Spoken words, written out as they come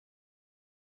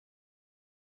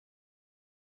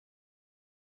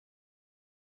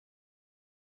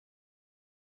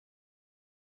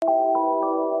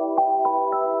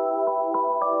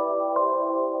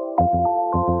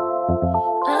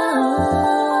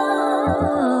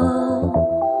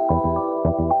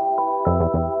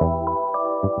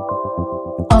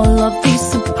of these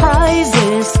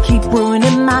surprises keep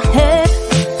ruining my head.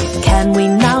 Can we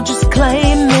now just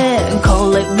claim it and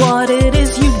call it what it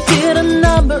is? You did a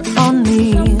number on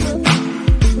me.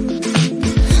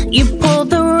 You pulled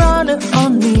the runner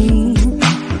on me.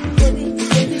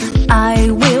 I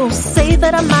will say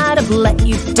that I might have let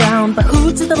you down, but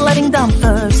who did the letting down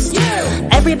first?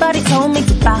 Everybody told me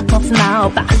to back off now,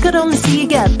 but I could only see you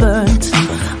get burnt.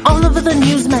 All over the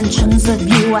news mentions of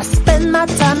you. I spend my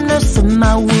time nursing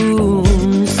my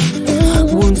wounds,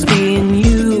 wounds being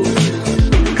you.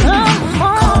 Come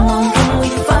on, can we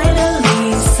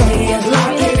finally say it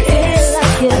like it is?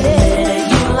 Admit it,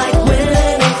 you like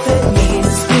winning if it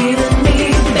means beating me.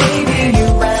 Baby, you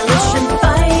relish in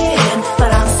fighting,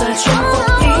 but I'm searching for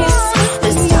peace.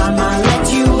 This time I let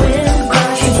you in,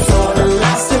 but you saw the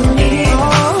last of me.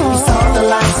 You saw the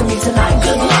last of me tonight.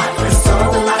 Good luck. You saw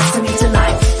the last of me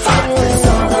tonight. Fuck. You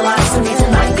saw the last of me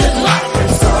tonight. Good luck. You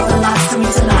saw the last of me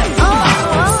tonight.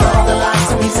 You saw the last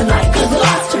of me tonight. Good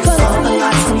luck. You saw the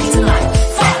last of me tonight.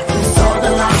 Fuck. You saw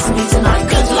the last of me tonight.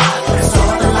 Good luck. You saw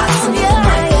the last of me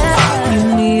tonight. You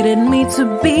needed me to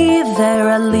be there,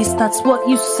 at least that's what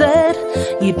you said.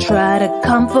 You try to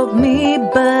comfort me,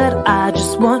 but I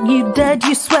just want you dead.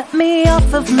 You swept me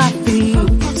off of my feet,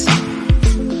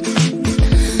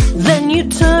 then you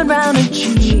turn round and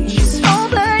cheat. Oh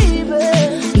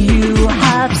baby, you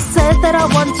have said that I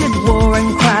wanted war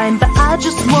and crime, but I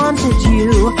just wanted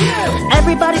you.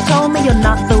 Everybody told me you're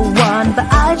not the one, but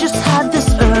I just had this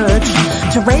urge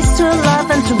to race to love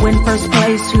and to win first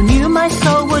place. Who knew my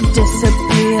soul would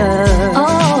disappear?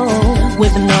 Oh,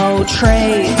 with no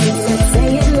trace.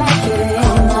 Say it like it is.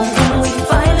 Come on, can we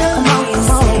finally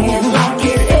say it like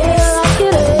it is?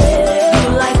 You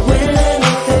like winning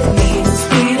if it means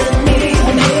beating me.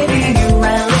 Maybe you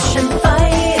relish in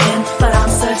fighting, but I'm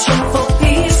searching for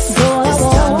peace. This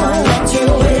time I let you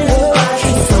in, but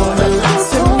you saw the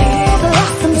last of me.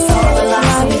 You saw the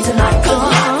last of me tonight. Good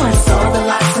luck. You saw the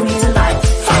last of me tonight.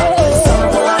 You saw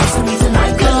the last of me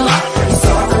tonight. Good luck. You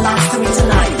saw the last of me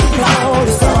tonight. You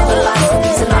saw the last of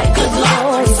me tonight. Good luck.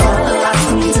 You saw the last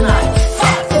of me tonight.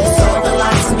 You saw the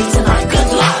last of me tonight. Good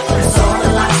luck. You saw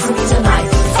the last of me tonight.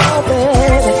 Oh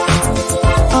baby,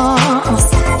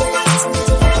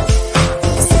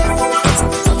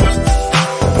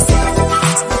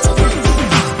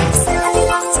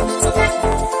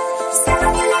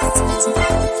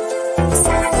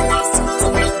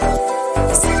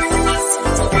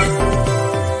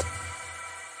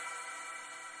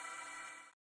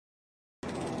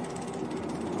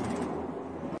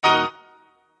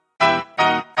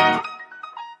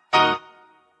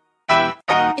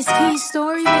 It's Key's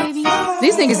story, baby.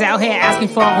 These niggas out here asking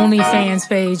for an OnlyFans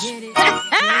page.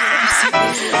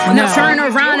 Now turn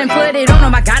around and put it on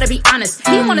him, I gotta be honest.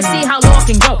 He wanna see how low I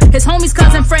can go. His homie's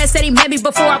cousin Fred said he met me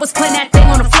before I was putting that thing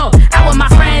on the floor. Out with my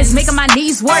friends, making my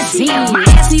knees work. Damn, my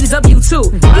ass needs a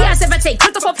W2. He asked if I take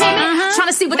crypto payment, trying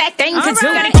to see what that thing can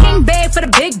do. Got a king bag for the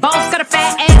big boss, got a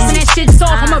fat ass and that shit's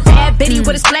off. I'm a bad bitty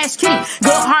with a splash kitty,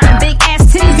 good heart and big ass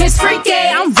titties. It's freaky,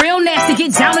 I'm real nasty,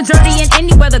 get down and dirty in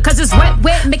any weather, cause it's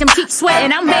wet, make him keep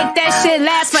sweating. I'll make that shit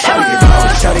last forever.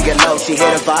 Shawty get low, she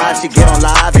hit a vibe, she get on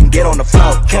live and get on the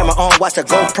floor. Camera on, watch a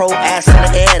GoPro, ass in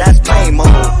the air, that's plane mode.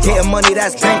 Getting money,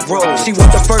 that's bankroll. She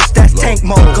want the first, that's tank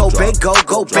mode. Go big, go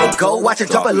big, go. Watch it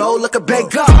drop it low, look a big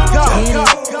go. Go, hello,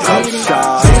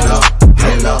 hello,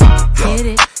 Get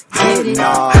it, get it,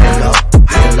 hello,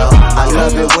 hello. I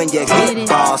love it when you get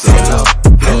boss. Hello,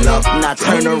 hello. Now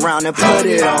turn around and put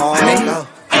it on. Hello.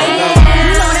 You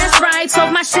know that's right,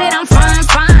 talk my shit, I'm fine.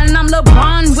 I'm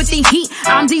LeBron with the heat,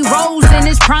 I'm D-Rose in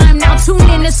his prime. Now tune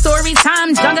in to story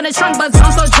time, junk in the trunk, but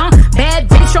I'm so drunk. Bad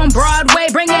bitch on Broadway,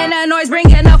 bringing the noise,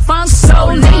 bringing the funk. So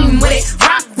lean with it,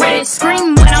 rock with it,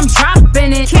 scream when I'm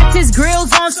dropping it. Kept his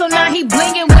grills on, so now he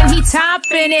blinging when he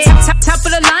topping it. Top of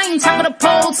the line, top of the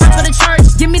pole, top of the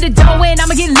charts. Give me the dough and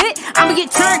I'ma get lit, I'ma get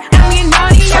turned, I'ma get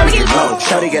naughty, I'ma get low.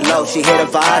 Shawty get low, she hit a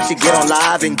vibe, she get on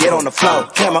live and get on the flow.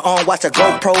 Camera on, watch a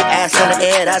GoPro, ass in the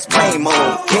air, that's plane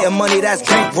mode. Getting money, that's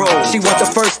bankroll. She want the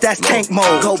first, that's tank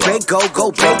mode. Go big, go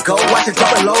big, go. Watch it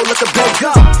drop it low, look a big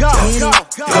go. Go, hello,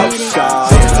 hello,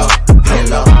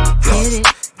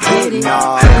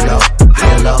 hello,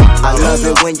 hello. I love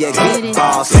it when you get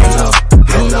boss. Hello,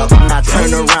 hello. Now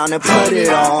turn around and put it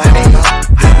on. Hello,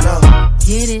 hello.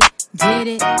 get it, get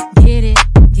it, get it,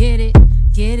 get it,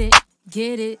 get it,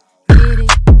 get it, get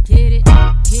it, get it, get it,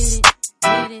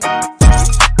 get it,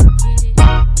 get it.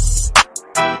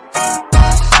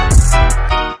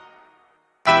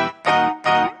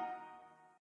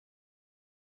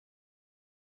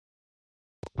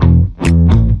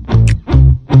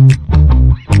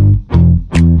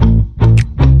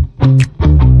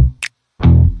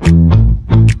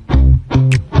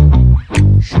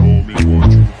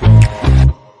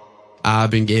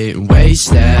 I've been getting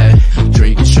wasted.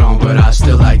 Drinking strong, but I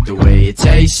still like the way it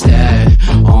tasted.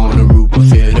 On the roof, I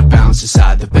feel the bounce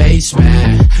inside the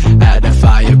basement. At the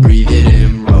fire, breathe it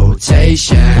in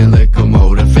rotation. Liquor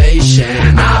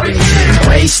motivation. I've been getting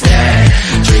wasted.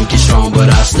 Drinking strong, but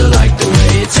I still like the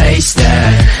way it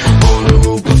tasted. On the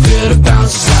roof, I feel the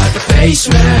bounce inside the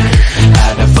basement.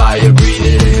 At the fire,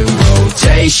 breathe it in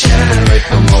rotation.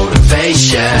 Liquor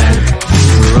motivation.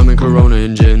 Rum and Corona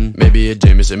and gin, maybe a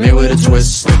Jameson made with a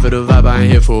twist. Live for the vibe, I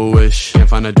ain't here for a wish. Can't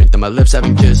find a drink that my lips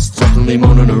haven't kissed. Something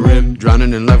lemon on the rim,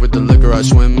 drowning in love with the liquor I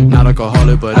swim. Not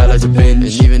alcoholic, but I like to binge.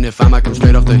 And even if I might come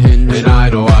straight off the hinge, and I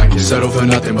know I can settle for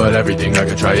nothing but everything. I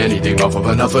could try anything off of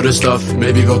enough of the stuff.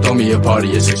 Maybe go throw me a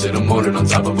party at 6 in the morning on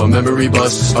top of a memory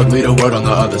bus. Ugly the word on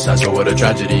the other side, so what a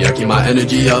tragedy. I keep my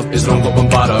energy up. It's Rombo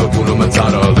Bombada, Kuna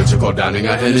Matata. Elixir cold downing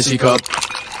a Hennessy cup.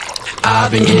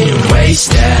 I've been getting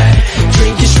wasted.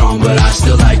 Drinking strong, but I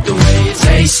still like the way it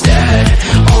tasted.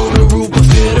 On the roof, I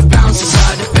feel the bounce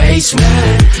inside the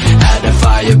basement. At the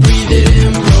fire, breathe it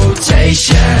in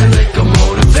rotation. Liquor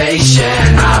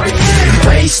motivation. I've been getting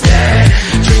wasted.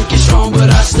 Drinking strong, but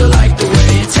I still like the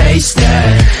way it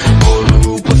tasted. On the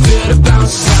roof, I feel the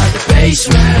bounce inside the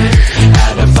basement.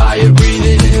 At the fire,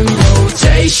 breathe it in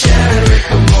rotation.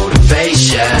 Liquor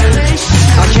motivation.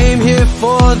 I came here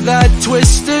for that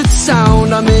twisted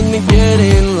sound. I'm into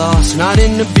getting lost, not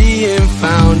into being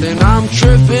found. And I'm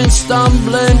tripping,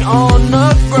 stumbling on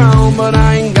the ground, but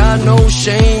I ain't got no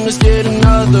shame, let's get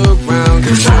another round.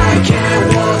 Cause I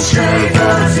can't walk straight, but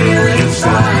I'm feeling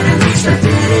fine. At least I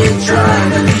didn't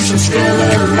drive, at least I'm still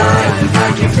alive.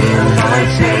 I can feel my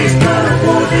face, but I'm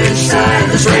warm inside.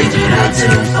 Let's rage it out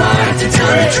till fine, to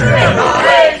tell the truth.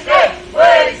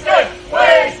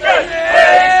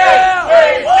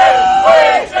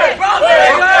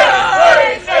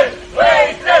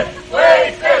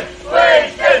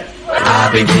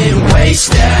 I've been getting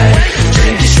wasted.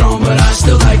 Drinking strong, but I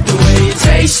still like the way it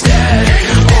tasted.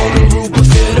 On the roof, I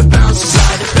feel the bounce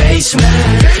inside the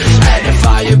basement. At the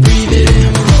fire, breathe it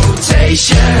in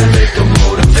rotation. Liquor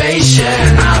motivation.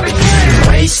 I've been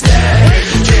getting wasted.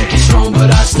 Drinking strong,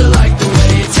 but I still like the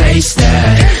way it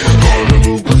tasted. On the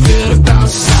roof, I feel the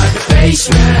bounce inside the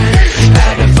basement.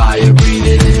 At the fire, breathe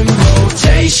it in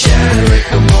rotation.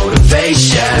 Liquor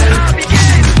motivation. I've been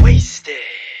getting wasted.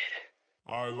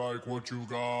 I like what you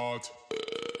got.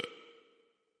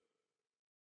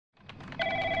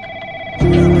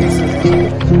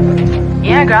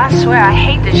 Yeah, girl, I swear I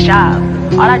hate this job.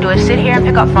 All I do is sit here and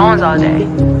pick up phones all day.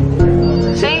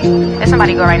 See? There's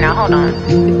somebody go right now. Hold on.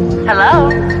 Hello?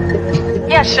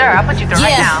 Yeah, sure. I'll put you through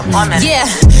right now. 1 minute. Yeah.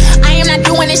 I am not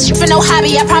doing this shit for no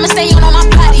hobby. I promise they on my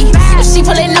body. If she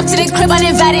pulling up to the crib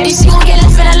uninvited, then she gon' get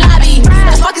left in the lobby.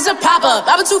 The fuck is a pop-up?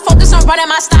 I was too focused on running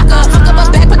my stock up. Hook up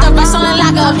a bag, put the rest on the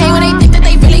lock up. Hey, when they think that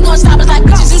they really gon' stop us, like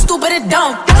bitches, you stupid and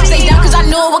dumb. Stay down cause I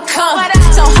knew it would come.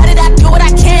 So how did I do what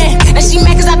I can? And she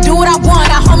mad cause I do what I want.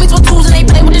 Got homies with tools and they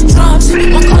play with the drums.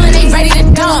 One calling, they ready to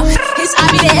dump. It's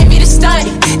obvious they envy the stunt.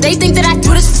 They think that I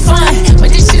do this for fun,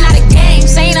 but this shit not a game.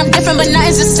 Saying I'm different but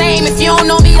nothing's the same. If you don't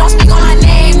know me, don't speak on my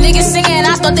name. Niggas singing,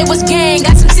 I thought they was gang.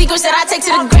 Got some secrets that I take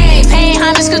to the grave. Paying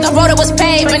homage cause the road was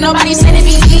paved, but nobody said it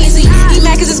be easy. He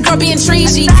mad cause his girl being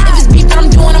treachy. If it's beef that I'm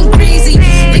doing, I'm greasy.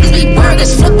 Niggas be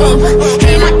burgers, flip them.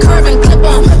 Ain't I curve and clip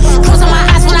them. Closing my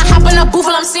eyes when I hop in the booth,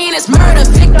 all I'm seeing is murder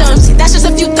victims. That's just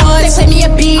a few thoughts. Play me a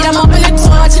beat, I'm up in the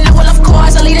torch. And I will, of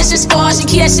course, I'll leave that shit scorched. You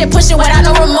keep that shit pushing without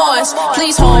no remorse.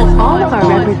 Please hold. All of our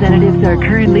representatives are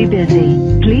currently busy.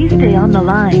 Please stay on the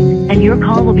line, and your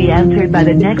call will be answered by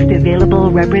the next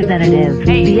available representative.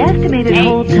 The estimated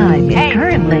hold time is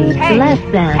currently less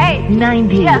than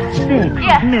 96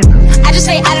 minutes. I just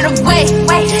stay out of the way.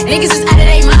 Niggas is out of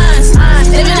their minds.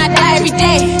 Living, I die every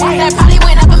day. That probably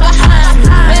went up and behind.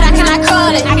 But I cannot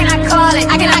call it. I cannot call it.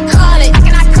 I cannot call it. I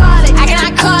cannot call it. I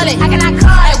cannot call it. I cannot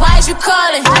call it. Like, why is you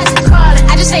calling?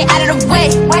 I just stay out of the way.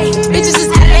 Bitches is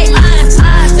out of their minds.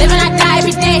 Living, I die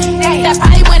every day. That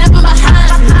probably went up and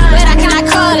behind. But I cannot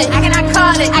call it. I cannot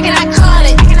call it. I cannot call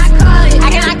it. I cannot call it. I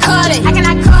cannot call it. I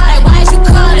cannot call it. Like, why is you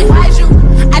calling?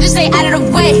 I just stay out of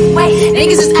the way.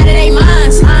 Niggas is out of their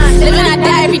minds. Living, I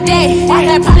die every day.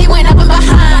 That probably went up and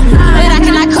behind. But I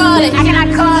cannot call it. I cannot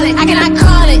call it. I cannot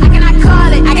call it. I cannot call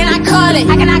it. I cannot call it.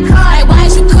 I cannot call it. Like, why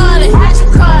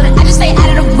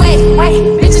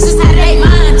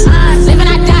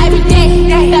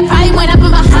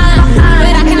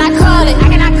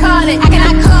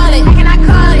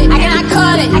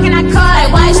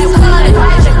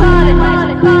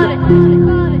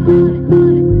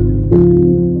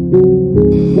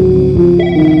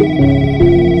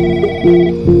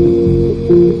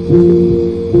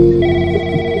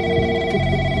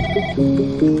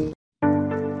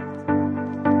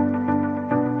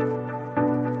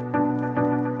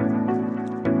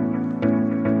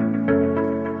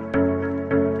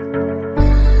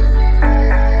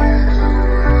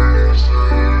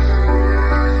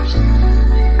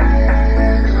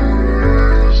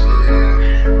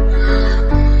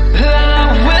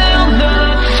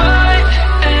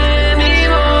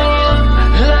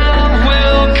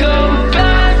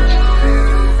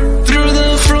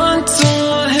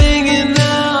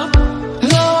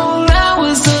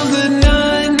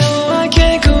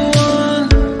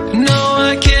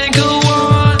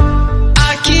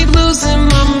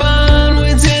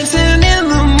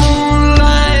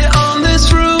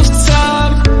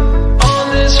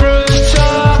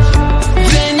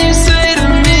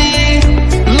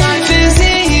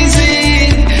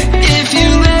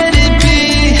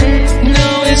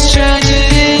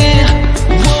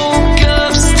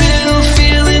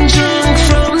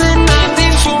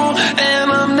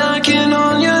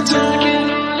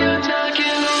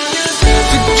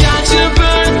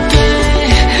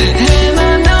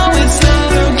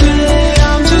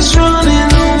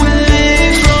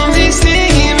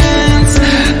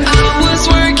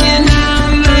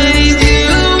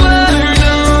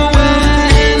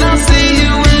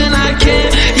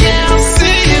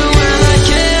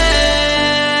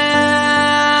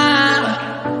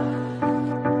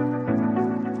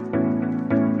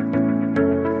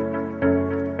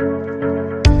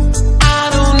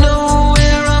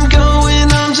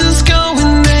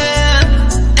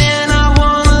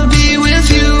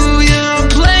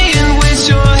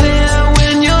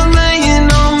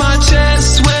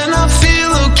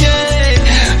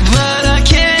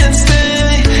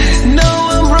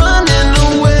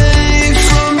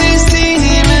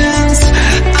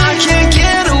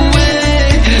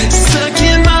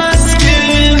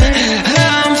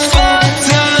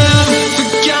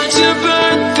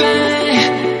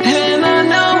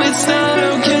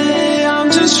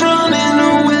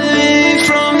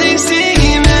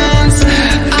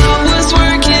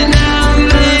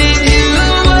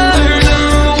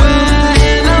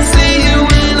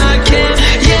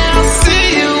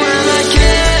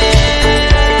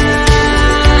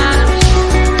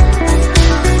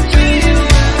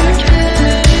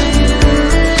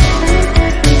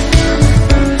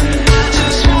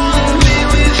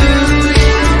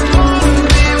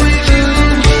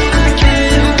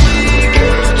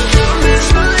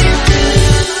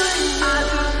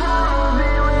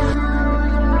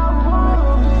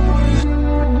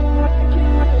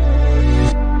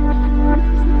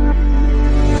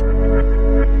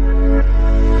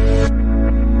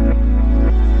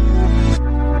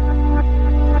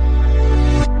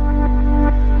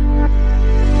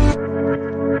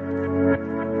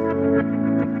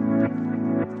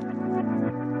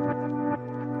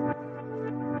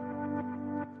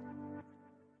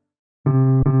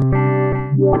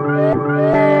Took a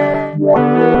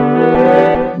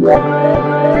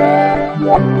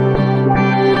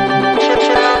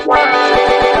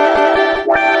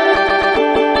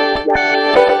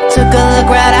look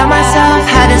right at myself,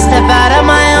 had to step out of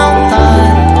my own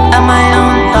thoughts, at my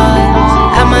own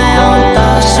thoughts, at my own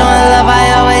thoughts. Showing love,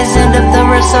 I always end up the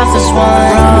worst off as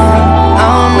one.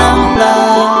 Oh no,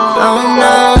 love, oh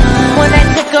no. When I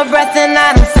took a breath and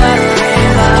I done felt a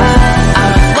revive, I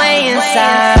was way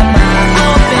inside my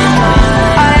open mind.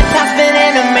 All that time spent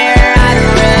in the mirror, I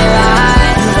didn't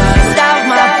realize solve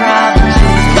my problems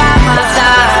by my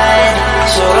side.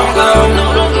 So don't go,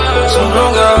 so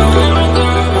don't go.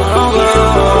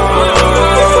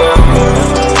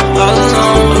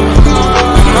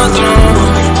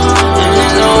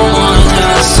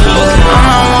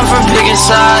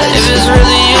 If it's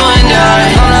really you and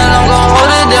I, know that I'm gon'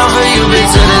 hold it down for you,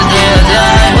 bitch, till the day I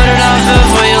die. What did I feel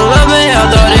for your love, man? I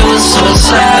thought it was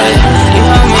suicide. You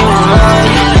helped me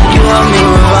revive, you helped me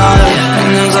revive.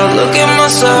 And as I look at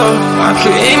myself, I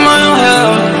create my own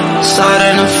hell,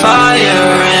 starting a fire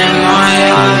in my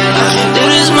eyes. I can't do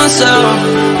this myself,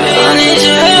 I need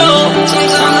your help.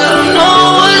 Sometimes I don't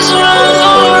know what's wrong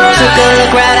or right. Took a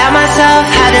look right at myself,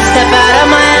 had to step out of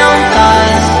my own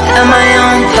thoughts, at my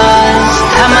own thoughts,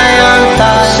 at my own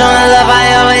thoughts. Showing love, I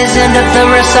always end up the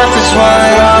worst off as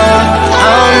one.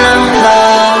 Oh no,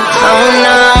 love, oh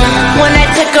no. When I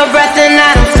took a breath and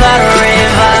I done felt a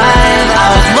revive, I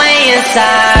was way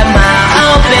inside my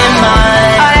open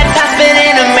mind. All that time spent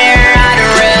in the mirror, I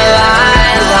didn't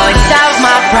realize how I solved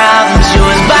my problems, you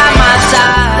was by my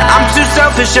side. I'm too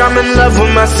selfish, I'm in love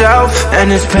with myself, and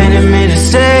it's paining me to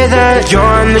say that you're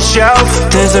on the shelf.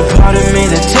 There's a part of me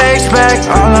that takes back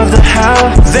all of the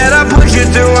hell that I put you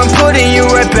through. I'm putting you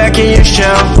right back in your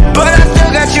shell, but I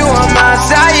still got you on my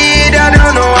side. I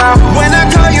don't know how. When I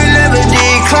call you, never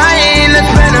decline.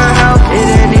 It's been a help. It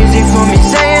ain't easy for me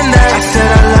saying that. I said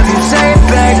I love you, say it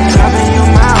back. Driving you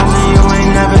miles and you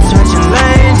ain't never switching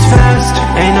lanes fast.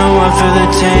 Ain't no one for the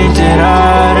tainted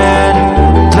hearted.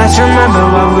 Let's remember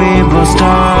what we both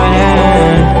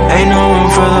started. Ain't no room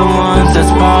for the ones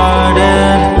that's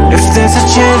parted. If there's a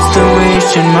chance, then we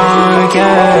should mark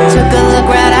it. Took a look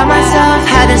right at myself,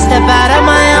 had to step out of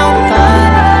my own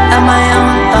thoughts, at my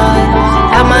own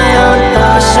thoughts, at my own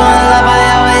thoughts. Showing love, I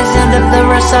always end up the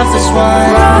worst off as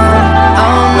one.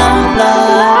 Oh no,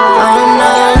 love, oh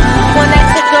no. When I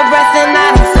took a breath and I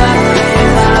done felt a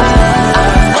revive, I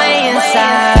was way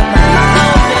inside my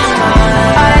open mind.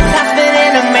 All that time spent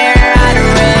in the mirror, I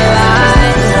didn't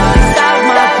realize solve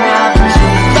my problems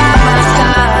by my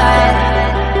side.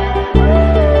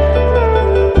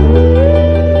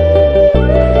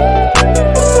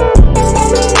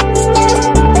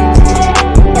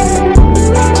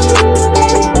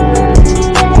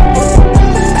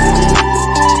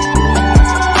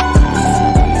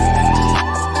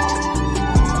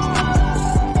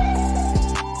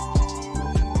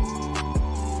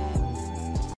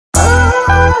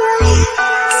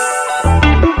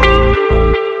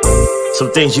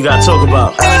 Some things you gotta talk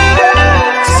about.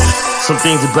 Some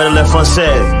things are better left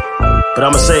unsaid, but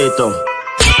I'ma say it though.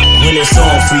 When it's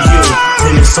on for you,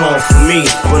 then it's on for me.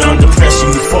 But under pressure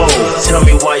you fold. Tell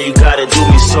me why you gotta do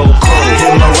me so cold.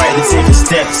 In my right to take a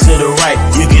step to the right,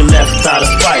 you get left out of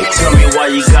spite. Tell me why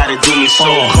you gotta do me so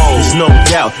cold. There's no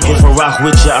doubt, if I rock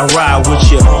with you, I ride with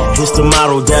you. It's the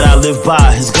motto that I live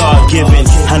by, it's God-given.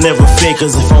 I never fear,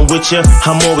 cause if I'm with you,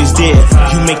 I'm always there.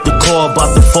 You make the call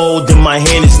about the fold, then my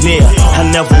hand is near. I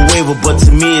never waver, but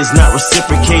to me it's not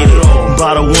reciprocated.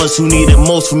 By the ones who need it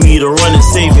most for me to run and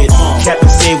save it. Captain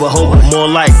Save a hope, more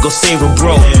like go save a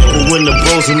bro. But when the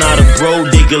bros are not a bro,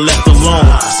 they get left alone.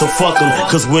 So fuck them,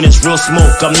 cause when it's real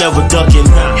smoke, I'm never ducking.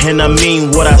 And I mean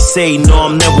what I say, no,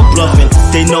 I'm never bluffing.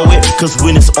 They know it, cause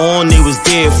when it's on, they was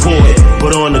there for it.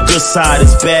 But on the good side,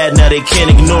 it's bad, now they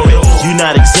can't ignore it. You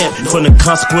not exempt from the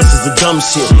consequences of dumb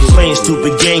shit. Playing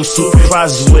stupid games, stupid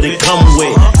prizes, what it come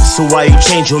with. So why you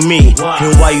change on me?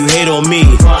 And why you hate on me?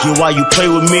 Yeah, why you play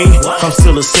with me? I'm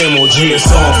still the same OG. It's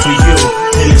on for you,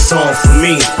 and it's on for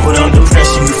me. But under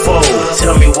pressure you fold.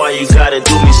 Tell me why you gotta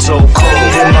do me so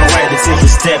cold. In my right to take a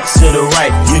step to the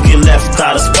right, you get left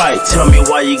out of spite. Tell me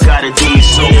why you gotta do me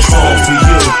so cold. It's on for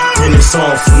you, and it's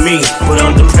on for me. But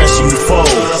under pressure you fold.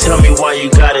 Tell me why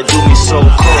you gotta do me so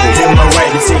cold. In my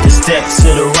right to take a step to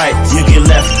the right, you get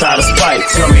left out of spite.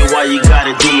 Tell me why you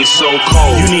gotta do me so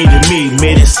cold. You needed me,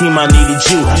 made it seem I needed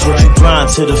you. But you blind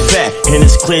to the fact, and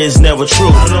it's clear it's never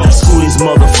true. Screw these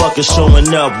motherfuckers showing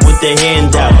up with their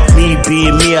hand out. Me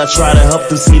being me, I try to help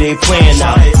them see they plan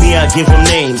out. Me, I give them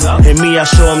names, and me, I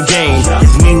show them game.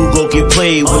 It's me who go get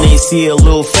played when they see a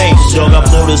little fame. Dog, I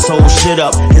blow this whole shit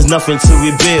up and there's nothing to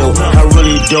rebuild. I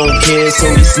really don't care, so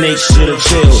these snakes should've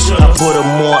chilled. I put them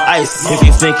on ice if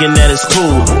you thinking that it's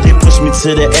cool. They push me to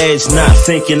the edge, not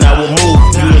thinking I will move.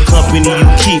 You the company you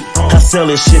keep, I sell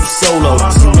this ship solo.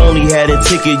 You only had a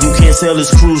ticket, you can't sell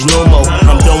this cruise no more.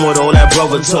 I'm done with all that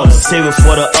brother talk, save it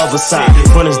for the other side.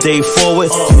 From this day forward,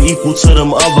 you equal to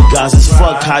them other guys. It's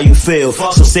fuck how you feel,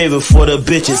 so save it for the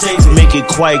bitches. To make it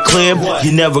quite clear,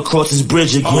 you never cross this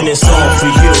bridge again. When it's on for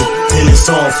you, then it's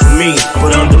on for me.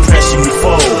 But under pressure you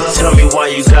fold. Tell me why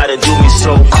you gotta do me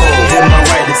so cold. Am I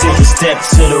right to take a step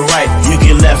to the right? You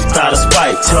get left out of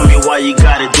spite. Tell me why you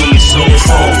gotta do me so cold. It's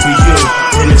on for you,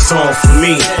 then it's on for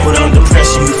me. But under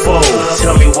pressure you fold.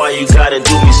 Tell me why you gotta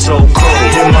do me so cold.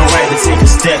 Am I right to take a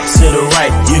step to the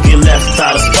right? You get left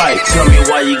out of spite. Tell me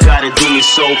why you gotta do me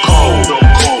so cold.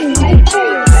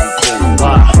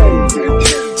 Why?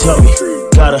 Tell me,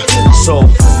 gotta so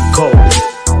cold.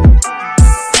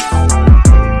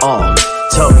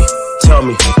 Tell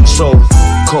me, so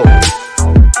cold.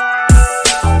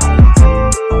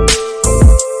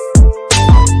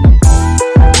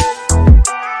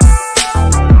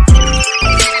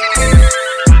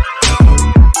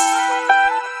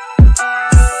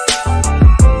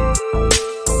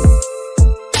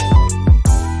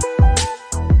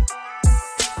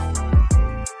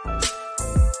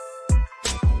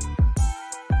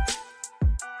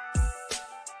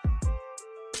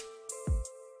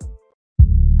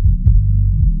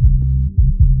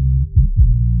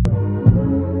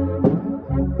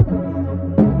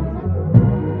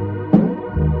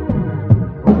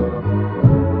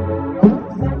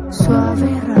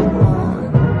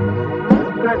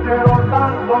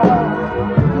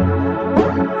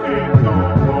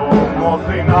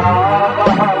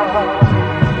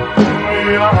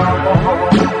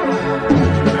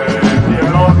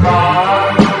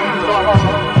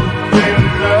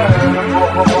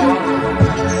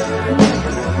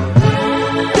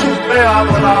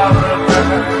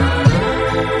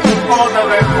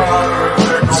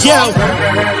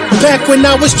 Back when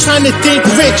I was trying to think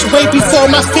rich, way before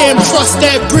my fam crossed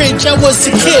that bridge, I was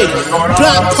a kid.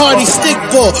 Block party,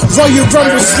 stickball, Royal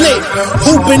Rumble slit.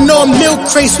 Hooping on milk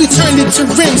crates, we turned into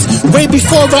rims. Way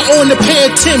before I owned a pair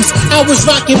of Timbs, I was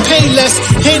rocking Payless.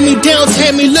 Hand-me-downs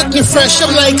had me looking fresh,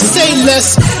 I'm like, say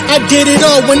less. I did it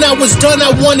all, when I was done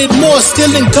I wanted more.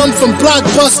 Stealing gum from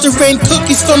Blockbuster and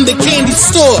cookies from the candy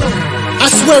store. I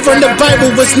swear on the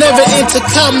Bible, was never into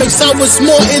comics. I was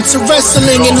more into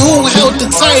wrestling and who held the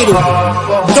title.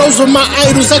 Those were my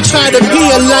idols, I tried to be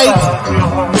alike.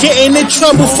 Getting in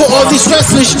trouble for all these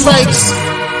wrestling strikes.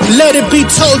 Let it be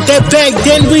told that back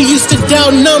then we used to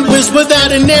dial numbers without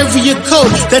an area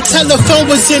code. The telephone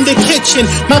was in the kitchen,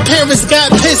 my parents got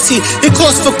pissy. It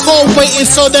cost for call waiting,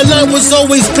 so the line was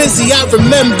always busy, I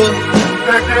remember.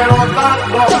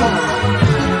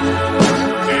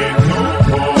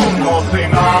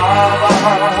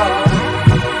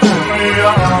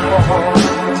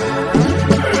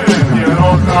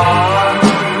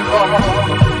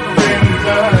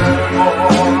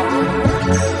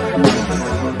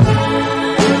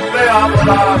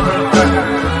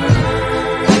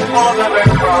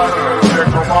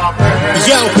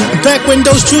 Yo, back when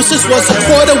those juices was a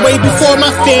quarter, way before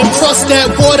my fam crossed that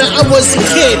water, I was a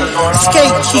kid.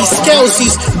 Skate keys,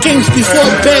 scalesies, games before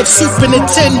bed, Super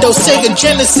Nintendo, Sega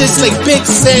Genesis, like Big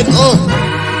said,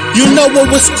 You know what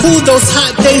was cool those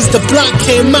hot days? The block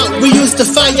came out, we used the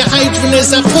fire hydrant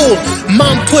as I pulled.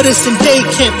 Mom put us in day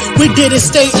camp, we didn't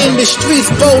stay in the streets.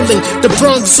 Bowling, the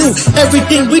Bronx Zoo,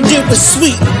 everything we did was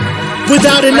sweet.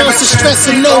 Without an ounce of stress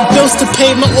and no bills to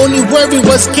pay, my only worry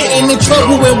was getting in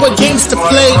trouble and what games to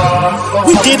play.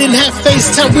 We didn't have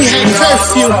FaceTime, we had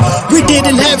curfew. We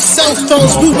didn't have cell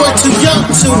phones, we were too young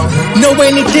to know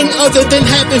anything other than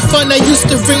having fun. I used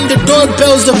to ring the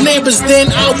doorbells of neighbors, then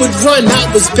I would run,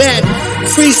 I was bad.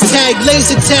 Freeze tag,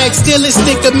 laser tag, stealing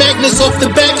sticker magnets off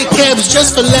the back of cabs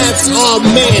just for laughs. Oh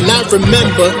man, I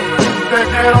remember.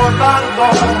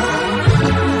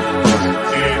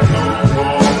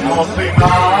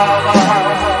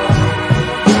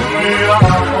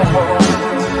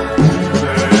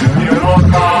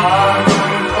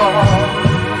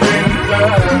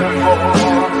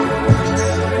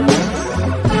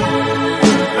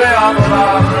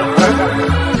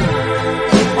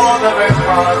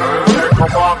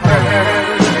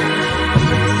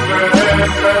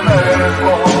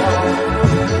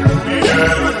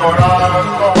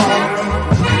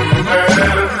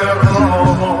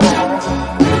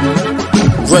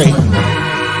 Great.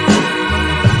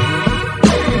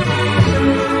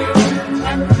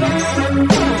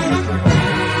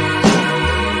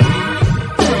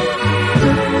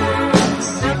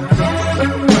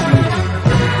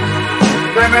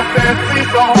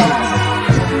 necesito.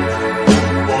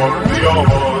 Por Dios,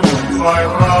 no hay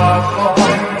razón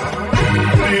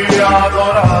ni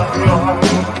adoración.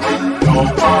 No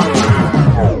pares.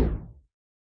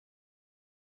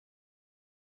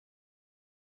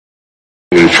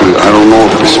 I don't know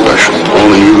if it's special.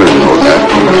 Only you're gonna know that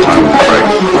from the time we pray.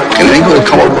 And it ain't gonna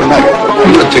come overnight.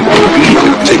 You're gonna take the beat, you're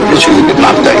gonna take this, you're gonna get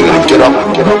knocked out, you're gonna get up.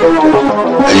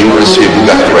 And you're gonna see if you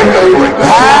got the right guy.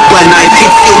 When I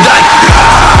hit you like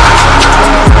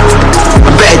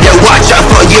better watch out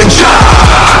for your job.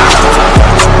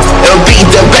 It'll be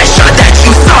the best shot that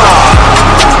you saw.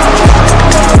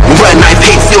 When I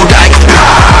hit you like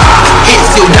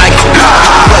hits you like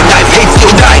when I hit you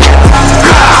like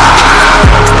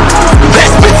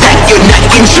best protect your neck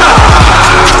and jaw.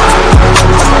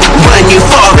 When you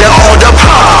fall they're all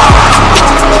apart.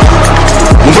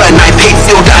 When I hit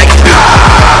you like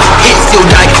hits you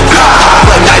like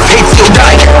when I hit you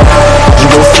like you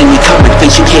won't see me coming,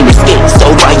 face you can't escape. So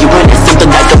while you running, something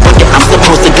like a bucket, I'm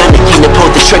supposed to gun it. Can't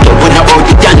pull the trigger when I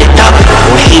already done it.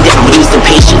 Or hate it, I'm losing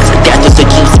patience. That just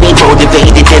keeps me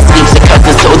motivated. That sleeps a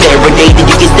cousin so they're related.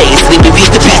 You can stay asleep if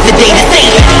he's the best of day to say.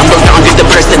 I'm no longer the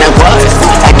person I was.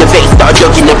 Activate, start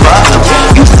joking above.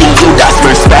 You see, you lost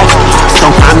my respect, so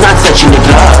I'm not touching the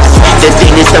gloves. The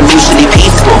thing is, I'm usually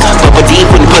peaceful, but believe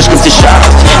when push comes to shove,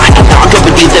 I no longer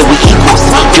believe that we equals.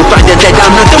 You'll find out that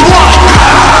I'm not the one.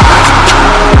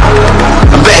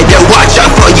 Better watch out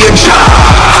for your job.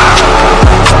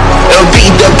 It'll be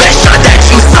the best shot that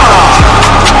you saw.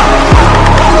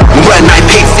 When I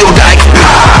hit you like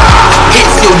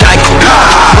hits you like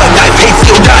when I hit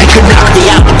you like you could knock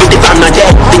me out, but if I'm not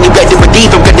dead, then you better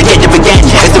believe I'm gonna get it again.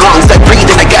 As long as I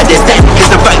breathe and I got this end, cause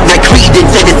I'm fighting my creed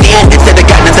until it's the end. Instead I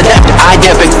got nothing left, I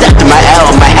never accepted my L,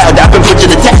 my held. I've been put to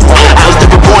the test. I was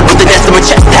never born with the nest in my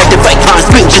chest. Had to fight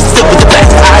constant, just sit with the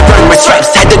best. I earned my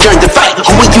stripes, had to learn to fight.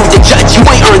 Who are you to judge? You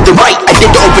ain't earned the right. I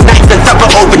did the overnights and suffer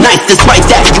overnights. Despite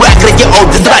that, you act like you're old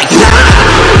as life.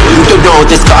 You don't know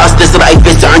this cost, this life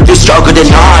is earned through struggle and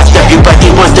loss.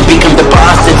 Everybody wants to become the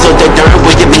boss, and so they learn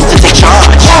what it means to take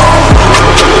charge.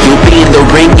 You be in the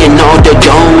ring and all the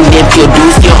dome. If you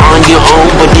lose, you're on your own.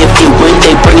 But if you win,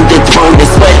 they bring the throne.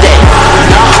 It's where they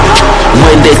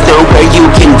when there's nowhere you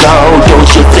can go.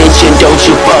 Don't you flinch and don't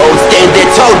you fold. Stand there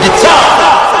toe to toe.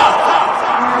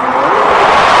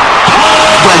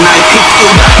 When I hit you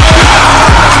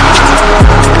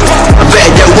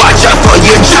better watch out for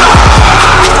your job.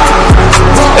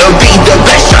 It'll be the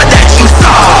best shot that you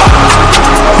saw.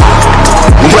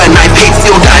 When I hit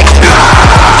you like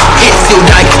hits you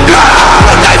like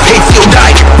when I hit you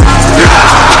like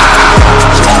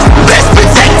best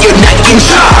protect your neck and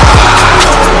jaw.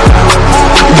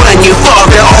 When you fall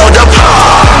they're all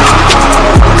apart.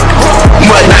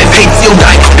 When I hit you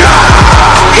like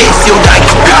hits you like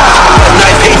when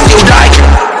I hit you like.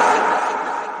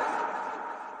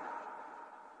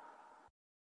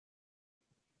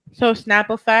 So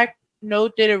Snapple fact,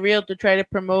 Knowte did a reel to try to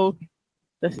promote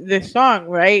this song,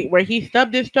 right? Where he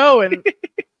stubbed his toe and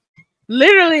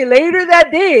literally later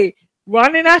that day,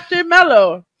 running after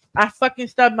Mello, I fucking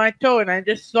stubbed my toe and I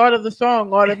just thought of the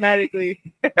song automatically.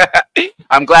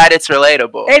 I'm glad it's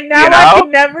relatable. And now you know? I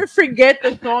can never forget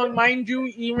the song, mind you,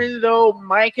 even though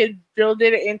Mike had drilled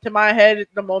it into my head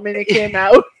the moment it came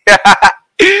out.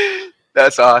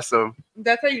 That's awesome.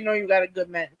 That's how you know you got a good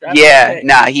man. Yeah,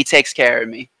 nah, he takes care of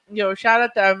me. Yo, shout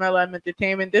out to MLM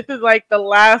Entertainment. This is like the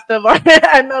last of our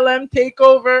MLM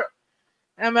takeover.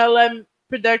 MLM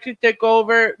production took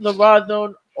over the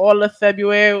Rawrdzone all of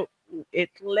February.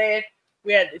 It's lit.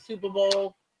 We had the Super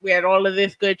Bowl. We had all of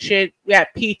this good shit. We had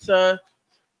pizza.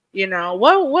 You know,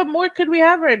 what more could we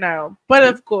have right now? But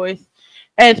of course,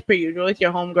 as per usual, it's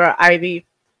your homegirl Ivy.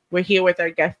 We're here with our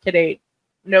guest today.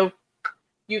 No,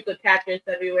 you could catch us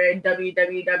everywhere at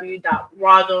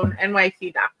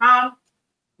www.rawrzonenyc.com.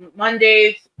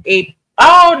 Mondays, 8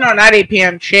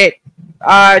 p.m. Shit.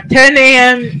 10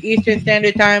 a.m. Eastern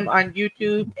Standard Time on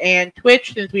YouTube and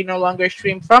Twitch, since we no longer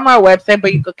stream from our website,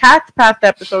 but you could catch past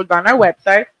episodes on our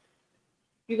website.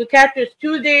 You could catch us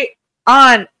Tuesday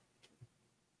on...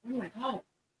 Oh my god.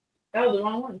 That was the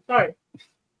wrong one. Sorry.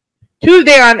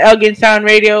 Tuesday on Elgin Sound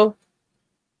Radio.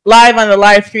 Live on the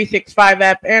Live 365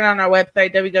 app and on our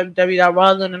website,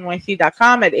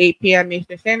 www.rawrzonenyc.com at 8 p.m.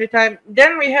 Eastern Standard Time.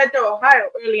 Then we head to Ohio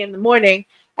early in the morning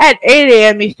at 8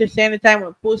 a.m. Eastern Standard Time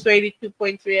with Pulse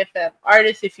 82.3 FM.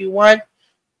 Artists, if you want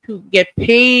to get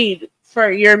paid for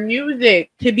your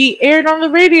music to be aired on the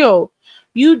radio,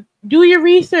 you do your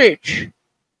research.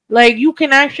 Like, you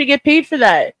can actually get paid for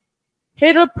that.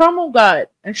 Hit a promo god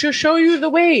and she'll show you the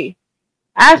way.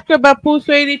 Ask her about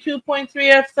Pulso 82.3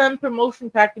 FM promotion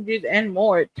packages and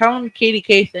more. Tell them Katie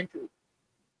K sent you.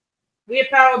 We are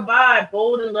powered by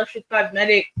Bold and Luscious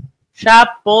Cosmetics.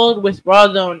 Shop Bold with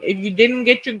Rawrrzone. If you didn't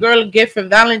get your girl a gift for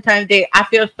Valentine's Day, I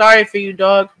feel sorry for you,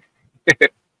 dog.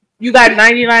 You got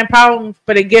 99 problems,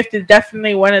 but a gift is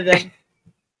definitely one of them.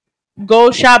 Go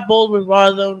shop Bold with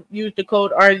Rawrrzone. Use the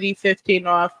code RZ15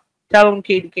 off. Tell them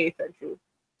Katie K sent you.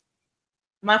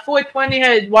 My 420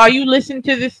 heads, while you listen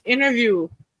to this interview,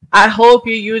 I hope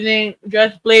you're using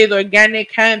Just Blaze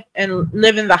organic hemp and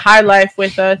living the high life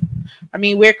with us. I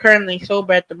mean, we're currently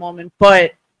sober at the moment,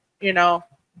 but, you know,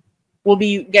 we'll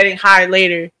be getting high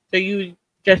later. So use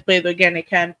Just Blaze organic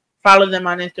hemp. Follow them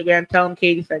on Instagram. Tell them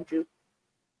Katie sent you.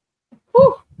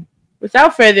 Whew.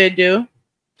 Without further ado,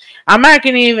 I'm not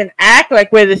going to even act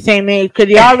like we're the same age because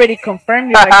you already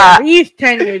confirmed you're like at least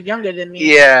 10 years younger than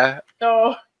me. Yeah.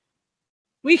 So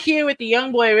we here with the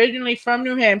young boy originally from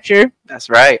New Hampshire. That's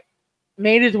right.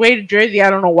 Made his way to Jersey. I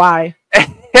don't know why.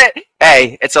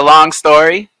 Hey, it's a long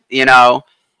story. You know,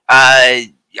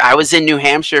 I was in New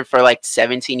Hampshire for like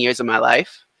 17 years of my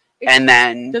life. And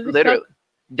then literally,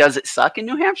 does it suck in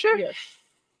New Hampshire? Yes.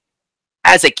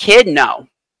 As a kid, no.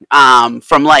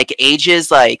 From like ages,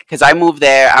 like, because I moved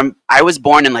there. I was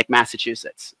born in like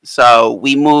Massachusetts. So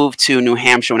we moved to New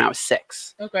Hampshire when I was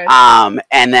 6. Okay.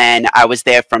 And then I was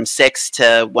there from 6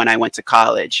 to when I went to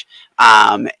college.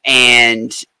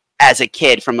 And as a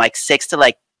kid, from like 6 to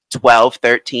like 12,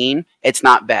 13, it's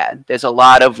not bad. There's a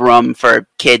lot of room for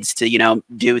kids to, you know,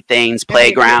 do things,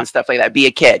 playground, stuff like that. Be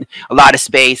a kid. A lot of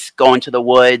space, going to the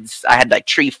woods. I had like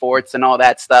tree forts and all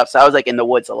that stuff. So I was like in the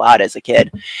woods a lot as a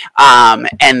kid.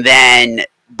 And then,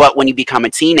 but when you become a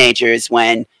teenager is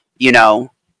when, you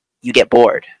know, you get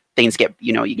bored. Things get,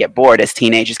 you know, you get bored as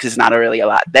teenagers because there's not really a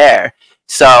lot there.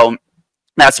 So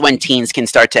that's when teens can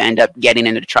start to end up getting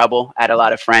into trouble. I had a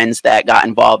lot of friends that got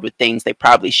involved with things they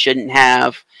probably shouldn't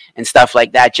have and stuff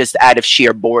like that, just out of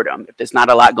sheer boredom. If there's not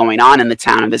a lot going on in the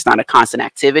town, if there's not a constant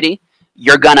activity,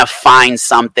 you're going to find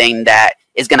something that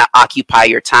is going to occupy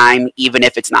your time, even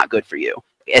if it's not good for you.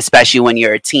 Especially when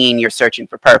you're a teen, you're searching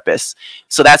for purpose.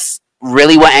 So that's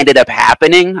really what ended up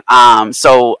happening.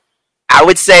 So I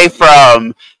would say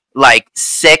from like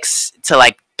 6 to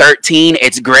like 13,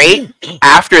 it's great.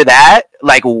 After that,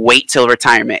 like wait till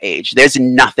retirement age. There's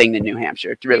nothing in New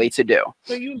Hampshire really to do.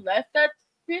 So you left at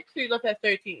 6 or you left at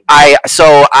 13?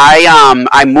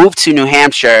 I moved to New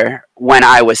Hampshire when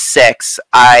I was 6.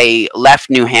 I left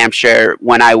New Hampshire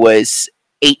when I was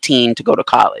 18 to go to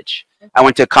college. I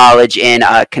went to college in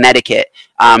Connecticut.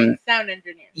 Sound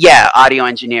engineer. Yeah, audio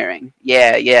engineering.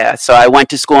 Yeah. So I went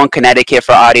to school in Connecticut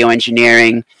for audio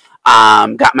engineering.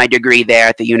 Got my degree there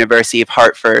at the University of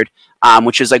Hartford,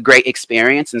 which was a great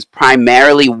experience. And it's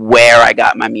primarily where I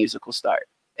got my musical start.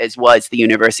 Was the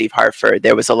University of Hartford.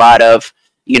 There was a lot of,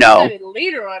 you know,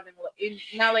 later on,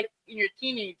 not like in your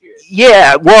teenage years.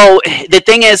 Yeah, well, the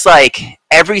thing is, like,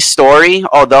 every story,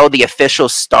 although the official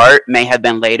start may have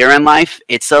been later in life,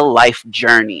 it's a life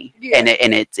journey in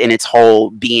its whole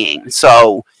being.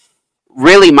 So,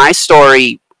 really, my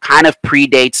story kind of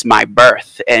predates my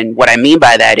birth, and what I mean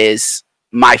by that is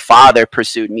my father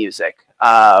pursued music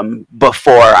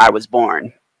before I was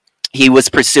born. He was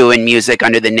pursuing music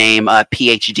under the name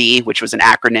PhD, which was an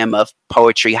acronym of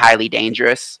Poetry Highly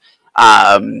Dangerous.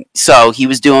 So he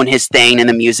was doing his thing in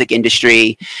the music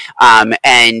industry,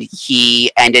 and he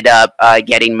ended up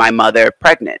getting my mother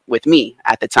pregnant with me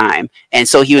at the time. And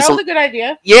so he was... That was a good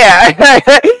idea. Yeah.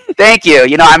 Thank you.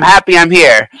 You know, I'm happy I'm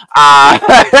here.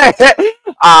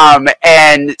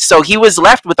 And so he was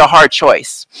left with a hard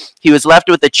choice. He was left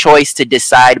with a choice to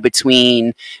decide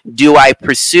between, do I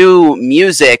pursue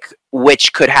music,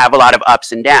 which could have a lot of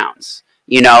ups and downs?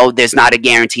 You know, there's not a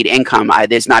guaranteed income.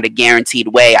 There's not a guaranteed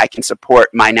way I can support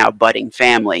my now budding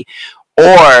family.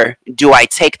 Or do I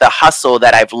take the hustle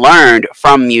that I've learned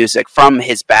from music, from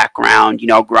his background, you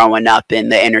know, growing up in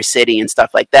the inner city and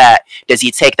stuff like that? Does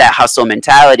he take that hustle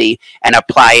mentality and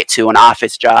apply it to an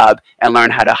office job and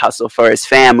learn how to hustle for his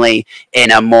family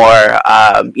in a more,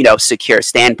 you know, secure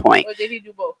standpoint? Or did he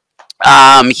do both?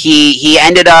 He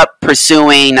ended up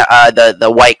pursuing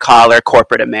the white collar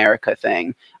corporate America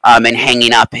thing, and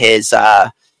hanging up his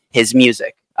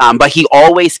music. But he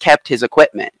always kept his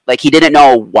equipment. Like, he didn't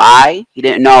know why, he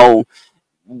didn't know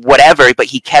whatever, but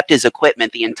he kept his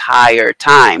equipment the entire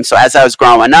time. So as I was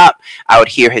growing up, I would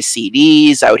hear his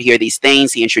CDs, I would hear these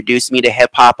things. He introduced me to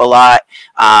hip hop a lot,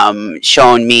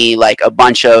 showing me like a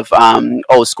bunch of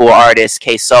old school artists.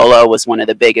 K Solo was one of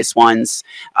the biggest ones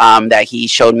that he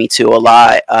showed me to a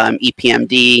lot.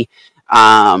 EPMD,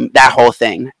 that whole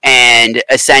thing. And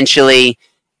essentially,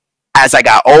 as I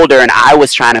got older and I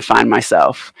was trying to find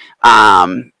myself,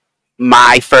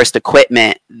 my first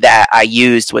equipment that I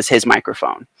used was his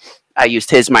microphone. I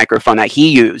used his microphone that he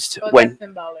used when,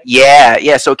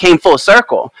 yeah. So it came full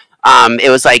circle. It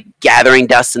was like gathering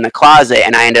dust in the closet,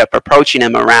 and I ended up approaching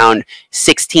him around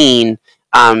 16,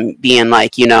 being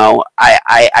like, you know,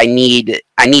 I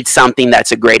need something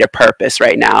that's a greater purpose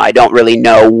right now. I don't really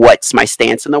know what's my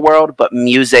stance in the world, but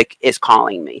music is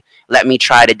calling me. Let me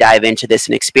try to dive into this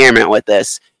and experiment with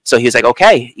this. So he was like,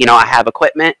 okay, you know, I have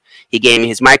equipment. He gave me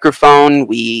his microphone.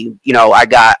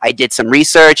 I did some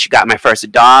research, got my first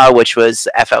DAW, which was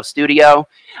FL Studio,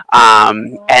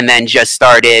 and then just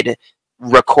started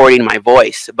recording my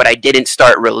voice. But I didn't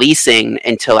start releasing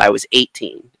until I was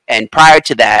 18. And prior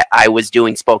to that, I was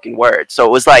doing spoken word. So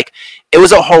it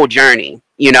was a whole journey,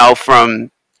 you know, from,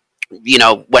 you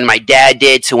know, when my dad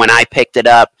did to when I picked it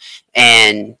up.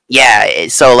 And yeah,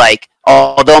 so like,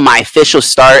 although my official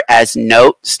start as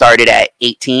Knowte started at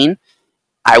 18,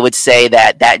 I would say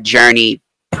that journey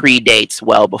predates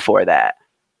well before that.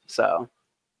 So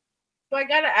I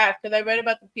gotta ask, because I read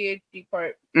about the PhD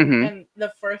part, and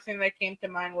the first thing that came to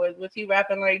mind was he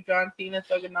rapping like John Cena,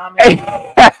 Thugonomics?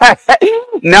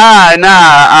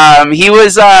 Nah. He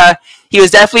was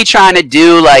definitely trying to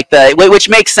do like which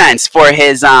makes sense for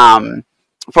his for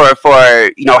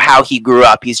you know how he grew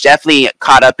up. He's definitely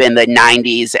caught up in the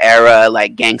 90s era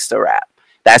like gangster rap.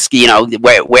 That's, you know,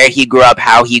 where he grew up,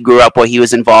 how he grew up, what he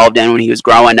was involved in when he was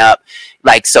growing up.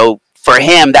 Like, so for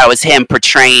him, that was him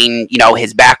portraying, you know,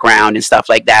 his background and stuff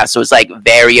like that. So it's like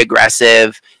very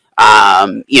aggressive,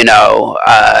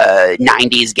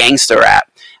 90s gangster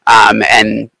rap.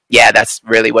 And yeah, that's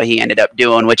really what he ended up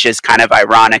doing, which is kind of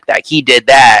ironic that he did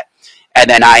that. And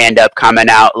then I end up coming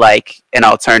out like an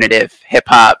alternative hip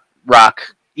hop rock,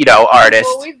 you know, artist. Have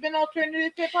you always been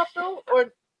alternative hip hop though?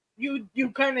 Or you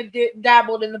kind of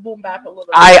dabbled in the boom bap a little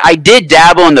bit? I did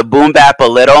dabble in the boom bap a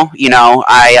little, you know.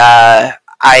 I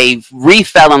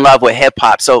re-fell in love with hip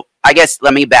hop. So I guess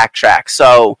let me backtrack.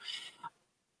 So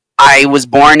I was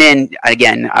born in,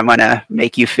 again, I'm gonna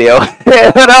make you feel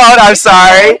I'm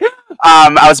sorry.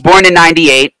 I was born in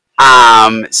 98.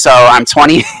 So I'm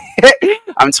 20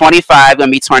 I'm 25,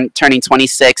 gonna be turning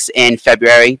 26 in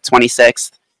February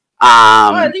 26th.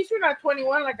 At least you're not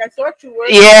 21 like I thought you were.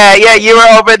 Yeah, you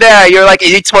were over there. You're like, are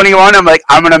you 21? I'm like,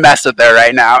 I'm gonna mess with her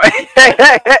right now.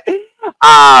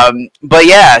 But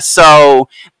yeah, so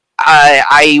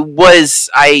I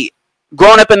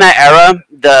growing up in that era,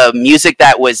 the music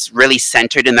that was really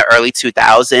centered in the early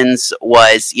 2000s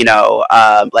was, you know,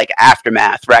 like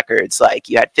Aftermath records. Like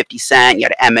you had 50 Cent, you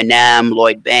had Eminem,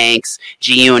 Lloyd Banks,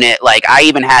 G Unit. Like I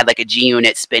even had like a G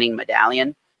Unit spinning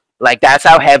medallion. Like that's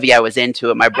how heavy I was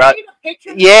into it. My brother,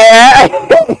 yeah,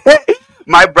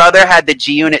 my brother had the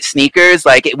G Unit sneakers.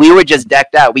 Like we were just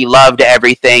decked out. We loved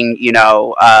everything, you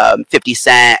know, 50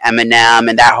 Cent,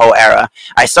 Eminem, and that whole era.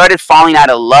 I started falling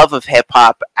out of love of hip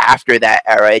hop after that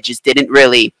era. It just didn't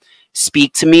really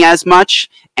speak to me as much,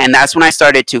 and that's when I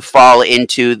started to fall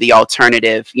into the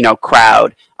alternative, you know,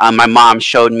 crowd. My mom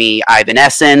showed me Ivan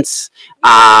Essence.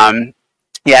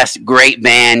 Yes, great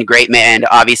band.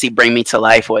 Obviously, Bring Me to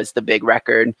Life was the big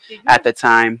record at the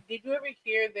time. Did you ever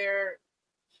hear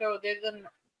so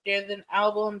there's an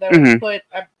album that was put,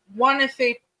 I want to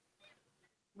say,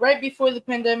 right before the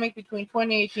pandemic, between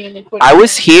 2018 and 2019. I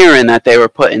was hearing that they were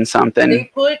putting something. They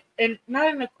put, and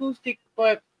not an acoustic,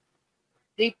 but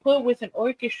they put with an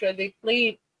orchestra. They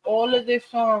played all of their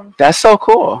songs. That's so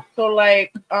cool. So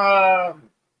like, My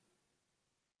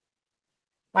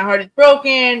Heart Is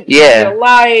Broken, yeah, Your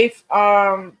Life,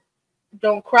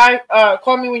 Don't Cry,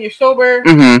 Call Me When You're Sober,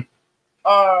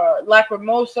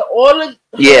 Lacrimosa, all of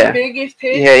the biggest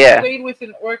hits played with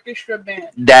an orchestra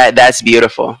band. That's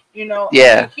beautiful. You know,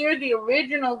 yeah. To hear the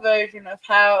original version of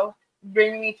how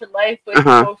Bring Me to Life was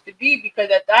supposed to be,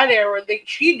 because at that era,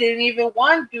 she didn't even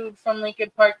want dude from Linkin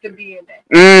Park to be in it.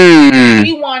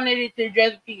 She wanted it to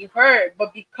just be her,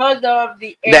 but because of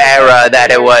the era that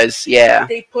it was,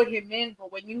 they put him in.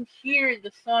 But when you hear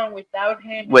the song without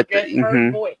him, with just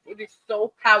her voice, it is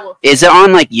so powerful. Is it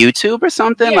on like YouTube or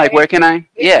something? Like where can I?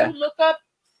 If you look up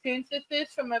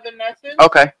Synthesis from Evanescence,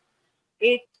 okay,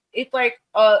 it's like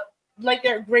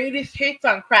their greatest hits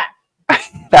on crack.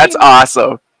 That's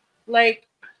awesome. Like,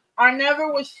 I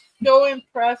never was so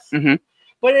impressed,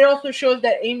 but it also shows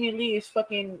that Amy Lee is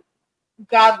fucking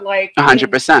godlike.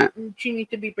 100%. She needs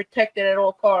to be protected at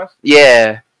all costs.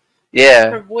 Yeah.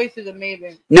 Her voice is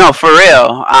amazing. No, for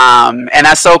real. And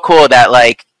that's so cool that,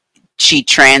 like, she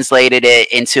translated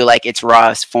it into like its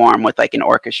rawest form with like an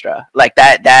orchestra, like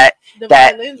that The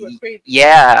that violins were crazy.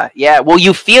 yeah, well,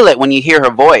 you feel it when you hear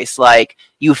her voice, like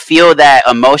you feel that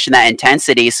emotion, that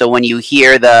intensity. So when you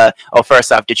hear the, oh,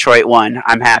 first off, Detroit won,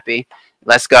 I'm happy,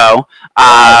 let's go.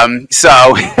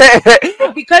 So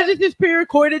But because it is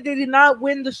pre-recorded, they did not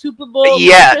win the Super Bowl.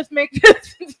 Yeah. Just make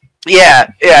this. yeah,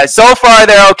 so far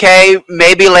they're okay.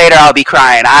 Maybe later I'll be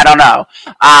crying, I don't know.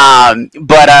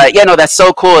 But that's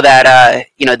so cool that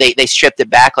they stripped it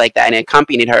back like that and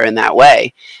accompanied her in that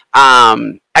way.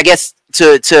 I guess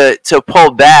to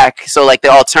pull back, so like the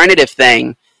alternative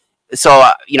thing, so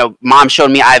mom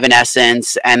showed me Ivan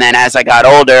Essence, and then as I got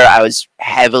older I was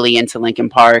heavily into Linkin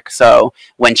Park. So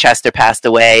when Chester passed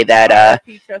away, that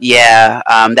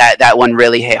that one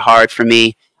really hit hard for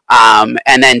me.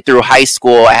 And then through high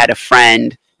school, I had a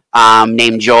friend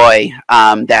named Joy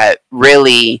that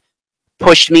really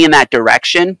pushed me in that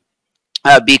direction,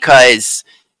 because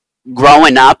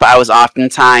growing up, I was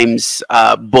oftentimes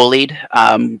bullied.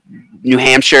 New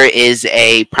Hampshire is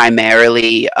a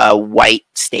primarily white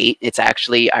state. It's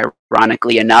actually,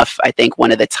 ironically enough, I think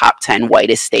one of the top 10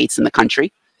 whitest states in the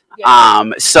country.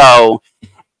 So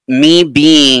me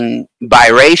being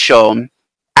biracial,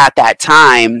 at that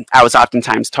time, I was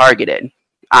oftentimes targeted.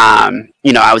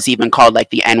 I was even called like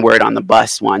the N-word on the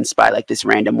bus once by like this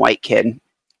random white kid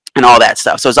and all that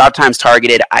stuff. So I was oftentimes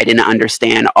targeted. I didn't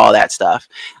understand all that stuff.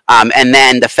 And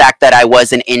then the fact that I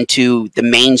wasn't into the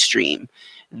mainstream,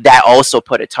 that also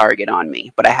put a target on me.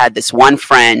 But I had this one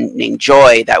friend named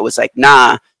Joy that was like,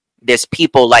 nah, there's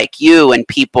people like you and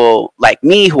people like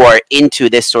me who are into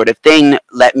this sort of thing.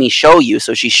 Let me show you.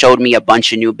 So she showed me a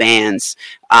bunch of new bands,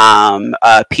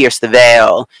 Pierce the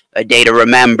Veil, A Day to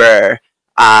Remember,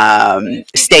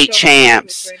 State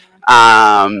Champs,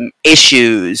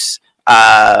 Issues.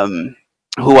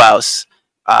 Who else?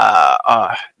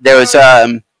 There was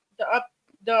the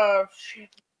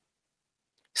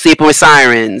Sleeping with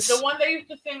Sirens. one that used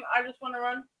to sing "I Just Want to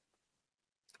Run."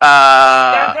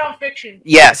 Downtown Fiction.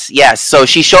 Yes. So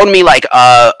she showed me like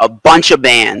a bunch of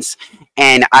bands,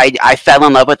 and I fell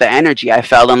in love with the energy. I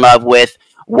fell in love with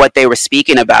what they were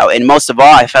speaking about, and most of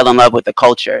all, I fell in love with the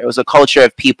culture. It was a culture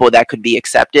of people that could be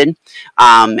accepted,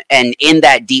 and in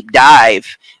that deep dive,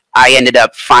 I ended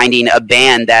up finding a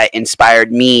band that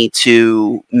inspired me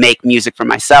to make music for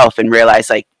myself and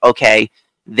realize, like, okay,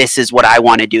 this is what I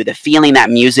want to do. The feeling that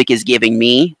music is giving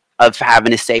me, of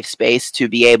having a safe space to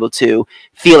be able to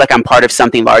feel like I'm part of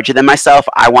something larger than myself,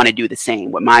 I want to do the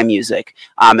same with my music.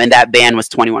 And that band was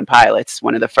 21 Pilots.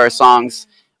 One of the first songs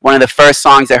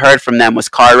I heard from them was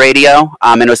Car Radio.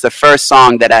 And it was the first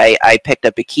song that I picked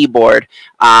up a keyboard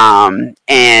and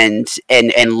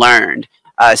learned.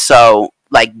 So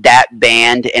like that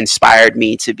band inspired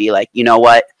me to be like, you know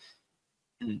what?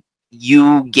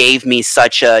 You gave me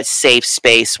such a safe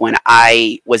space when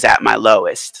I was at my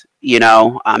lowest,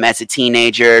 as a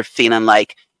teenager, feeling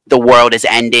like the world is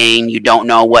ending. You don't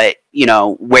know where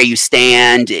you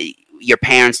stand. Your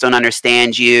parents don't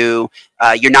understand you.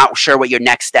 You're not sure what your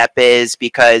next step is,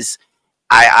 because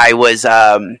I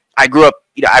grew up,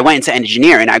 I went into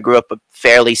engineering. I grew up a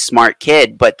fairly smart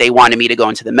kid, but they wanted me to go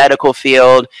into the medical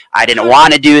field. I didn't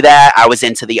want to do that. I was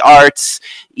into the arts.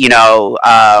 They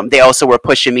also were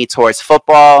pushing me towards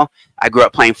football. I grew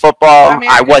up playing football.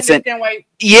 I wasn't.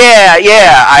 Yeah.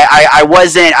 I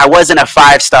wasn't a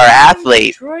 5-star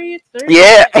athlete.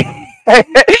 Yeah.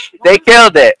 They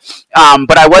killed it.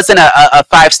 But I wasn't a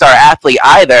 5-star athlete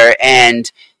either.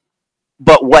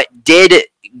 But what did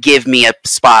give me a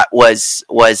spot was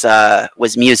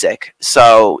music.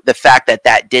 So the fact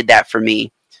that did that for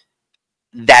me,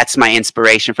 that's my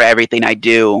inspiration for everything I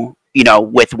do,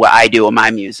 with what I do in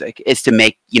my music, is to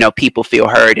make, people feel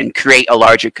heard and create a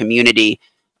larger community,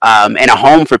 and a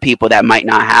home for people that might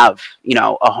not have,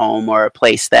 a home or a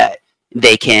place that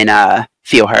they can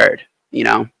feel heard,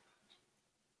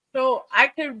 So I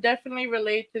could definitely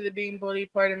relate to the being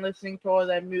bullied part and listening to all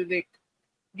that music.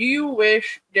 Do you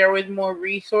wish there was more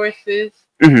resources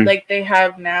like they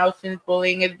have now, since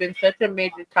bullying has been such a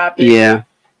major topic? Yeah.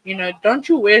 Don't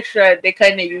you wish that they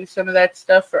kind of used some of that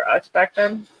stuff for us back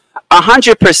then?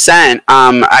 100%.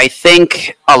 I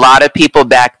think a lot of people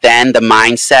back then, the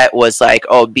mindset was like,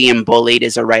 oh, being bullied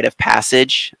is a rite of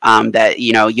passage. That,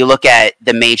 you look at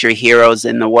the major heroes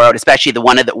in the world, especially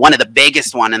one of the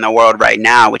biggest one in the world right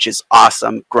now, which is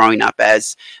awesome, growing up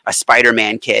as a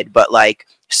Spider-Man kid. But like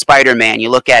Spider-Man, you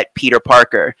look at Peter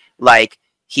Parker, like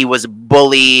he was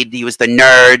bullied, he was the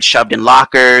nerd, shoved in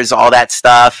lockers, all that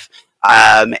stuff.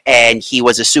 And he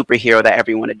was a superhero that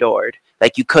everyone adored.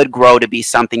 Like, you could grow to be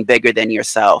something bigger than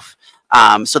yourself.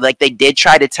 So like they did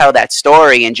try to tell that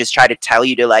story and just try to tell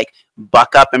you to like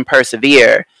buck up and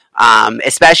persevere.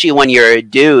 Especially when you're a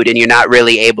dude and you're not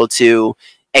really able to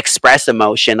express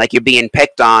emotion, like you're being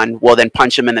picked on, well then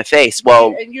punch him in the face.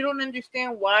 Well, and you don't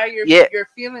understand why you're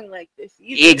feeling like this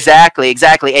either.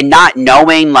 Exactly. And not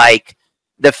knowing like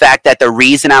the fact that the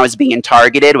reason I was being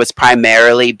targeted was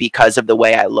primarily because of the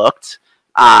way I looked.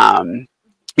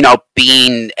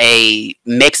 Being a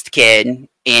mixed kid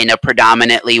in a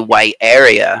predominantly white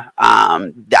area,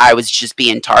 I was just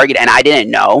being targeted, and I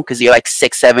didn't know, because you're like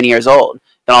 6-7 years old.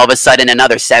 Then all of a sudden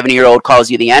another 7-year-old calls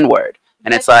you the N-word.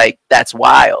 And it's like, that's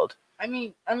wild. I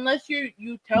mean, unless you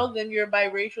tell them you're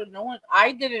biracial, no one.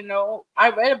 I didn't know. I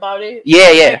read about it.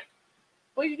 Yeah. Like,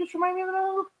 well, you just remind me of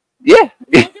it. Yeah.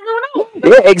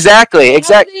 Yeah, exactly.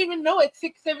 How do they even know at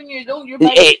 6-7 years old you're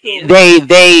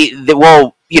biracial?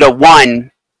 Well,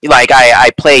 one, like I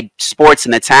played sports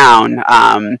in the town.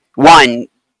 One,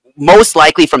 most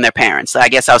likely from their parents. I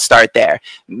guess I'll start there.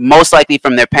 Most likely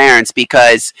from their parents,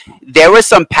 because there were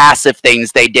some passive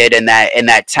things they did in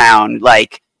that town.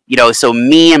 Like, so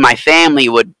me and my family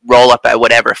would roll up at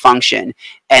whatever function,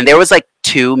 and there was like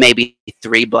 2, maybe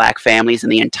 3 black families in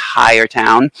the entire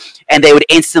town, and they would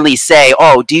instantly say,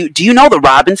 "Oh, do you know the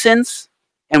Robinsons?"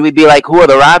 And we'd be like, "Who are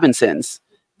the Robinsons?"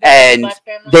 And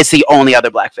that's the only other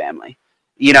black family,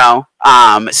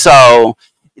 so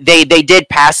they did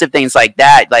passive things like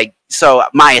that. Like, so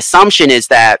my assumption is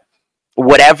that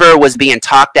whatever was being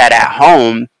talked at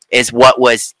home is what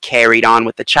was carried on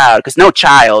with the child, because no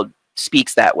child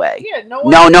speaks that way. Yeah,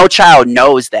 no child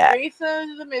knows that.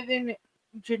 Racism isn't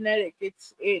genetic.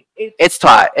 It's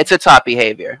taught. It's a taught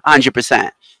behavior,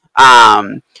 100%.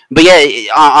 But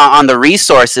yeah, on the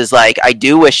resources, like, I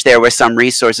do wish there were some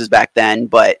resources back then,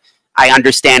 but I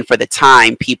understand for the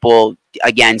time, people,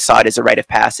 again, saw it as a rite of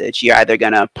passage. You're either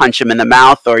going to punch them in the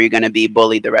mouth or you're going to be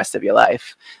bullied the rest of your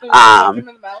life.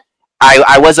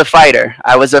 I was a fighter.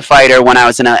 I was a fighter when I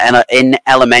was in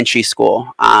elementary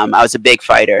school. I was a big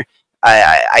fighter.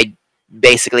 I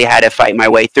basically had to fight my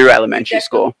way through elementary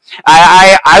school.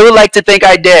 I would like to think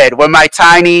I did. With my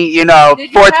tiny,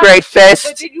 4th grade fist.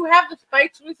 But did you have the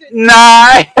spikes with it?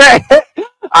 Nah.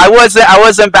 I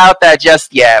wasn't about that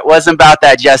just yet.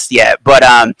 But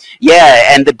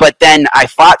yeah, but then I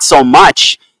fought so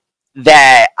much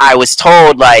that I was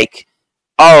told, like,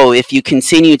 oh, if you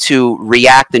continue to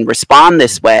react and respond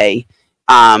this way,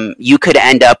 you could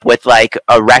end up with like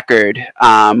a record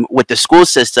with the school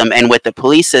system and with the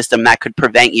police system that could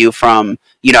prevent you from,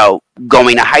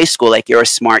 going to high school. Like, you're a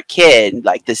smart kid,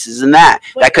 like this isn't that.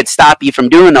 That could stop you from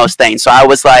doing those things. So I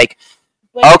was like,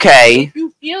 okay. If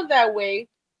you feel that way,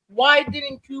 why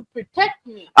didn't you protect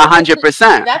me?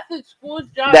 100%. That's the school's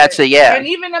job. Yeah. And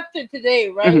even up to today,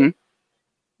 right? Mm-hmm.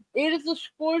 It is the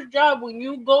school's job when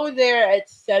you go there at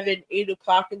 7-8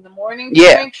 o'clock in the morning to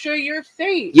make sure you're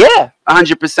safe. Yeah,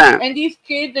 100%. And these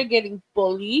kids are getting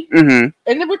bullied. Mm-hmm.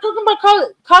 And then we're talking about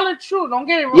college too. Don't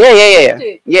get it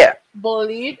wrong. Yeah.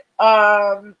 Bullied.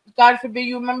 God forbid,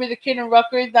 you remember the kid in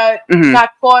Rutgers that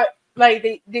got caught. Like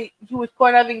he was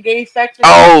caught having gay sex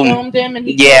and they filmed him and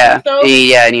he killed himself.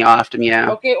 And he offed him.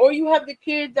 Okay, or you have the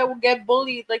kids that will get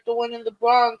bullied, like the one in the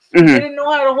Bronx. They didn't know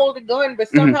how to hold a gun, but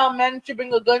somehow managed to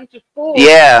bring a gun to school.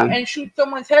 And shoot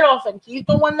someone's head off, and he's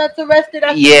the one that's arrested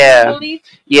after being bullied.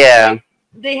 Like,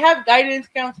 they have guidance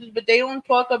counselors, but they don't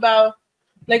talk about.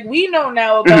 Like, we know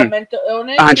now about mental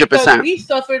illness. 100%. Because we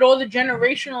suffered all the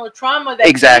generational trauma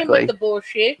that came with the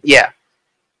bullshit. Yeah.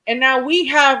 And now we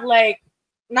have, like,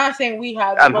 not saying we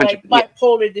have, but like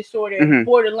bipolar disorder,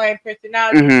 borderline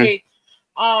personality traits,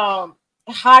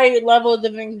 high levels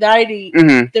of anxiety,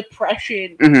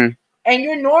 depression. And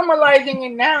you're normalizing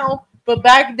it now, but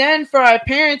back then for our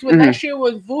parents, when that shit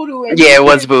was voodoo. And it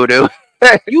was voodoo.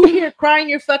 You hear crying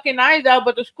your fucking eyes out,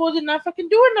 but the school did not fucking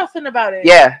doing nothing about it.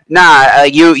 Yeah, nah.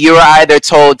 You were either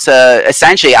told to,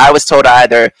 essentially, I was told to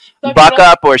either buck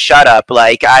up or shut up.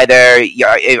 Like, either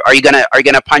are you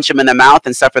gonna punch him in the mouth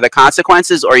and suffer the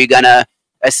consequences, or are you gonna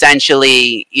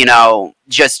essentially,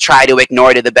 just try to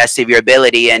ignore to the best of your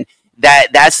ability? And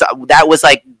that was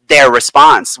like their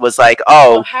response was like,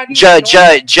 oh,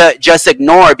 just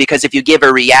ignore, because if you give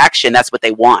a reaction, that's what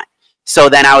they want. So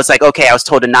then I was like, okay, I was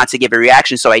told not to give a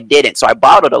reaction, so I didn't. So I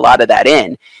bottled a lot of that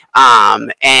in.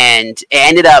 And it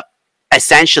ended up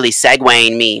essentially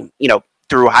segueing me,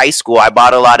 through high school. I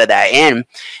bottled a lot of that in.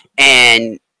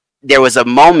 And there was a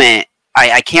moment,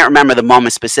 I can't remember the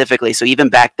moment specifically. So even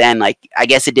back then, like, I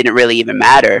guess it didn't really even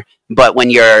matter. But when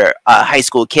you're a high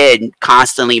school kid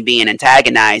constantly being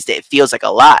antagonized, it feels like a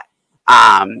lot.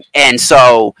 And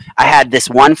so I had this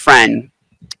one friend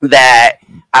that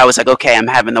I was like, okay, I'm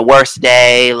having the worst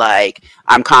day. Like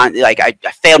I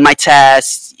failed my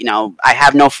tests. You know, I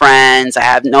have no friends. I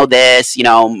have no this. You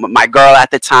know, my girl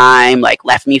at the time like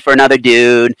left me for another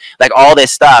dude. Like all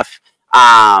this stuff.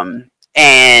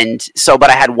 And so, but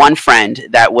I had one friend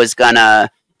that was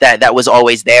that was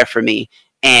always there for me.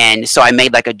 And so I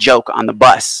made like a joke on the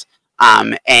bus.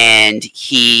 And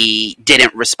he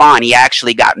didn't respond. He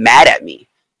actually got mad at me.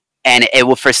 And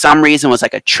it for some reason was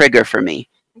like a trigger for me.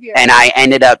 Yeah. And I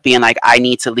ended up being like, I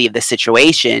need to leave the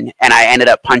situation. And I ended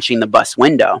up punching the bus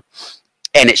window.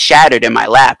 And it shattered in my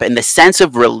lap. And the sense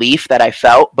of relief that I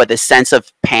felt, but the sense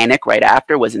of panic right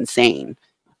after was insane.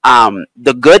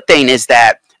 The good thing is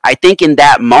that I think in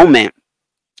that moment,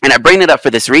 and I bring it up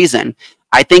for this reason,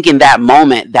 I think in that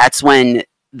moment, that's when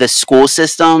the school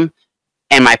system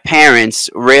and my parents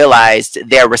realized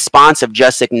their response of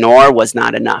just ignore was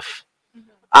not enough.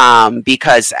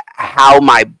 Because how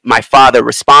my father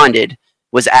responded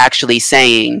was actually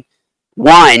saying,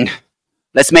 one,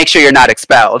 let's make sure you're not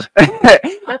expelled.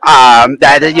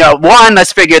 That, you know, one,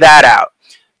 let's figure that out.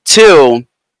 Two,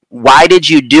 why did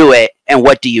you do it and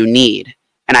what do you need?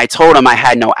 And I told him I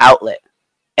had no outlet.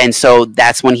 And so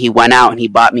that's when he went out and he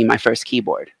bought me my first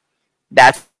keyboard.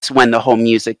 That's when the whole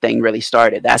music thing really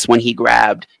started. That's when he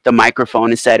grabbed the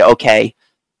microphone and said, okay,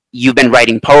 you've been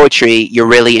writing poetry. You're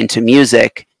really into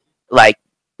music. Like,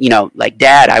 you know, like,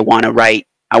 Dad, I want to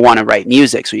write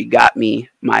music. So he got me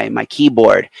my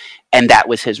keyboard. And that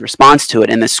was his response to it.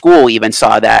 And the school even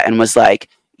saw that and was like,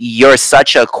 you're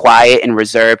such a quiet and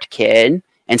reserved kid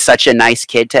and such a nice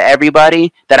kid to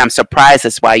everybody that I'm surprised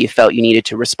that's why you felt you needed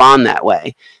to respond that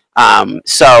way.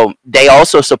 So they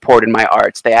also supported my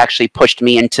arts. They actually pushed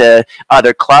me into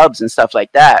other clubs and stuff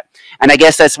like that. And I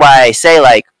guess that's why I say,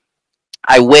 like,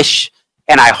 I wish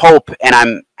and I hope and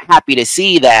I'm happy to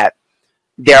see that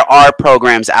there are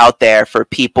programs out there for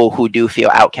people who do feel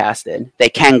outcasted. They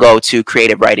can go to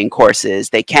creative writing courses.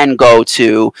 They can go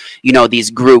to, you know,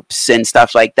 these groups and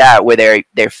stuff like that where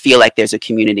they feel like there's a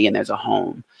community and there's a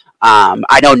home.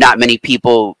 I know not many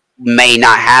people may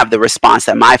not have the response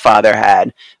that my father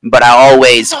had, but I'll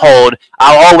always hold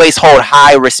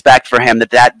high respect for him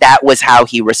that was how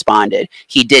he responded.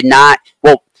 He did not,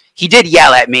 well, he did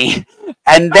yell at me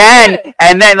and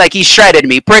then like he shredded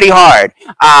me pretty hard.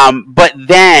 But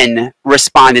then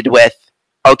responded with,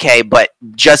 okay, but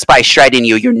just by shredding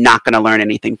you, you're not going to learn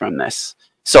anything from this.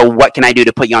 So what can I do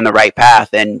to put you on the right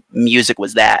path? And music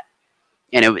was that.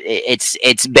 And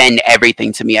it's been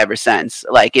everything to me ever since.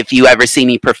 Like, if you ever see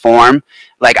me perform,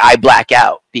 like, I black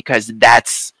out because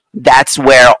that's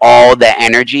where all the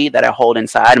energy that I hold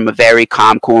inside. I'm a very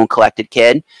calm, cool, and collected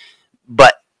kid,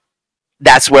 but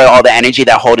that's where all the energy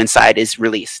that I hold inside is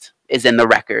released, is in the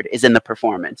record, is in the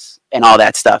performance, and all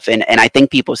that stuff. And I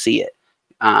think people see it.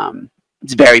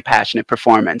 It's very passionate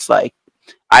performance. Like,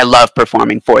 I love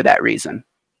performing for that reason.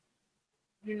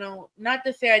 You know, not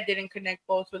to say I didn't connect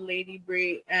both with Lady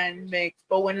Bree and Mix,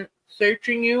 but when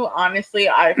searching you, honestly,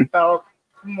 I felt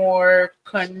more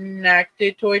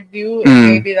connected towards you.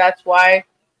 And maybe that's why,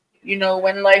 you know,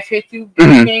 when life hits you,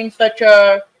 it became such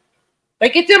a,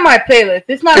 like, it's in my playlist.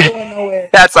 It's not going nowhere.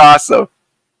 That's awesome.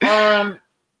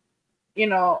 You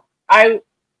know,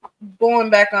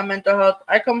 going back on mental health,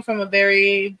 I come from a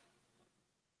very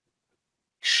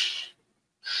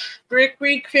strict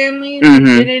Greek family.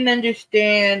 Didn't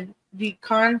understand the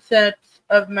concepts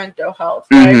of mental health,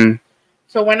 right?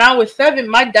 So when I was 7,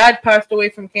 my dad passed away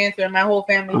from cancer, and my whole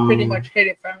family pretty much hid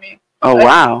it from me. Oh, like,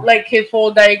 wow. Like his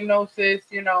whole diagnosis,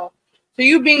 you know. So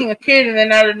you being a kid, and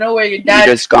then out of nowhere, your dad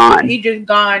He just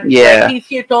gone. Yeah. Like, he's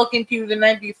here talking to you the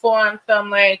night before, and so I'm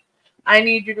like, I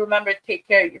need you to remember to take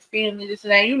care of your family, this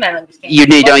and that. You not understand. You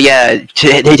need,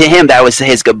 to him, that was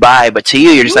his goodbye, but to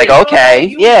you, you're just like,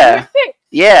 okay, yeah.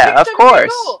 Yeah,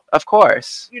 of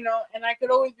course. You know, and I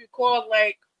could always recall,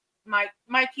 like,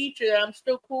 my teacher that I'm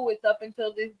still cool with up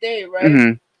until this day,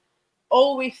 right?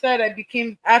 Always said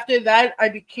after that, I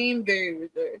became very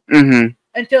reserved.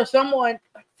 Until someone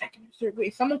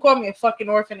called me a fucking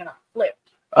orphan and I flipped.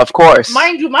 Of course.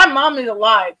 Mind you, my mom is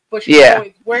alive, but she's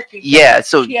always working. Yeah,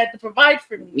 so she had to provide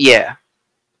for me. Yeah.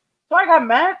 So I got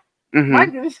mad.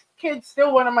 Mind you, this kid's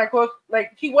still one of my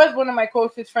he was one of my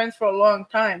closest friends for a long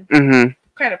time.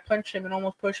 Kind of punched him and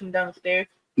almost pushed him down the stairs.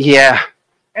 Yeah.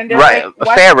 And right, like,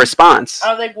 a fair response.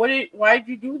 I was like, why'd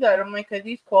you do that? I'm like, because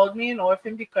he's called me an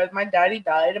orphan because my daddy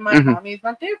died and my mommy's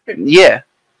not there for me. Yeah.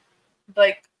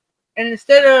 Like, and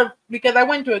because I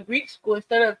went to a Greek school,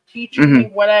 instead of teaching me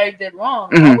what I did wrong,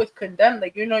 I was condemned.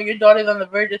 Like, you know, your daughter's on the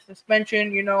verge of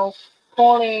suspension, you know,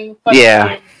 calling,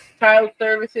 child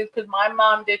services because my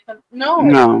mom did something.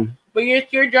 No. But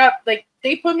it's your job. Like,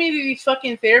 they put me to these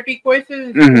fucking therapy courses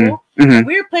in school. Mm-hmm.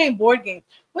 We were playing board games.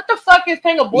 What the fuck is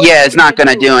playing a board game? Yeah, it's not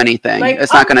gonna do anything. Like,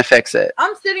 it's not gonna fix it.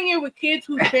 I'm sitting here with kids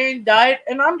whose parents died,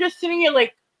 and I'm just sitting here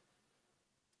like,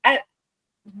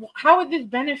 how is this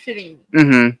benefiting me?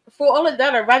 Mm-hmm. For all of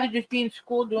that, I'd rather just be in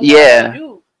school doing what I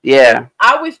do. Yeah.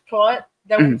 I was taught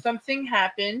that when something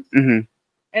happens,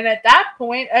 and at that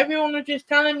point, everyone was just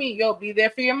telling me, yo, be there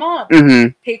for your mom.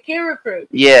 Take care of her.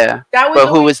 Yeah. But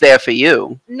who was there for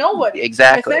you? Nobody.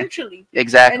 Exactly. Essentially.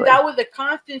 Exactly. And that was a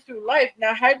constant through life.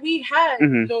 Now, had we had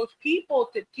those people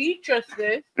to teach us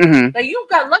this, like, you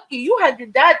got lucky. You had your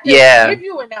dad to give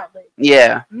you an outlet.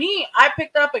 Yeah. Me, I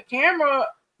picked up a camera,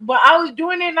 but I was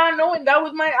doing it not knowing that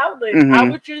was my outlet. I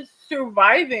was just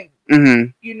surviving.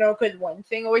 You know, because one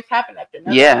thing always happened after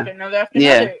another, after another, after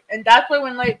another. And that's why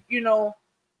when, like, you know,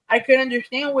 I could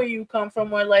understand where you come from,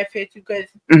 where life hits you, because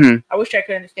I wish I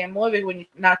could understand more of it when you're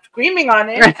not screaming on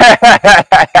it.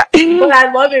 But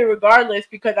I love it regardless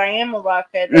because I am a rock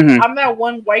head. Like, I'm that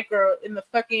one white girl in the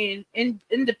fucking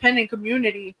independent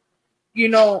community. You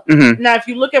know, now if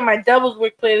you look at my Devil's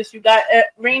Work playlist, you got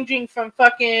ranging from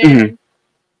fucking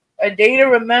A Day to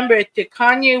Remember to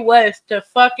Kanye West to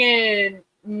fucking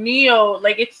Neo.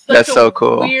 Like, it's such a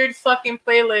weird fucking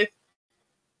playlist.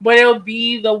 But it'll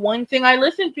be the one thing I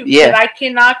listen to because I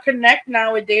cannot connect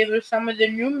nowadays with some of the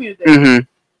new music.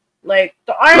 Like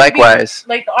the R&B, likewise.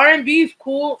 Like the R&B is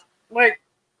cool. Like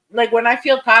when I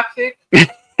feel toxic.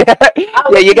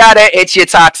 You gotta itch your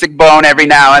toxic bone every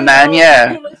now and then.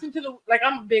 Yeah. You listen to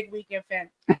I'm a big Weeknd fan.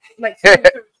 Like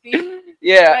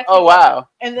yeah. Oh wow.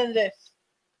 And then this.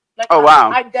 Like,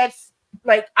 wow.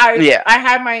 I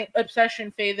had my obsession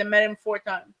phase and met him 4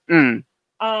 times.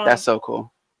 That's so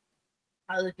cool.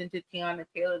 I listen to Tiana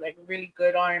Taylor, like really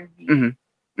good R&B. You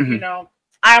know,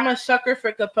 I'm a sucker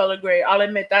for Capella Gray. I'll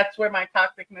admit that's where my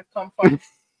toxicness comes from.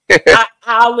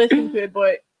 I'll listen to it,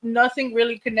 but nothing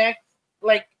really connects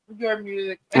like your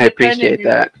music. I appreciate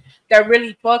that. That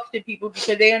really talks to people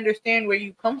because they understand where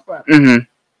you come from.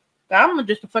 I'm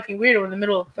just a fucking weirdo in the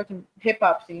middle of the fucking hip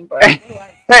hop scene, but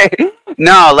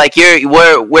no, like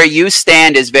where you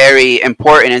stand is very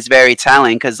important. It's very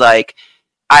telling because like.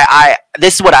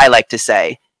 This is what I like to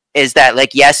say is that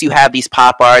like, yes, you have these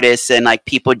pop artists and like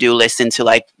people do listen to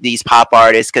like these pop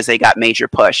artists because they got major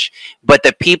push, but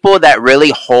the people that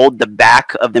really hold the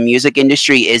back of the music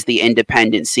industry is the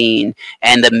independent scene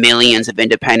and the millions of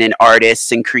independent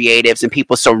artists and creatives and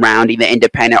people surrounding the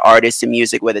independent artists and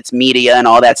music, whether it's media and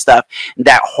all that stuff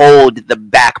that hold the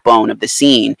backbone of the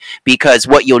scene. Because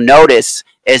what you'll notice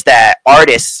is that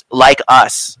artists like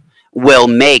us will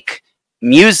make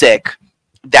music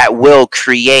that will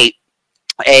create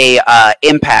a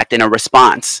impact and a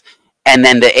response, and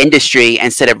then the industry,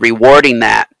 instead of rewarding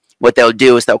that, what they'll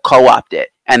do is they'll co-opt it,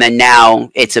 and then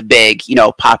now it's a big, you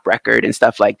know, pop record and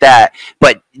stuff like that.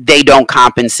 But they don't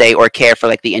compensate or care for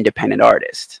like the independent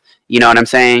artist. You know what I'm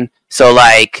saying? So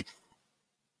like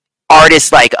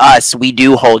artists like us, we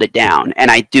do hold it down,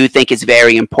 and I do think it's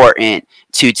very important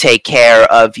to take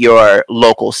care of your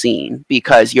local scene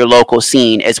because your local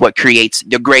scene is what creates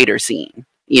the greater scene.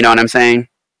 You know what I'm saying?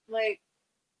 Like,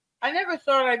 I never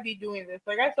thought I'd be doing this.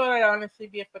 Like, I thought I'd honestly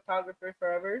be a photographer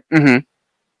forever.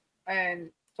 And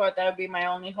thought that would be my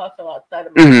only hustle outside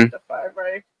of my 9 to 5,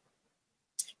 right?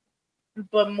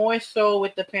 But more so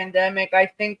with the pandemic, I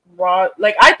think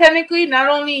I technically not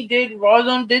only did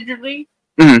Rawrrzone digitally,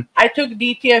 I took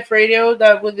DTF radio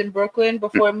that was in Brooklyn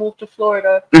before I moved to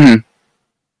Florida.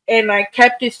 And I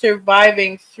kept it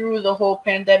surviving through the whole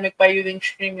pandemic by using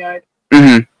StreamYard.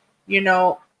 You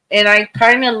know, and I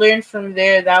kind of learned from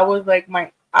there. That was like my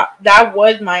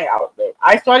outlet.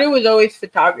 I thought it was always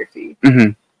photography.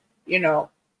 You know,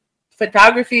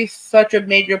 photography is such a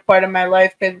major part of my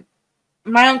life because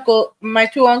my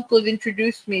 2 uncles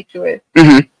introduced me to it.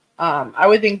 I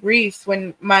was in Greece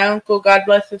when my uncle, God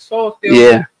bless his soul,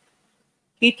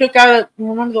 he took out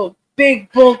one of those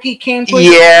big bulky cane for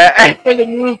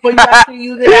the roof, but you actually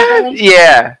use it at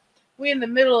home. We're in the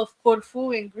middle of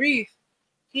Corfu in Greece.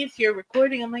 He's here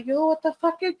recording. I'm like, yo, what the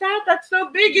fuck is that? That's so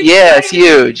big. It's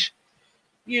huge.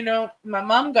 You know, my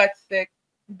mom got sick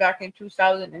back in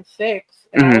 2006,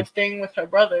 and I was staying with her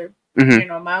brother. You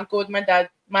know, my uncle was my dad.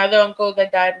 My other uncle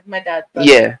that died was my dad's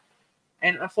brother.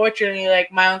 And unfortunately,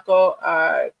 like my uncle,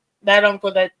 that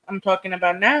uncle that I'm talking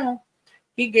about now,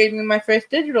 he gave me my first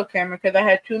digital camera because I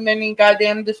had too many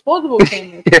goddamn disposable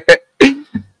cameras.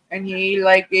 And he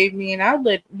like gave me an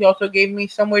outlet. He also gave me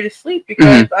somewhere to sleep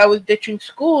because I was ditching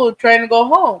school trying to go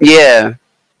home.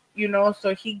 You know,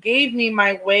 so he gave me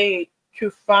my way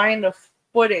to find a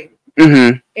footing.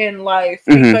 in life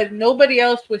Mhm. because nobody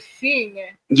else was seeing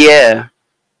it. Yeah.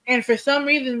 And for some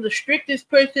reason, the strictest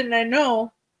person I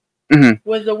know Mhm.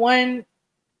 was the one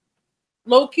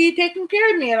low key taking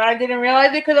care of me, and I didn't realize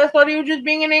it because I thought he was just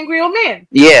being an angry old man.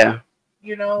 Yeah.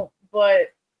 You know,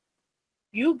 but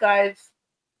you guys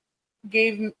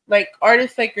gave like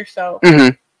artists like yourself,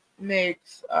 Mhm.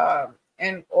 Mix,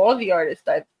 and all the artists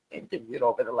I've interviewed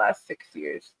over the last 6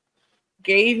 years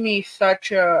gave me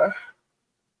such a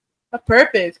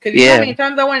purpose. Because you know how many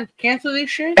times I wanted to cancel this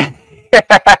shit?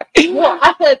 Well,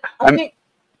 I think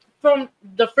from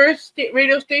the first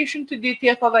radio station to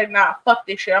DTF, I was like, nah, fuck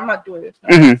this shit. I'm not doing this.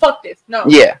 No. Fuck this. No.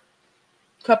 Yeah.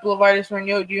 A couple of artists went,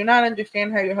 yo, do you not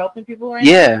understand how you're helping people right now?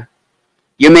 Yeah.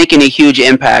 You're making a huge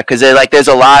impact because there's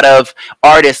a lot of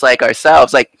artists like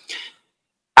ourselves. Like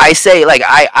I say, like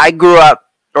I grew up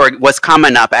or was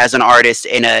coming up as an artist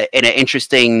in an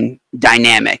interesting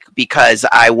dynamic because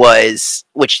I was,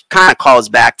 which kind of calls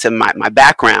back to my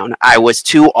background. I was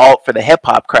too alt for the hip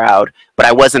hop crowd, but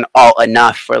I wasn't alt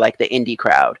enough for like the indie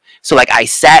crowd. So like I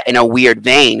sat in a weird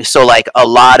vein. So like a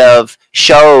lot of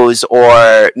shows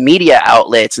or media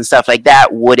outlets and stuff like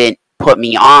that wouldn't put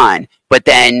me on. But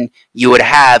then you would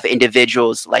have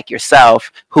individuals like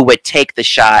yourself who would take the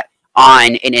shot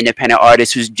on an independent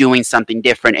artist who's doing something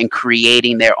different and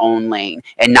creating their own lane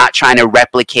and not trying to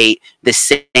replicate the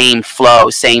same flow,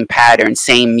 same pattern,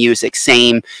 same music,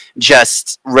 same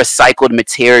just recycled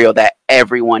material that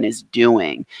everyone is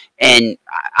doing. And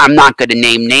I'm not going to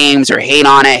name names or hate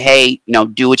on it. Hey,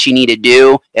 do what you need to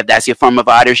do. If that's your form of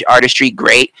artistry,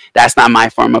 great. That's not my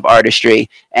form of artistry.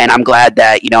 And I'm glad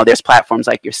that, there's platforms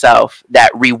like yourself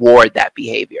that reward that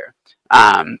behavior.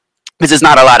 Because there's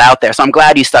not a lot out there. So I'm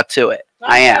glad you stuck to it.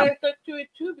 I am. I stuck to it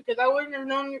too because I wouldn't have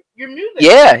known your music.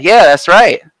 Yeah, that's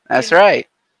right. That's right.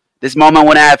 This moment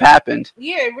wouldn't have happened.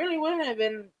 Yeah, it really wouldn't have.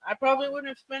 And I probably wouldn't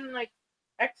have spent like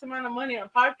X amount of money on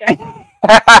podcasts.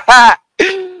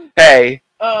 Hey,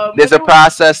 there's a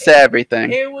process to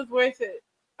everything. It was worth it.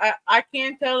 I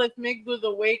can't tell if Mick was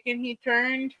awake and he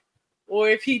turned or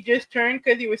if he just turned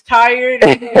because he was tired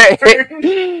and he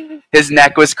turned. His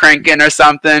neck was cranking or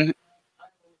something.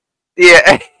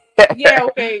 Yeah. Yeah,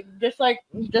 okay. Just like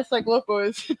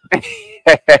Locos.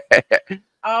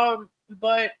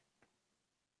 But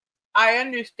I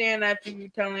understand after you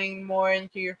telling more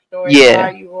into your story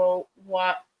why you wrote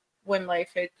when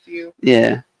life hits you.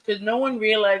 Yeah. Because no one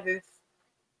realizes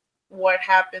what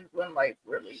happens when life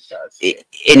really does. It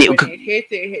hits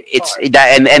hard.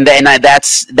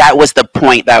 That was the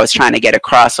point that I was trying to get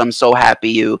across. I'm so happy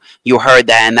you heard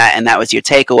that and that was your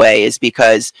takeaway, is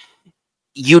because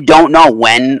you don't know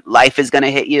when life is going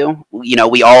to hit you.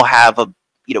 We all have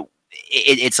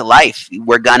it's a life.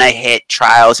 We're going to hit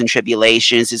trials and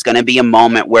tribulations. There's going to be a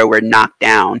moment where we're knocked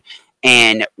down.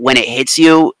 And when it hits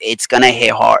you, it's going to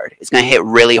hit hard. It's going to hit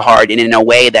really hard and in a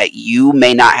way that you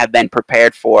may not have been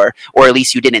prepared for, or at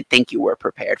least you didn't think you were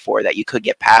prepared for, that you could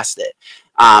get past it.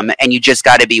 And you just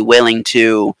got to be willing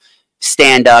to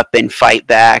stand up and fight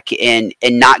back and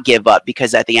not give up,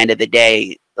 because at the end of the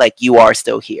day, like, you are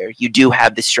still here. You do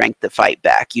have the strength to fight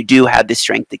back. You do have the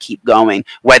strength to keep going.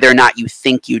 Whether or not you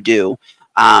think you do,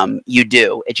 you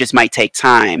do. It just might take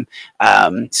time.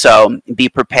 So be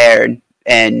prepared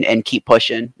and keep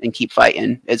pushing and keep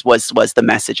fighting was the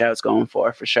message I was going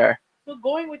for sure. So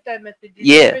going with that message, did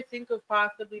you ever think of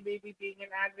possibly maybe being an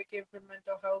advocate for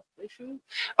mental health issues?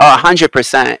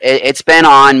 100%. It's been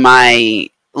on my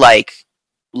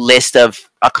list of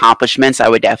accomplishments I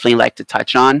would definitely like to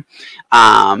touch on,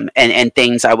 and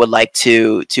things I would like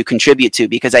to contribute to,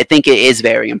 because I think it is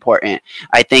very important.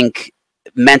 I think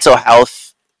mental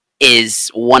health is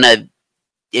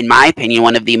in my opinion,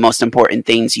 one of the most important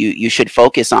things you should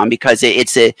focus on, because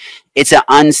it's an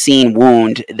unseen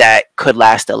wound that could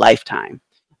last a lifetime.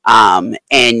 And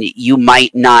you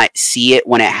might not see it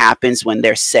when it happens when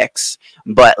they're 6,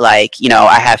 but I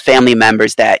have family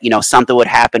members that, something would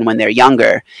happen when they're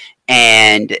younger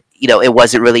and, it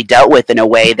wasn't really dealt with in a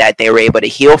way that they were able to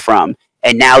heal from.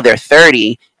 And now they're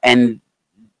 30 and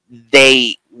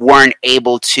they weren't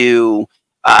able to,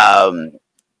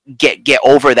 get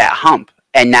over that hump.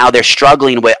 And now they're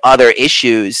struggling with other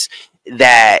issues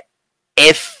that,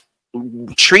 if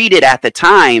treated at the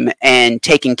time and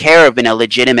taken care of in a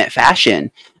legitimate fashion,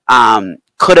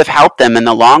 could have helped them in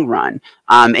the long run.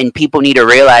 And people need to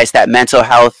realize that mental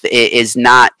health is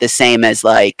not the same as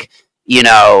I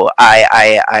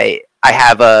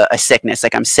have a sickness,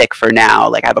 I'm sick for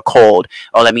now, I have a cold.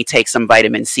 Oh, let me take some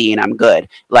vitamin C and I'm good.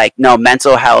 No,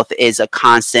 mental health is a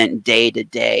constant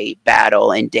day-to-day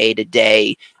battle and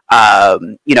day-to-day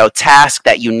task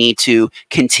that you need to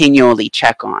continually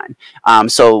check on.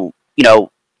 So,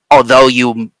 although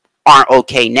you aren't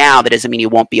okay now, that doesn't mean you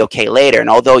won't be okay later. And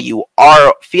although you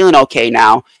are feeling okay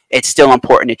now, it's still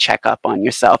important to check up on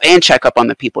yourself and check up on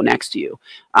the people next to you.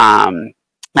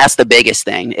 That's the biggest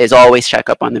thing, is always check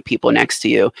up on the people next to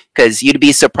you, because you'd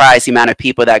be surprised the amount of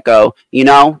people that go,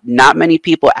 not many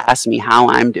people ask me how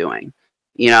I'm doing,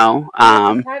 yeah.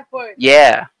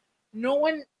 No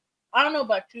one, I don't know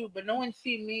about you, but no one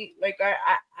see me, like,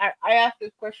 I ask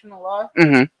this question a lot,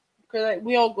 because like,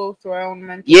 we all go through our own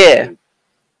mental state.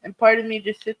 And part of me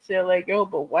just sits there like, yo,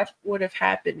 but what would have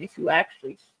happened if you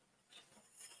actually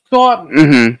saw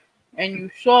me? And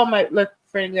you saw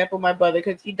for example, my brother,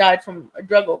 because he died from a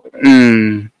drug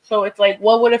overdose. So it's like,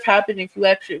 what would have happened if you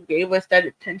actually gave us that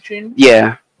attention?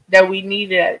 Yeah. That we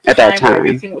needed at that time. Where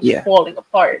everything was falling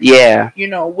apart. Yeah.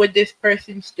 Would this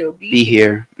person still be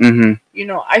here?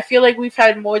 I feel like we've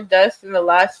had more deaths in the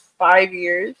last 5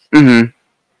 years than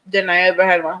I ever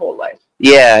had in my whole life.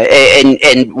 Yeah,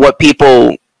 and what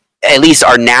people at least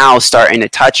are now starting to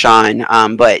touch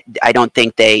on, but I don't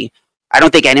think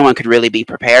anyone could really be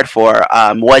prepared for,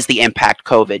 was the impact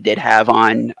COVID did have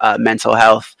on mental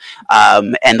health,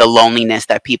 and the loneliness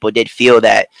that people did feel,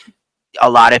 that a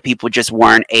lot of people just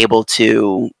weren't able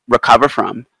to recover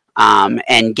from,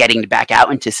 and getting back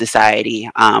out into society.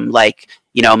 Like,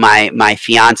 my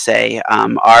fiance,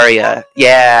 Aria.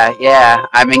 Yeah,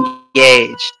 I'm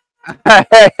engaged.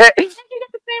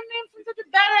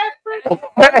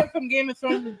 From Game of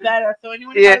Thrones is badass, so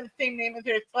anyone who has the same name as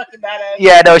her is fucking badass.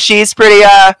 Yeah, no, she's pretty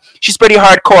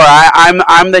hardcore.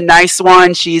 I'm the nice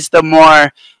one. She's the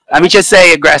more, let me just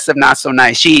say, aggressive, not so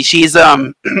nice. She's she's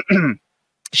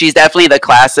definitely the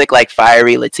classic, like,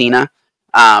 fiery Latina.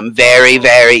 Very,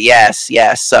 very, yes.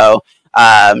 So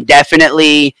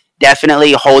definitely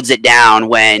holds it down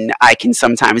when I can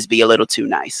sometimes be a little too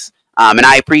nice. And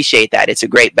I appreciate that. It's a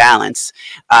great balance.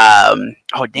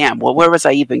 Oh, damn. Well, where was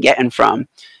I even getting from?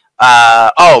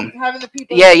 Yeah.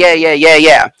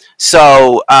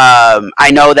 So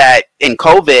I know that in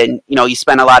COVID, you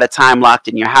spend a lot of time locked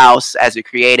in your house as a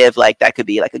creative. Like, that could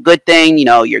be like a good thing.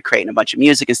 You're creating a bunch of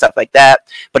music and stuff like that.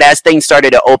 But as things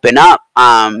started to open up,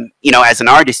 as an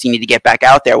artist, you need to get back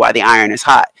out there while the iron is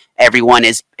hot. Everyone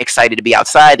is excited to be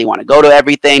outside. They want to go to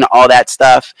everything, all that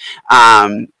stuff.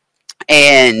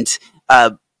 And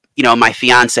my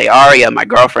fiance Aria, my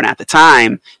girlfriend at the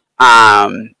time,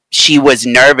 she was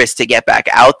nervous to get back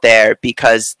out there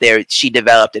because she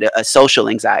developed a social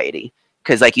anxiety.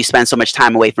 Because, like, you spend so much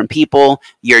time away from people,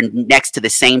 you're next to the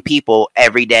same people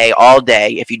every day, all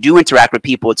day. If you do interact with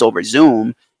people, it's over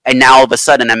Zoom. And now all of a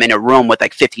sudden, I'm in a room with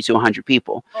like 50 to 100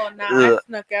 people. Oh, no, I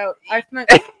snuck out.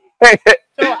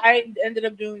 So I ended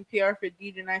up doing PR for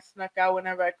DJ, and I snuck out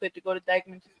whenever I could to go to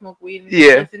Dykeman to smoke weed and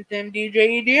listen to him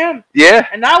DJ EDM. Yeah.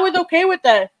 And I was okay with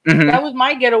that. That was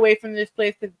my getaway from this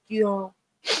place. You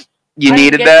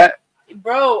needed that?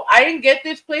 Bro, I didn't get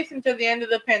this place until the end of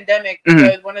the pandemic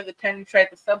because one of the tenants tried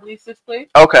to sublease this place.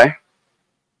 Okay.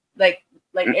 Like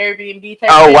Airbnb type.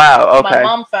 Oh, thing. wow. Okay. My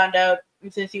mom found out,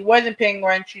 and since he wasn't paying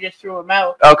rent, she just threw him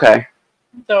out. Okay.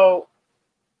 So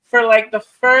for like the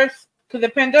first, because the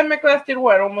pandemic lasted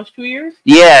what, almost 2 years?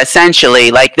 Yeah,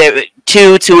 essentially. Like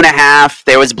 2.5,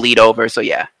 there was bleed over, so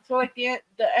yeah. So like the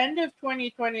end of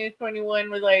 2020 and 21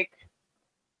 was like,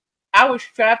 I was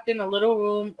trapped in a little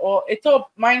room.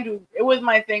 Mind you, it was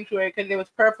my sanctuary because it was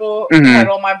purple. It had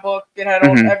all my books. It had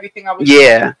all everything I was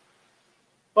doing.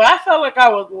 But I felt like I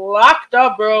was locked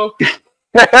up, bro.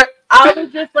 I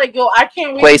was just like, yo, I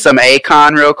can't wait. Play some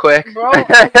Akon real quick. Bro,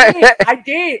 I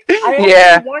did.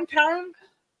 One time,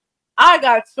 I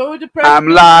got so depressed. I'm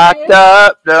locked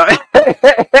up. No.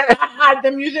 I had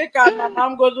the music on. My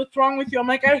mom goes, what's wrong with you? I'm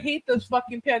like, I hate this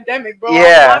fucking pandemic, bro.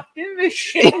 Yeah. I'm locked in this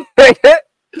shit.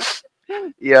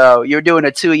 Yo, you're doing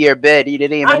a 2-year bid. You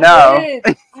didn't even know. I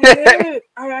did.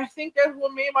 I think that's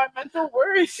what made my mental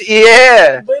worse.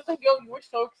 Yeah. But it's like, yo, you were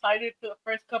so excited for the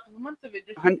first couple of months of it.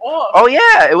 Just off. Oh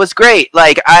yeah, it was great.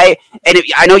 Like I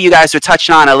know you guys were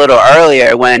touching on a little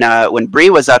earlier when Bree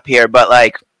was up here, but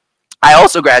like I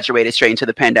also graduated straight into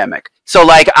the pandemic. So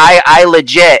like I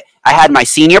legit, I had my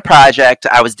senior project.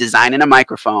 I was designing a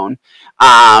microphone,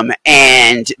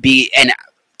 and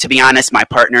to be honest, my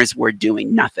partners were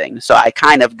doing nothing. So I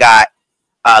kind of got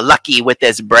lucky with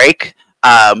this break.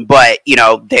 But you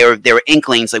know, they were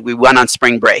inklings. Like we went on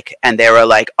spring break, and they were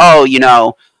like, "Oh, you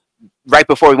know," right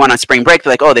before we went on spring break,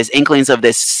 they're like, "Oh, there's inklings of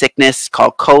this sickness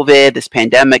called COVID, this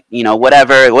pandemic, you know,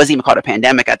 whatever." It wasn't even called a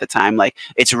pandemic at the time. Like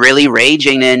it's really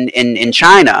raging in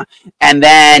China. And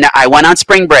then I went on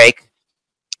spring break,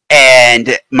 and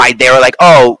they were like,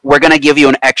 "Oh, we're gonna give you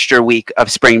an extra week of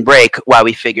spring break while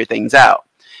we figure things out."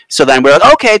 So then we're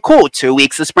like, "Okay, cool. 2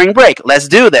 weeks of spring break. Let's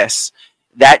do this."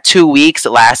 that 2 weeks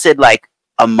lasted like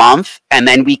a month, and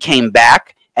then we came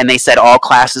back and they said all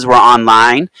classes were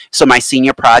online. So my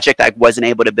senior project, I wasn't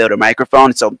able to build a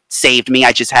microphone, so saved me.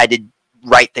 I just had to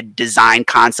write the design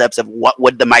concepts of what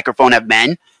would the microphone have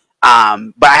been.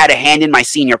 But I had to hand in my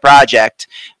senior project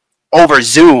over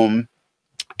Zoom,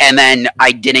 and then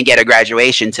I didn't get a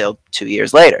graduation till 2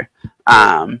 years later.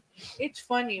 It's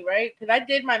funny, right? Because I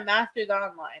did my master's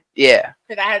online. Yeah.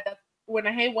 Because I had that when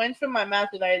I went for my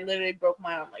master's, I literally broke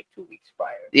my arm like 2 weeks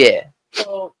prior. Yeah.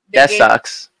 So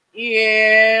sucks.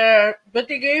 Yeah, but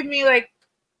they gave me like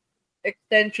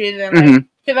extensions and like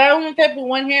because I only type with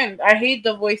one hand. I hate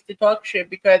the voice to talk shit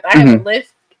because I have a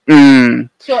list. So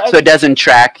it doesn't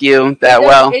track you that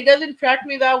well. It doesn't track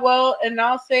me that well, and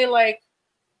I'll say like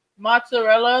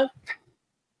mozzarella,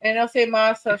 and I'll say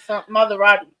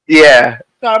Maserati. Yeah.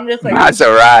 So I'm just like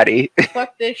Maserati.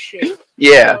 Fuck this shit.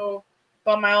 Yeah. So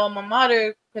for my alma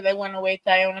mater, because I went away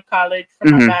to Iona College for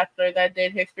my bachelor's, I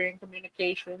did history and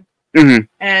communication.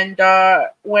 And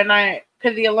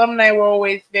because the alumni were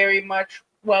always very much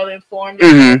well informed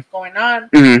of what's going on.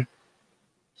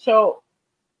 So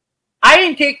I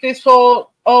didn't take this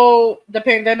whole the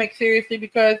pandemic seriously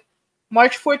because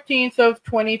March 14th of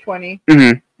 2020,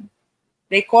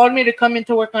 they called me to come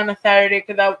into work on a Saturday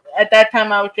because at that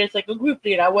time I was just like a group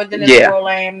leader. I wasn't in the role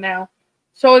I am now.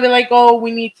 So they're like, "Oh,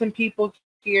 we need some people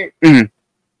here."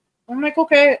 I'm like,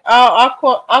 "Okay, I'll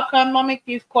come. I'll make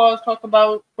these calls. Talk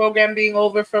about program being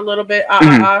over for a little bit."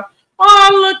 Oh,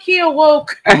 look, he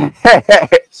awoke.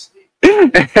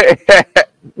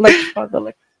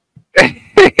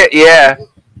 Yeah.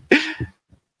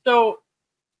 So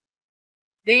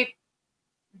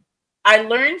I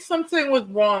learned something was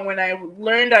wrong when I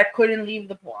learned I couldn't leave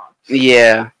the Bronx.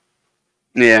 Yeah.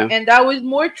 Yeah. And that was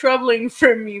more troubling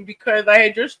for me because I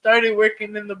had just started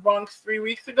working in the Bronx 3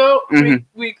 weeks ago, 3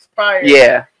 weeks prior.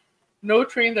 Yeah. No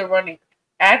trains are running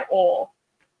at all.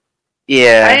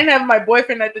 Yeah. I didn't have my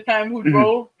boyfriend at the time who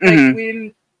drove. Like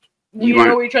we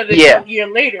know each other a year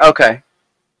later. Okay.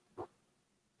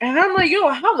 And I'm like, yo,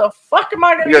 how the fuck am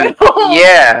I gonna get home?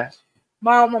 Yeah.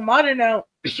 My alma mater now.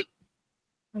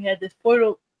 We had this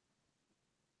portal.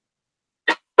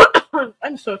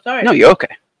 I'm so sorry. No, you're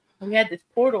okay. We had this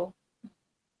portal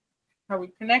where we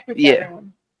connect with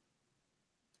everyone.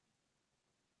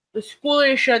 The school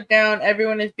is shut down.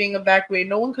 Everyone is being evacuated.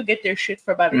 No one could get their shit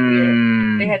for about a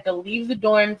year. They had to leave the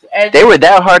dorms. They were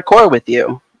that hardcore with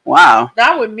you. Wow.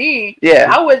 Not with me.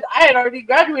 Yeah. I had already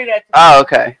graduated at the time. Oh,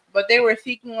 okay. But they were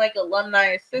seeking like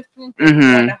alumni assistance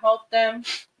trying to help them.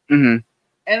 And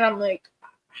I'm like,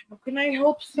 how can I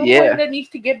help someone that needs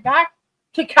to get back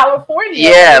to California?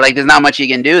 Yeah, like there's not much you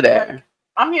can do there. Like,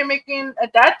 I'm here making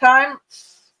at that time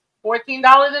 $14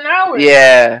 an hour.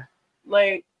 Yeah.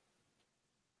 Like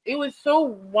it was so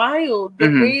wild the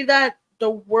way that the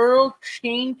world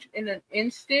changed in an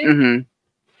instant.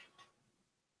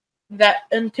 That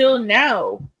until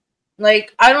now,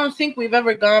 like I don't think we've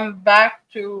ever gone back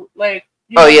to like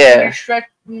the elastic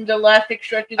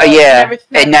stretches.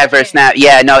 It never snapped.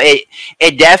 Yeah, no,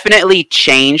 it definitely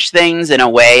changed things in a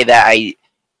way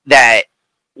that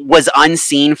was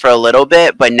unseen for a little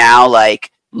bit, but now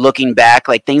like looking back,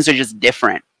 like things are just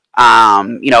different.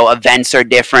 Events are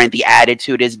different, the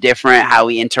attitude is different, how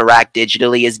we interact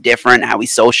digitally is different, how we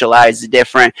socialize is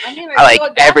different. I mean,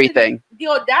 everything. The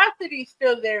audacity is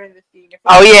still there in the scene.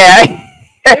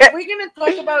 If we're gonna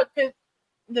talk about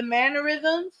the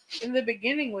mannerisms in the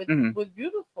beginning was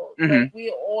beautiful. Like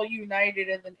we all united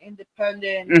as an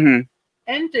independent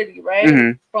entity,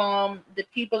 right? From the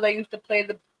people that used to play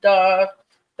the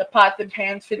pots and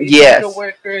pans for the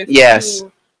workers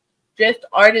to just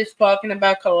artists talking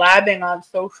about collabing on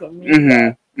social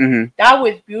media. That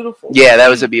was beautiful. Yeah, that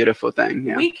was a beautiful thing.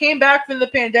 Yeah. We came back from the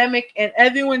pandemic and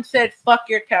everyone said, fuck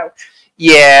your couch.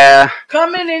 Yeah.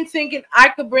 Coming in thinking I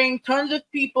could bring tons of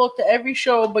people to every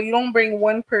show, but you don't bring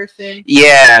one person.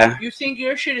 Yeah. You think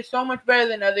your shit is so much better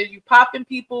than others. You popping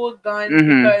people with guns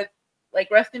because, like,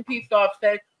 rest in peace,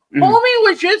 Offset. Homie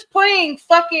was just playing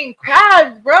fucking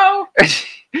crabs, bro. And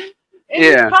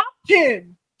he popped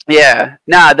him. Yeah.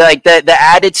 Nah, the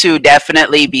attitude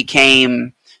definitely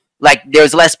became like there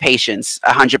was less patience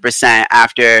 100%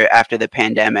 after the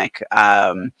pandemic.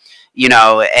 And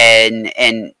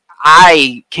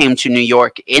I came to New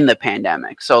York in the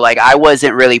pandemic, so like I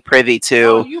wasn't really privy to.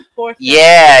 Oh, you poor thing.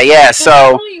 Yeah.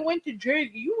 So you went to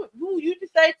Jersey. You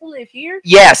decided to live here?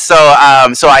 Yeah. So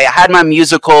I had my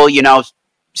musical,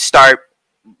 start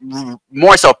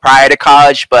more so prior to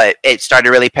college, but it started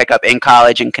to really pick up in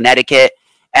college in Connecticut,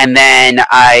 and then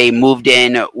I moved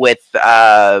in with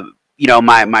my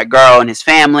girl and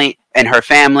her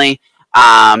family.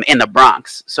 in the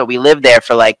Bronx. So we lived there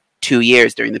for like 2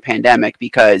 years during the pandemic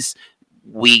because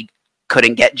we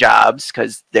couldn't get jobs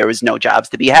because there was no jobs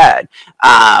to be had.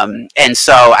 And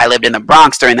so I lived in the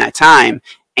Bronx during that time.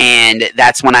 And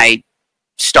that's when I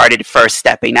started first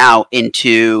stepping out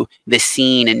into the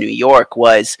scene in New York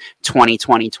was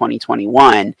 2020,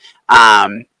 2021. You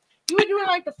were doing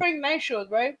like the Frank Knight shows,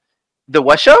 right? The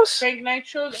what shows? Frank Knight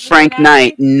shows. Frank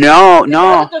Knight. No.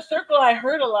 The Circle I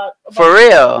heard a lot about. For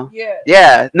real? Yeah.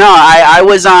 Yeah. No, I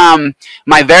was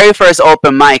my very first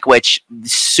open mic, which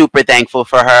super thankful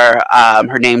for her.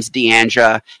 Her name's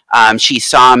Deandra. She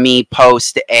saw me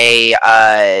post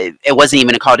it wasn't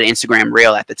even called an Instagram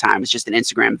reel at the time. It was just an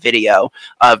Instagram video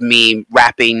of me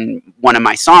rapping one of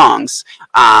my songs.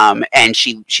 And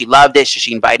she loved it. So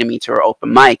she invited me to her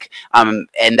open mic. And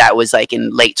that was like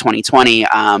in late 2020.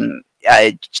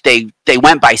 They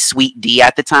went by Sweet D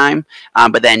at the time,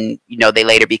 but then they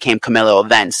later became Camilo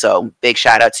Events. So big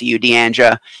shout out to you,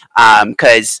 Deandra,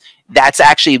 because that's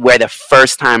actually where the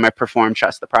first time I performed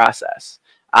Trust the Process.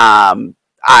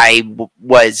 I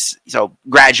was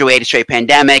graduated straight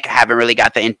pandemic. Haven't really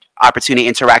got the opportunity to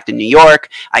interact in New York.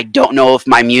 I don't know if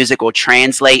my music will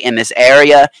translate in this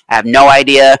area. I have no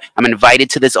idea. I'm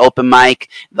invited to this open mic,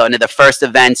 one of the first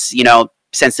events,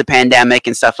 since the pandemic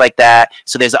and stuff like that.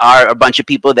 So there's a bunch of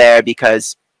people there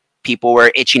because people were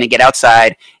itching to get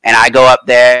outside. And I go up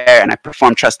there and I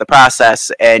perform Trust the Process.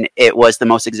 And it was the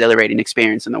most exhilarating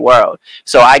experience in the world.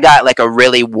 So I got like a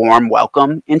really warm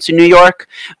welcome into New York,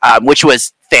 which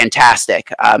was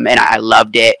fantastic. And I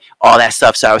loved it, all that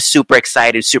stuff. So I was super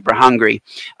excited, super hungry.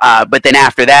 But then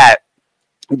after that,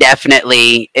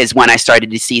 definitely is when I started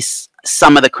to see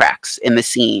some of the cracks in the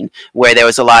scene where there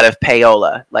was a lot of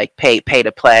payola, like pay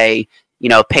to play,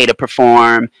 pay to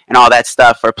perform and all that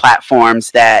stuff for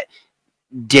platforms that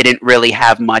didn't really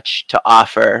have much to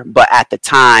offer. But at the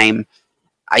time,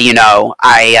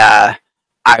 I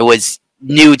was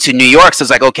new to New York. So I was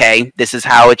like, okay, this is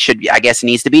how it should be. I guess it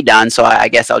needs to be done. So I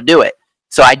guess I'll do it.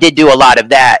 So I did do a lot of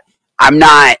that. I'm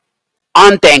not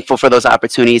unthankful for those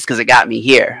opportunities because it got me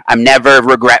here. I'm never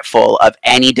regretful of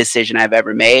any decision I've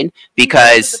ever made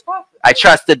because I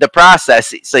trusted the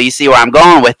process. So you see where I'm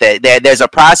going with it. There's a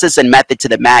process and method to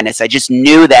the madness. I just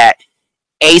knew that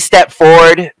a step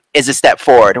forward is a step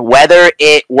forward. Whether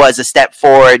it was a step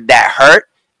forward that hurt,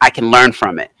 I can learn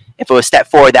from it. If it was a step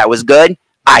forward that was good,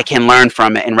 I can learn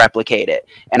from it and replicate it.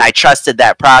 And I trusted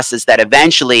that process that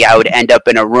eventually I would end up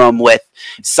in a room with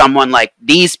someone like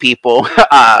these people,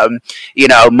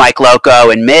 Mike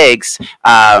Loco and Miggs,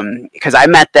 because I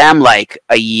met them like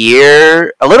a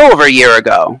little over a year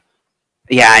ago.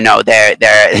 Yeah, I know they're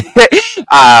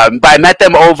but I met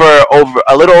them over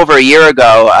a little over a year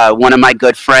ago. One of my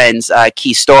good friends,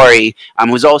 Key Story,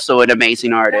 who's also an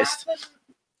amazing artist.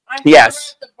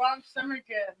 Yes. The Bronx Summer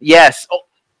Jam. Yes. Oh,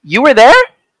 you were there?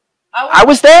 I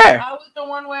was there. I was the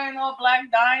one wearing all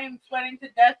black, dying, sweating to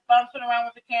death, bouncing around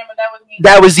with the camera. That was me.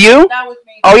 That was you? That was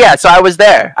me. Oh, yeah. So I was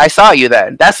there. I saw you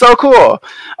then. That's so cool.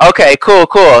 Okay,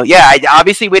 cool. Yeah,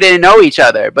 obviously we didn't know each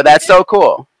other, but that's so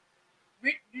cool.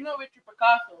 You know Richard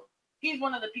Picasso? He's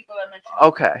one of the people I mentioned.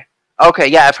 Okay.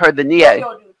 Yeah, I've heard the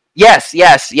Yes.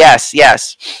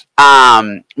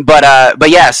 But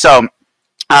yeah, so...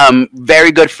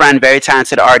 very good friend, very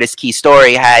talented artist, Key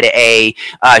Story, had a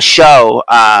show,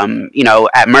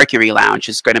 at Mercury Lounge.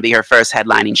 It's going to be her first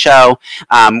headlining show.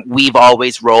 We've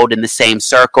always rolled in the same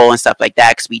circle and stuff like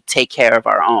that because we take care of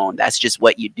our own. That's just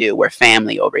what you do. We're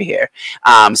family over here.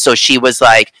 So she was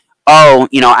like, oh,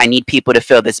 I need people to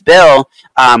fill this bill.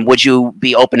 Would you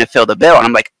be open to fill the bill? And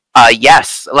I'm like,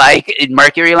 yes, like in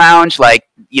Mercury Lounge, like,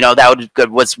 that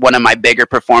was one of my bigger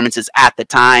performances at the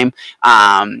time.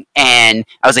 And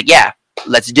I was like, yeah,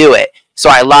 let's do it. So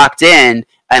I locked in,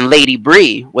 and Lady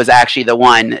Bree was actually the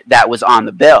one that was on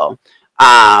the bill.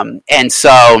 And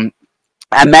so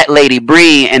I met Lady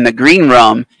Bree in the green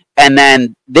room, and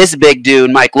then this big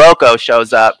dude, Mike Loco,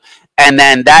 shows up. And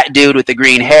then that dude with the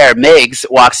green hair, Miggs,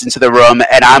 walks into the room,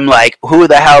 and I'm like, who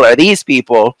the hell are these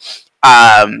people?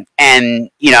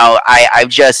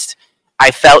 I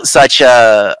felt such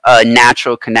a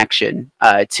natural connection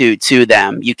to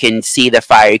them. You can see the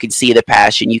fire, you can see the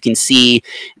passion, you can see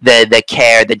the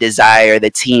care, the desire,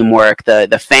 the teamwork,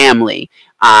 the family,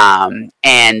 and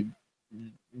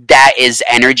that is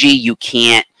energy you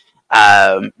can't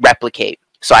replicate.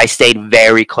 So I stayed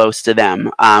very close to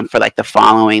them for like the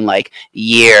following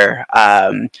year,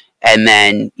 and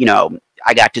then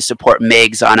I got to support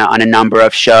Miggs on a number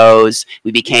of shows.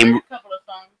 We became a couple of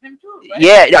songs with him too, right?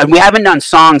 Yeah, we haven't done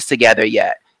songs together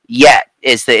yet. Yet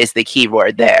is the key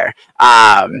word there.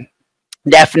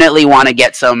 definitely want to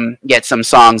get some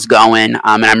songs going,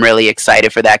 and I'm really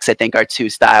excited for that because I think our two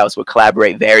styles would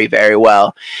collaborate very, very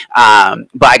well.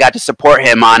 But I got to support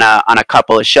him on a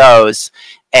couple of shows,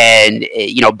 and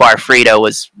Bar Frito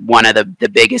was one of the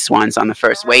biggest ones on the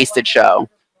first Wasted show.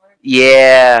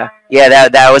 Yeah,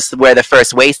 that was where the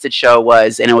first Wasted show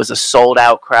was, and it was a sold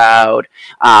out crowd.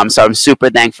 So I'm super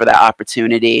thankful for that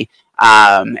opportunity.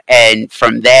 And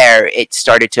from there, it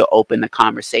started to open the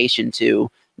conversation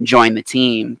to join the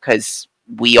team because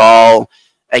we all,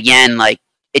 again, like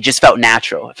it just felt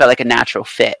natural. It felt like a natural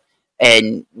fit.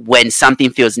 And when something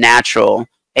feels natural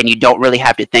and you don't really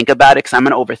have to think about it, because I'm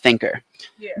an overthinker.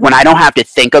 Yeah. When I don't have to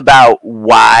think about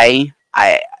why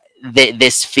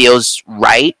this feels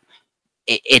right,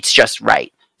 it's just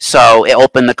right. So it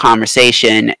opened the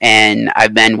conversation, and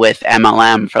I've been with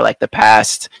MLM for like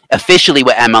officially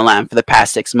with MLM for the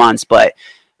past 6 months, but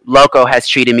Loco has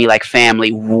treated me like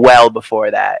family well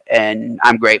before that, and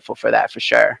I'm grateful for that for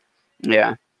sure.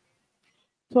 Yeah.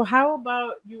 So how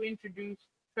about you introduce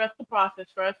Trust the Process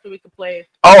for us so we can play it?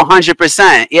 Oh,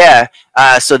 100%. Yeah.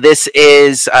 So this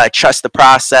is Trust the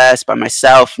Process by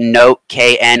myself,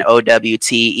 Knowte,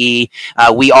 Knowte.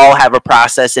 We all have a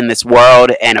process in this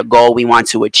world and a goal we want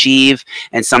to achieve.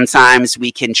 And sometimes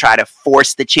we can try to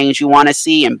force the change we want to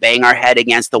see and bang our head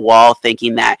against the wall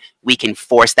thinking that we can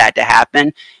force that to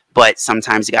happen. But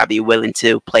sometimes you got to be willing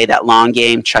to play that long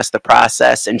game, trust the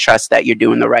process, and trust that you're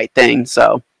doing the right thing.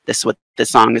 So this is what this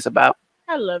song is about.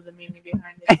 I love the meaning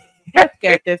behind it. Let's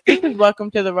get this. This is Welcome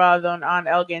to the Rawrrzone on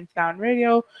Elgin Sound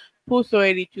Radio, Pulso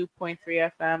 82.3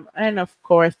 FM, and of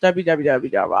course,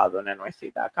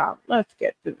 www.rawrzonenYC.com. Let's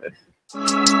get to this.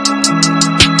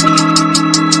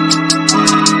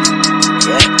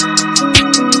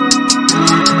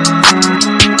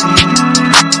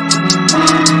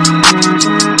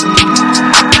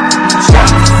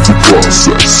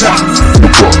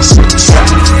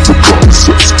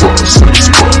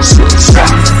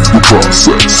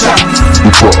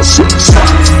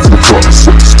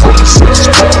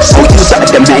 Oh, you start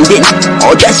demanding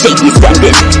all that shit you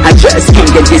sending. I just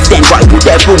can't understand why you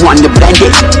ever want to blend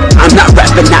it. I'm not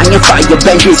rapping, I am fire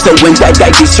bending. So when that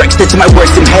guy distracts my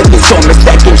words in heaven, so I'm a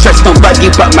second. Trust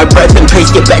nobody but my breath and place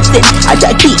your bets in. I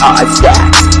got the odds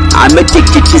stacked. I'm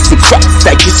addicted to success,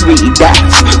 I just read that.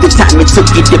 The time it took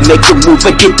you to make a move,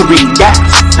 I did 3 that.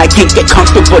 I can't get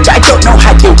comfortable, I don't know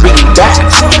how to read that.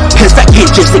 Cause I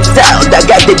can't just excel, I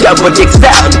got the double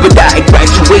excelled. But I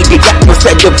graduated, got no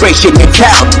celebration to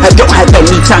tell. I don't have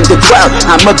any time to dwell,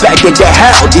 I'm a back into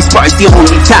hell. This part's the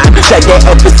only time that I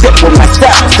ever sit with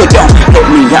myself. So don't hit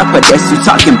me up unless you're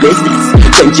talking business.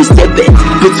 Then just dip it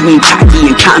between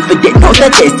cocky and confident, know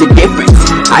that there's a difference.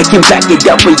 I can back it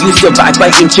up when you survive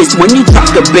by inches. When you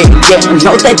talk a big game,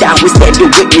 know that I was there to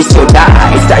witness your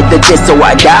dies. Either this or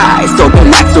I die, so don't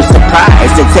act so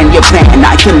surprised. It's in your plan,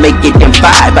 I can make it in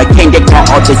 5. I can't ignore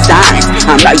all the signs.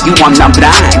 I'm like you, I'm not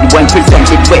blind. When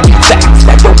presented with facts,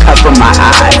 I don't cover my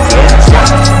eyes.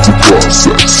 The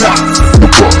process, the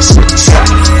process,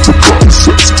 the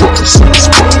process, process,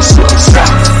 process,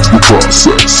 the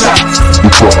process, the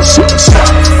process,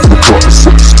 the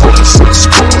process, process,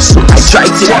 process. I tried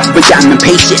to, but I'm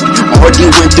impatient. Already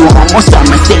went through almost all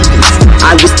my savings.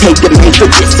 I was taken made for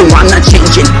this, so I'm not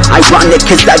changing. Ironic,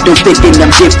 cause I don't fit in. I'm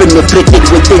different, afflicted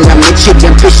within. I'm itching,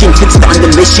 ambition, fixed on the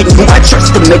mission. Who I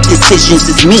trust to make decisions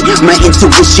is me, my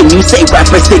intuition. You say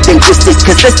rappers, they think this is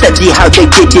cause I study how they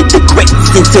did it. The greats,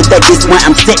 and so that is why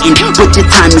I'm sitting. But the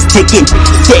time is ticking.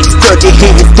 6:30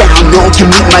 hands down, no one can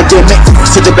meet my limits.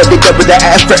 So they better double the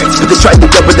efforts, but they try to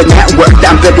double the network.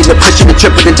 I'm better than pushing the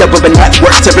triple and double the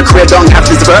network. Every career don't have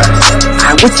this verse.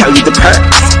 I would tell you the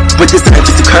perks, but this life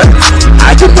is a curse.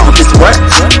 I don't know if this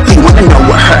works. You wanna know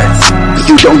what hurts, but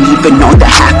you don't even know the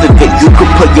half of it. You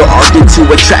could put your all into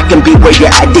a track and be where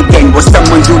you're at again. While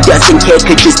someone who doesn't care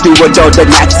could just do it all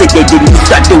an accident. And you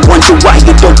start to wonder why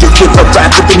you don't just give a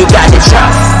rap, but then you gotta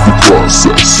trust the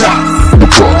process, the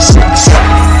process,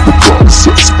 the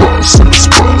process, process,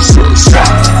 process,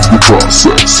 the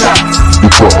process, the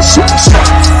process,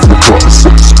 the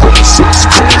process, process,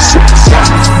 process,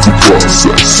 the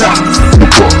process, the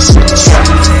process,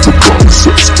 the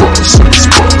process, process,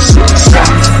 process,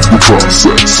 the process, the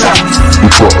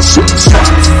process,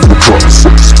 the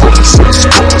process, process,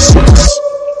 process.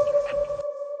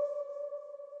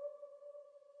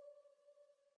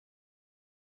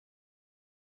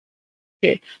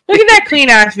 Okay. Look at that clean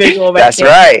ass visual. That's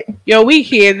right. Yo, we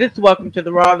here. This is Welcome to the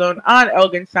Rawrrzone on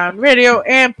Elgin Sound Radio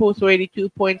and Pulso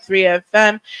 82.3 FM.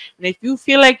 And if you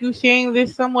feel like you're seeing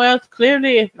this somewhere else,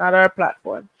 clearly it's not our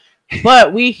platform.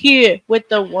 But we here with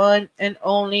the one and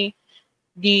only,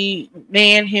 the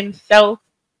man himself,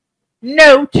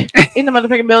 Knowte in the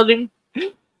motherfucking building.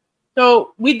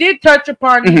 So we did touch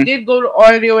upon you did go to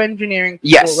audio engineering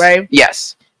school, right?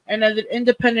 Yes. And as an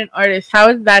independent artist, how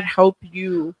has that helped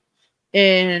you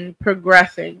in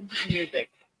progressing music?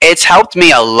 It's helped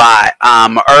me a lot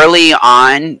early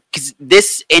on, because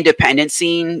this independent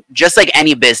scene, just like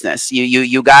any business,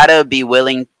 you gotta be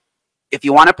willing. If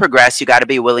you want to progress, you got to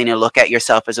be willing to look at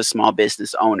yourself as a small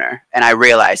business owner. And I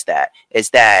realized that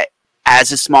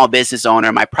as a small business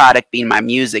owner, my product being my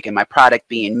music and my product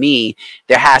being me,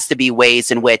 there has to be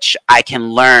ways in which I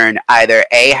can learn either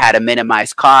A, how to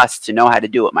minimize costs to know how to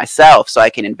do it myself so I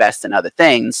can invest in other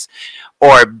things,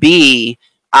 or B,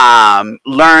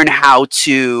 learn how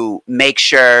to make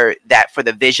sure that for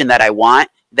the vision that I want,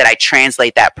 that I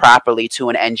translate that properly to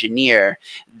an engineer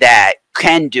that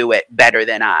can do it better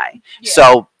than I. Yeah.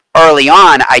 So early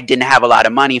on, I didn't have a lot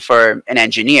of money for an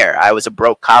engineer. I was a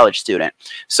broke college student.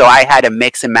 So I had to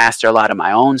mix and master a lot of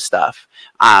my own stuff.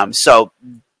 So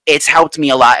it's helped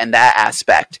me a lot in that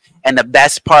aspect. And the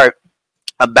best part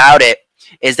about it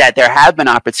is that there have been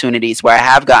opportunities where I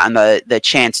have gotten the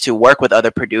chance to work with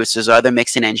other producers or other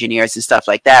mixing engineers and stuff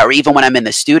like that, or even when I'm in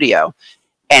the studio.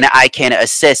 And I can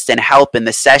assist and help in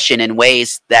the session in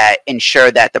ways that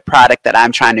ensure that the product that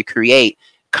I'm trying to create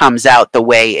comes out the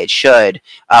way it should,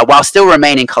 while still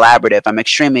remaining collaborative. I'm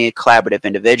extremely a collaborative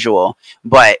individual,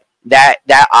 but that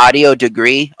audio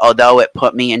degree, although it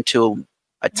put me into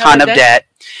a ton of debt,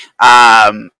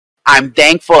 I'm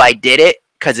thankful I did it,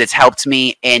 because it's helped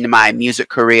me in my music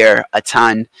career a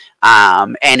ton,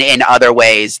 and in other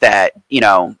ways that,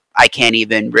 I can't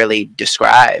even really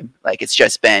describe. Like, it's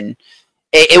just been...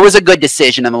 It was a good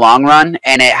decision in the long run,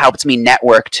 and it helped me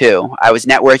network too. I was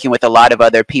networking with a lot of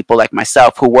other people like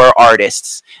myself who were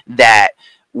artists that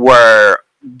were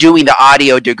doing the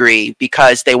audio degree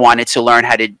because they wanted to learn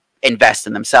how to invest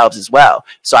in themselves as well.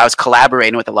 So I was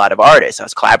collaborating with a lot of artists. I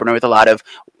was collaborating with a lot of,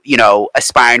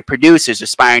 aspiring producers,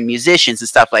 aspiring musicians and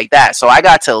stuff like that. So I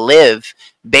got to live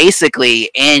basically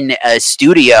in a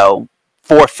studio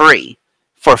for free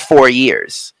for 4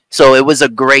 years. So it was a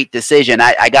great decision.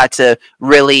 I got to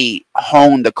really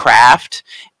hone the craft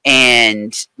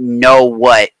and know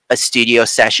what a studio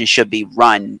session should be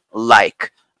run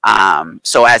like.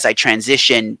 So as I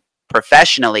transitioned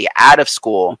professionally out of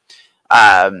school,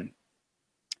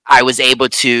 I was able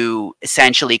to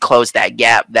essentially close that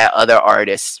gap that other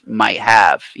artists might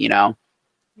have, Yeah.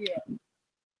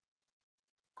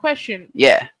 Question.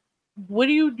 Yeah. What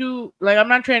do you do? Like, I'm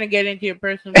not trying to get into your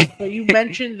personal, but you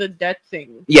mentioned the debt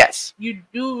thing. Yes. You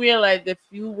do realize if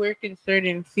you work in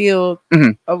certain fields,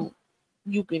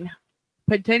 you can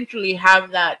potentially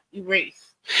have that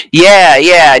erased.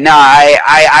 Yeah. No,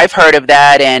 I've heard of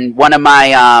that, and one of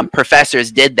my professors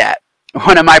did that.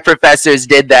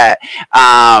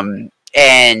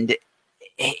 And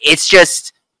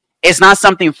it's not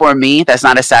something for me. That's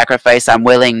not a sacrifice I'm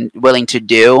willing to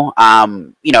do.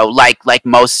 Like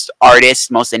most artists,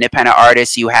 most independent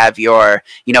artists, you have your,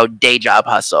 day job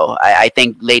hustle. I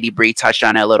think Lady Bree touched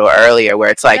on it a little earlier, where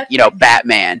it's like,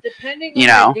 Batman. Depending on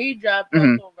your day job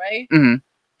hustle, right? Mm-hmm.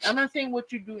 I'm not saying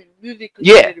what you do in music.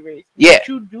 Yeah. What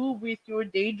you do with your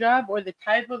day job or the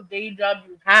type of day job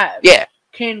you have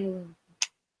can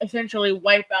essentially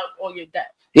wipe out all your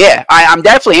debt. Yeah, I'm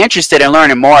definitely interested in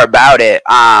learning more about it.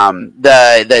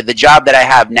 The job that I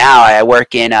have now, I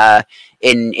work in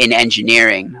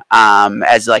engineering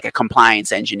as like a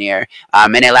compliance engineer,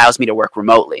 and it allows me to work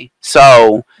remotely.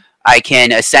 So I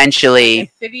can essentially... Like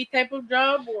a city type of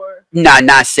job, or...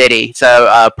 Not city. It's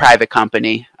a private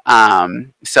company.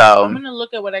 So I'm gonna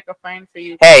look at what I can find for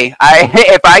you. Hey,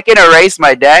 if I can erase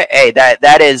my debt, hey,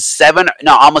 that is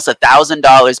almost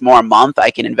 $1,000 more a month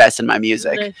I can invest in my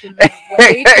music. Listen, man, what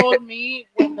they told me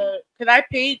because I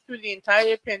paid through the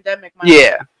entire pandemic.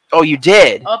 Oh, you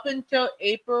did? Up until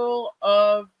April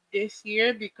of this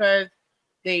year, because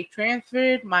they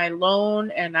transferred my loan,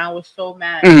 and I was so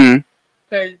mad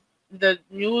because the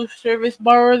new service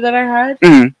borrower that I had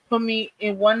put me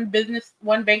in one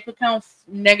bank account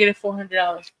negative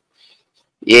 $400.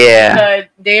 Yeah. Because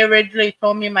they originally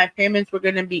told me my payments were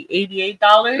going to be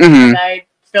 $88, and I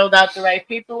filled out the right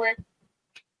paperwork.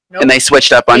 Nope. And they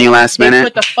switched up on you last minute. They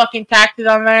put the fucking taxes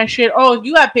on that shit. Oh,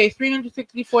 you got to pay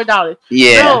 $364.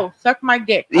 Yeah. No, suck my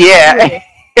dick. Yeah.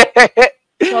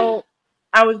 So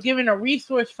I was given a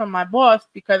resource from my boss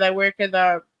because I work as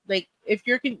a if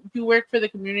you work for the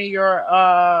community, you're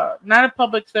not a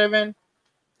public servant.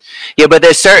 Yeah, but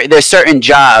there's certain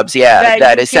jobs,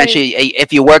 that essentially,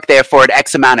 if you work there for an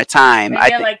X amount of time, I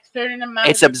think like certain amount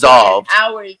it's absolved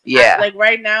hours. Yeah, like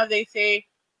right now they say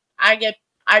I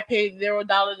pay $0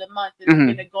 a month. It's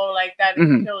gonna go like that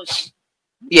until it's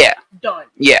done.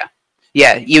 Yeah.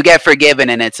 Yeah, you get forgiven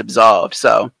and it's absolved.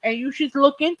 So, and you should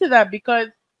look into that because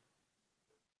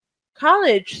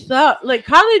college sucks. Like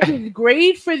college is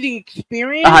great for the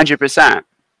experience. 100%.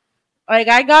 Like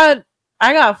I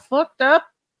got fucked up.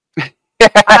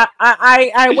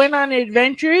 I went on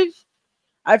adventures.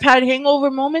 I've had hangover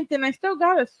moments, and I still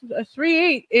got a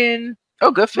 3.8 in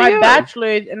good for my you.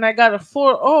 bachelor's, and I got a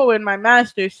 4.0 in my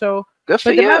master's. So good for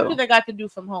but the you. master's I got to do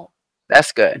from home.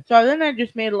 That's good. So then I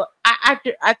just made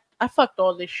I fucked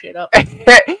all this shit up.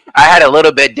 I had a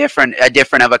little bit different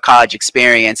of a college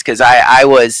experience because I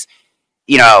was,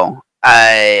 you know,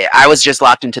 I was just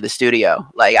locked into the studio.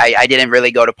 Like I didn't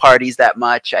really go to parties that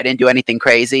much. I didn't do anything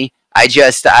crazy.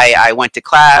 I went to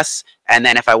class, and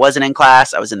then if I wasn't in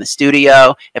class, I was in the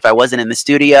studio. If I wasn't in the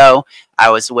studio, I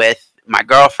was with my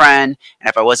girlfriend, and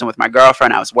if I wasn't with my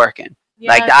girlfriend, I was working.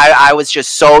 Yeah. Like I was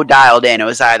just so dialed in. It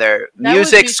was either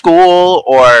music, school,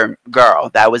 or girl.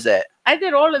 That was it. I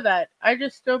did all of that. I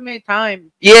just still made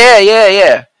time.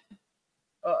 Yeah.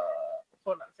 Hold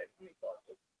on a second.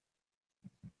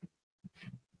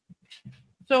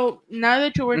 So now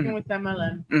that you're working with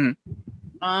MLM,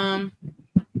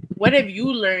 what have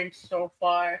you learned so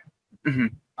far?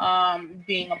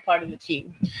 Being a part of the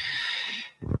team.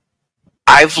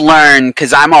 I've learned,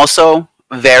 because I'm also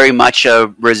very much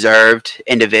a reserved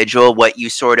individual, what you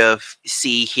sort of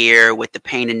see here with the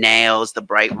painted nails, the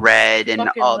bright red, and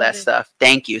all that stuff.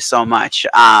 Thank you so much.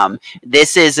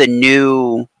 This is a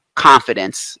new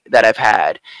confidence that I've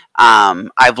had.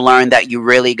 I've learned that you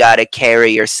really got to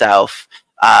carry yourself,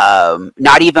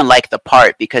 not even like the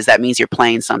part, because that means you're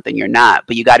playing something you're not,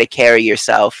 but you got to carry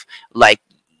yourself like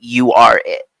you are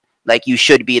it. Like you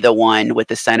should be the one with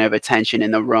the center of attention in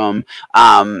the room.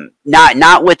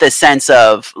 Not with a sense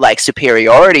of like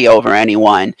superiority over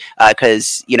anyone,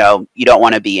 because you know you don't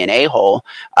want to be an a-hole,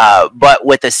 but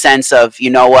with a sense of, you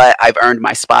know what, I've earned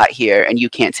my spot here, and you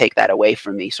can't take that away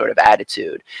from me, sort of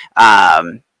attitude.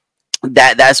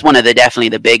 That's one of the definitely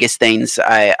the biggest things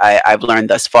I've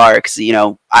learned thus far, because you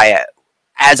know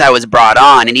as I was brought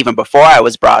on, and even before I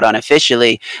was brought on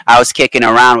officially, I was kicking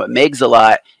around with Miggs a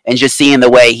lot, and just seeing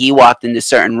the way he walked into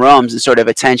certain rooms and sort of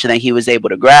attention that he was able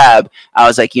to grab, I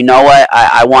was like, you know what?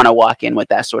 I want to walk in with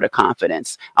that sort of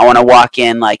confidence. I want to walk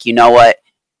in like, you know what?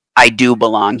 I do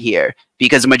belong here.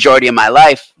 Because the majority of my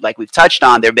life, like we've touched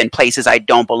on, there have been places I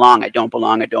don't belong. And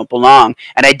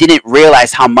I didn't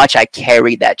realize how much I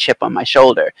carried that chip on my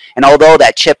shoulder. And although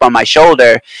that chip on my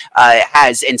shoulder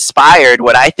has inspired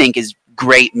what I think is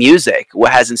great music,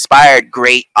 what has inspired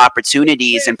great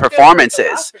opportunities and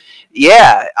performances.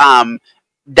 Yeah.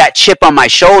 That chip on my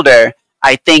shoulder,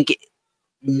 I think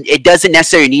it doesn't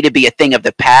necessarily need to be a thing of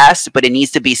the past, but it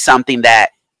needs to be something that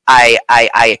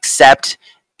I accept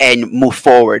and move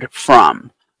forward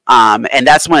from. And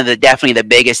that's one of the definitely the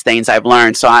biggest things I've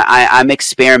learned. So I'm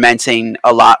experimenting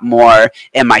a lot more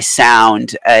in my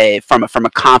sound from a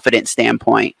confident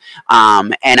standpoint.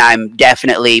 And I'm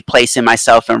definitely placing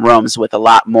myself in rooms with a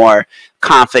lot more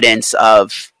confidence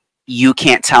of, you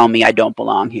can't tell me I don't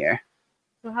belong here.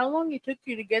 So how long it took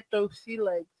you to get those sea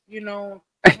legs? You know,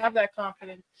 have that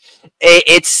confidence.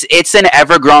 It's an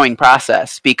ever-growing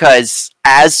process, because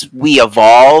as we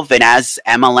evolve and as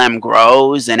MLM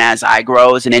grows and as I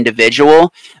grow as an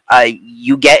individual,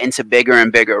 you get into bigger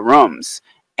and bigger rooms.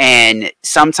 And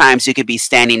sometimes you could be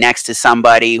standing next to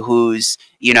somebody who's,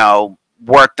 you know,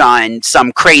 worked on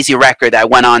some crazy record that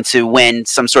went on to win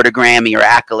some sort of Grammy or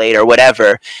accolade or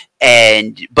whatever,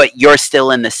 but you're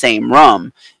still in the same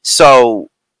room. So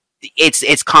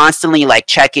it's constantly like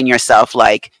checking yourself,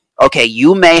 like, okay,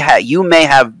 you may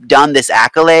have done this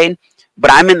accolade, but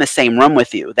I'm in the same room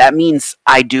with you. That means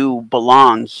I do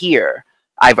belong here.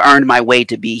 I've earned my way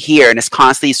to be here. And it's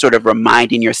constantly sort of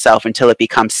reminding yourself until it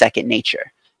becomes second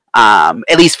nature.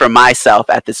 At least for myself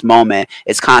at this moment,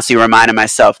 it's constantly reminding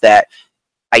myself that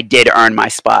I did earn my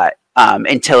spot,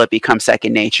 until it becomes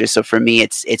second nature. So for me,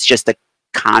 it's just a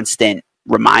constant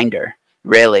reminder,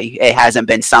 really. It hasn't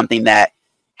been something that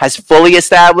has fully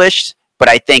established, but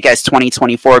I think as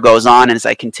 2024 goes on, and as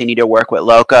I continue to work with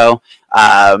Loco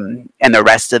and the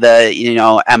rest of the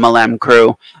MLM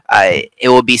crew, it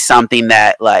will be something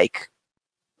that like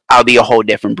I'll be a whole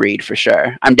different breed for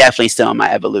sure. I'm definitely still in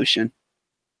my evolution.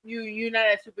 You're not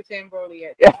at Super Saiyan Broly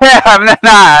yet. I'm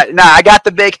not. I got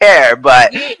the big hair,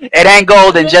 but it ain't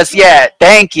golden just yet.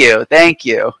 Thank you. So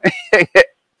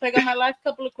I got my last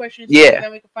couple of questions. Yeah. And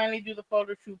then we can finally do the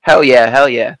photo shoot. Hell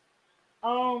yeah.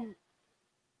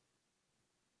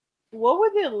 What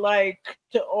was it like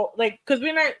to, like, because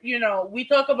we're not, we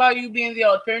talk about you being the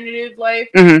alternative life,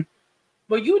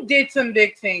 But you did some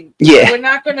big things. Yeah. We're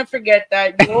not going to forget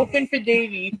that. You opened for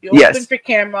Davies. You Yes. opened for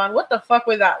Cameron. What the fuck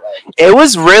was that like? It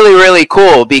was really, really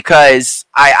cool because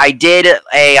I did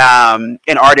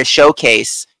an artist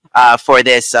showcase for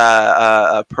this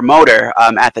promoter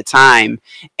at the time,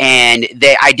 and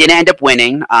I didn't end up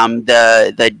winning.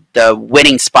 The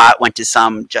winning spot went to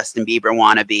some Justin Bieber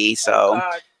wannabe, so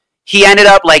he ended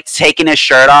up like taking his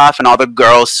shirt off, and all the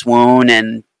girls swoon,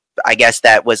 and I guess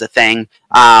that was a thing.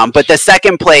 But the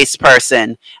second place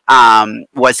person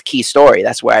was Key Story.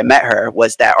 That's where I met her,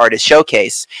 was that artist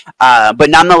showcase. But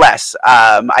nonetheless,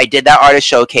 I did that artist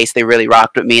showcase. They really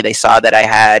rocked with me. They saw that I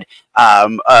had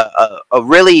a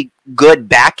really good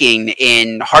backing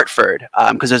in Hartford,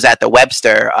 because it was at the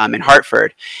Webster in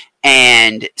Hartford.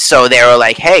 And so they were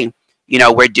like, hey, you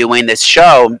know, we're doing this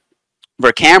show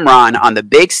for Cameron on the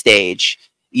big stage.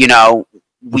 You know,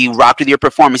 we rocked with your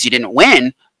performance. You didn't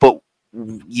win, but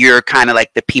you're kind of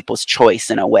like the people's choice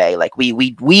in a way. Like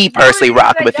we personally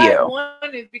rocked with you.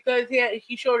 One is because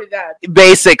he showed it that.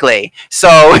 Basically.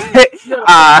 So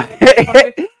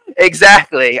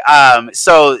exactly.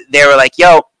 So they were like,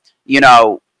 yo, you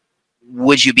know,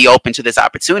 would you be open to this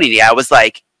opportunity? I was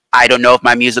like, I don't know if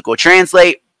my music will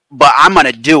translate, but I'm going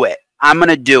to do it. I'm going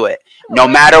to do it no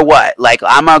matter what. Like,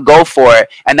 I'm going to go for it.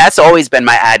 And that's always been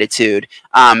my attitude,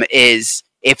 is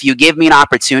if you give me an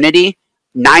opportunity,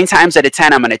 9 times out of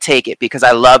 10, I'm going to take it because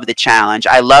I love the challenge.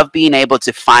 I love being able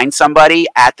to find somebody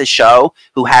at the show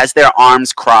who has their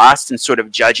arms crossed and sort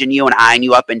of judging you and eyeing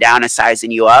you up and down and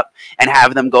sizing you up, and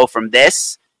have them go from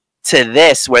this to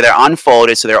this where they're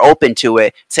unfolded, so they're open to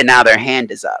it, to now their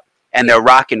hand is up and they're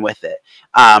rocking with it.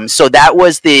 So that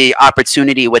was the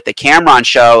opportunity with the Cameron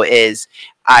show. Is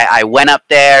I went up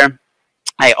there,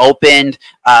 I opened.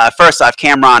 First off,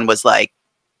 Cameron was like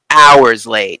hours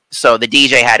late, so the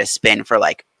DJ had to spin for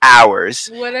like hours.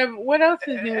 Whatever. What else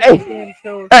is new with the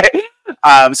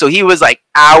show? So he was like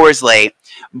hours late,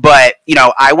 but you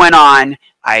know, I went on,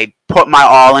 I put my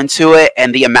all into it,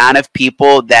 and the amount of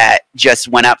people that just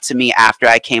went up to me after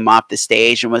I came off the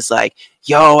stage and was like,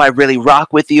 yo, I really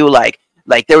rock with you. Like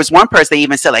there was one person that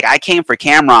even said, like, I came for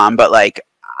Cameron, but like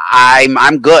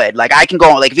I'm good. Like, I can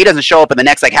go, like, if he doesn't show up in the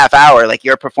next like half hour, like,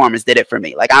 your performance did it for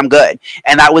me. Like, I'm good.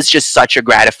 And that was just such a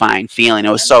gratifying feeling. It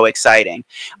was so exciting.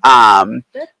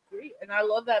 That's great. And I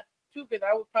love that too, because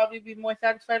I would probably be more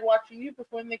satisfied watching you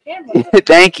perform the Cameron.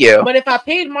 Thank you. But if I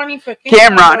paid money for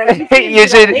Cameron, bro, you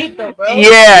should. Late though, bro.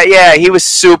 Yeah, he was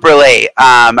super late.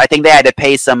 I think they had to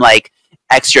pay some like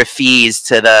extra fees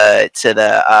to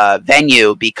the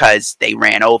venue because they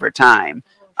ran overtime.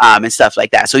 And stuff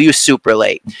like that. So he was super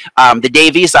late. The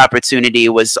Davies opportunity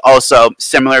was also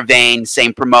similar vein,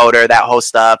 same promoter, that whole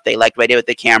stuff. They liked what I did with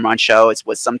the Cameron show. It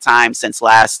was some time since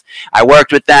last I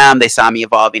worked with them. They saw me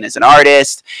evolving as an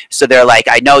artist. So they're like,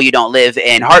 I know you don't live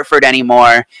in Hartford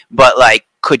anymore, but like,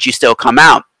 could you still come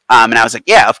out? And I was like,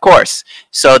 yeah, of course.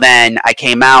 So then I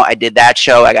came out, I did that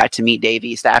show. I got to meet Dave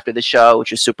East after the show,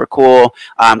 which was super cool.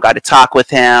 Got to talk with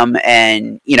him,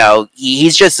 and, you know,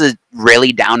 he's just a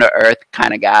really down to earth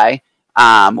kind of guy,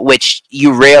 which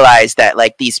you realize that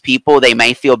like these people, they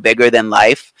may feel bigger than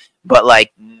life, but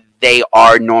like they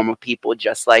are normal people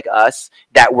just like us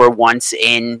that were once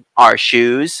in our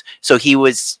shoes. So he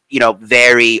was, you know,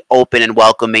 very open and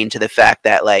welcoming to the fact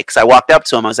that, like, cause I walked up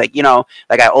to him, I was like, you know,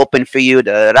 like, I opened for you,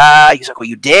 da da da. He's like, well,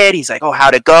 you did? He's like, oh,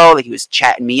 how'd it go? Like, he was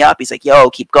chatting me up. He's like,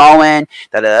 yo, keep going,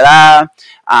 da da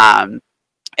da.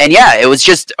 And yeah, it was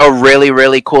just a really,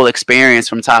 really cool experience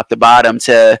from top to bottom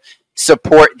to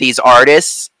support these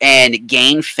artists and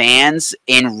gain fans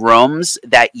in rooms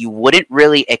that you wouldn't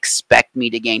really expect me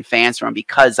to gain fans from,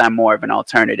 because I'm more of an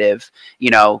alternative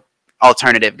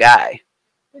guy.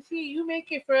 But see, you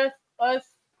make it for us,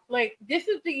 like, this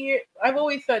is the year, I've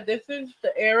always said this is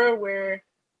the era where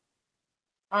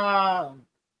the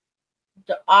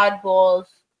oddballs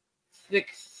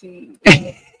succeed.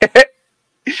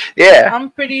 Yeah. I'm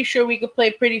pretty sure we could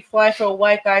play Pretty Fly for a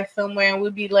white guy somewhere and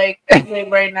we'd be like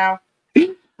right now.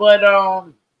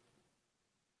 But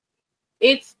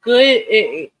it's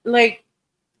good. Like,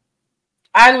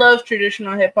 I love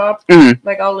traditional hip hop. Mm-hmm.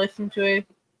 Like, I'll listen to it.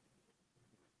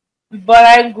 But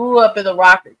I grew up as a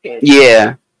rocker kid.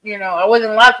 Yeah. You know, I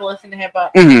wasn't allowed to listen to hip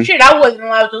hop. Mm-hmm. Shit, I wasn't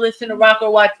allowed to listen to rock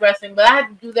or watch wrestling, but I had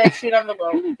to do that shit on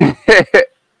the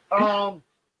low.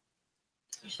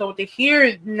 So to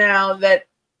hear now that,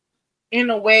 in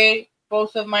a way,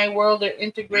 both of my world are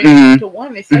integrated into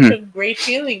one, it's such a great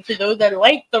feeling to those that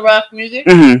like the rock music,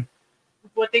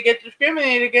 but they get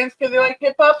discriminated against because they like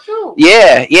hip hop too.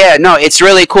 Yeah, no, it's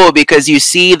really cool because you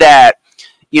see that,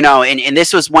 you know, and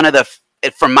this was one of the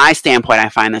from my standpoint, I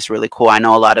find this really cool. I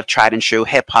know a lot of tried and true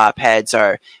hip hop heads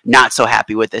are not so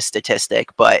happy with this statistic,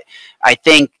 but I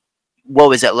think, what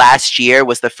was it, last year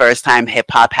was the first time hip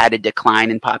hop had a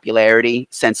decline in popularity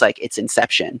since like its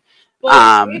inception.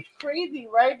 But it's crazy,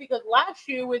 right? Because last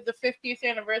year was the 50th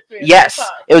anniversary of Yes,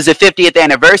 hip-hop. it was the 50th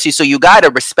anniversary, so you got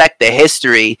to respect the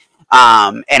history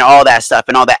and all that stuff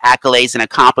and all the accolades and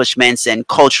accomplishments and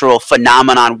cultural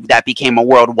phenomenon that became a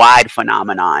worldwide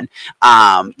phenomenon.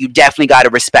 You definitely got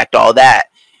to respect all that.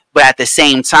 But at the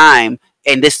same time,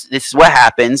 and this is what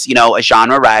happens, you know, a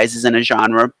genre rises and a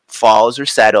genre falls or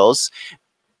settles.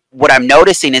 What I'm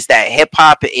noticing is that hip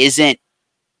hop isn't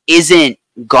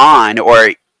gone, or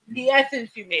the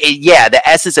essence, you mean? Yeah, the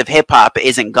essence of hip hop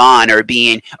isn't gone or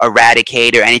being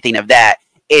eradicated or anything of that.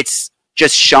 It's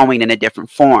just showing in a different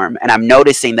form. And I'm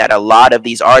noticing that a lot of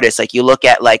these artists, like you look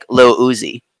at like Lil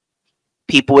Uzi,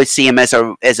 people would see him as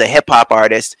a hip hop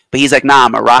artist, but he's like, nah,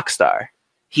 I'm a rock star.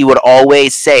 He would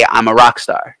always say, I'm a rock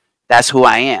star. That's who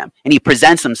I am. And he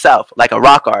presents himself like a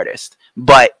rock artist,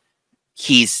 but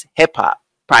he's hip hop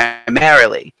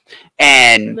primarily.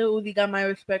 And Lil Uzi got my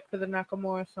respect for the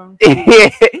Nakamura song.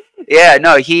 Yeah,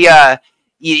 no,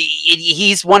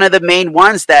 he's one of the main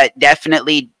ones that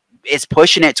definitely is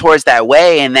pushing it towards that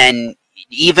way. And then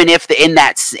even if in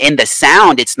the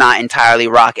sound it's not entirely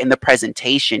rock, in the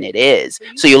presentation it is.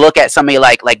 So you look at somebody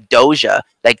like Doja,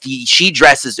 like she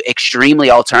dresses extremely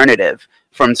alternative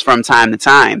from time to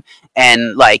time,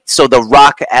 and like, so the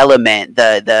rock element,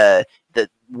 the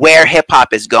where hip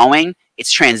hop is going,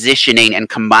 it's transitioning and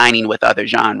combining with other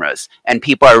genres, and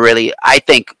people are really, I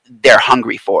think they're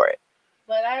hungry for it.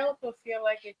 But I also feel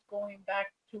like it's going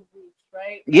back to roots,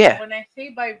 right? Yeah. When I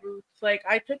say by roots, like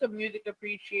I took a music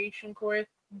appreciation course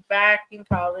back in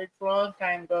college a long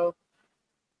time ago,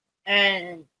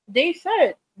 and they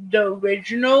said the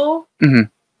original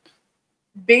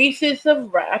basis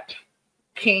of rap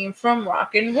came from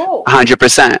rock and roll.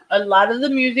 100%. A lot of the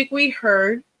music we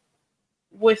heard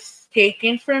was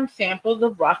taken from samples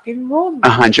of rock and roll music.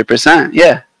 100%,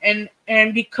 yeah.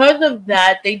 And because of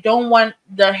that, they don't want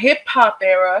the hip hop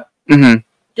era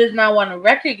does not want to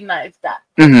recognize that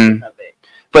portion of it.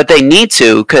 But they need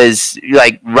to, because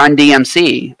like Run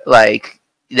DMC, like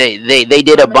they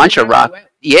did a bunch of rock.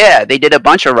 Yeah, they did a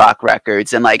bunch of rock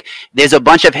records, and like there's a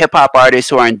bunch of hip hop artists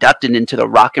who are inducted into the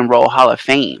Rock and Roll Hall of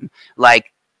Fame.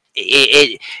 Like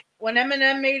when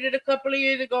Eminem made it a couple of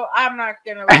years ago, I'm not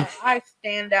gonna lie, I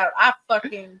stand out. I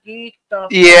fucking geeked the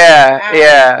fuck out.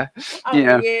 Yeah.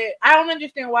 I don't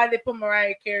understand why they put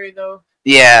Mariah Carey though.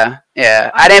 Yeah.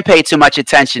 I didn't pay too much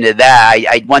attention to that.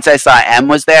 I once I saw M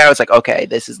was there, I was like, okay,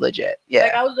 this is legit. Yeah.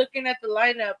 Like I was looking at the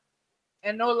lineup,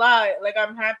 and no lie, like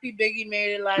I'm happy Biggie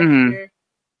made it last year.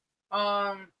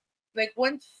 Like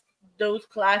once those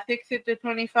classics hit the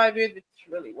 25 years, it's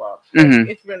really wild. Like,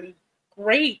 it's really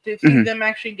great to see them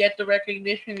actually get the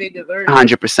recognition they deserve.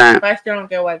 100%. But I still don't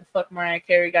get why the fuck Mariah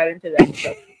Carey got into that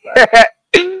stuff.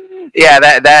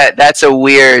 Yeah, that's a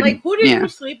weird. Like, who did you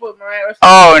sleep with, Mariah?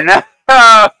 Oh no!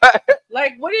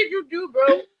 Like, what did you do,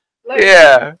 bro? Like,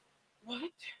 yeah. What?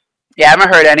 Yeah, I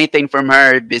haven't heard anything from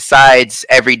her besides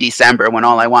every December when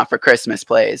All I Want for Christmas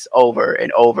plays over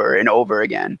and over and over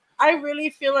again. I really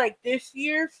feel like this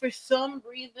year, for some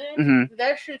reason,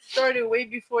 that shit started way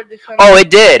before December. Oh,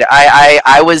 it did.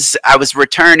 I was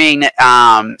returning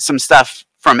some stuff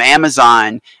from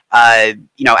Amazon, at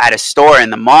a store in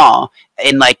the mall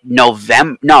in like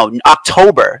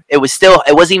October. It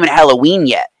wasn't even Halloween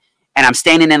yet. And I'm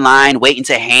standing in line waiting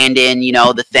to hand in,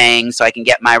 the thing so I can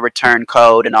get my return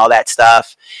code and all that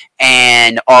stuff.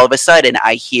 And all of a sudden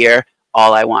I hear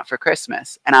All I Want for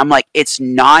Christmas. And I'm like, it's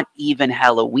not even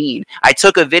Halloween. I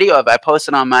took a video of it. I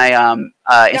posted on my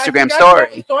Instagram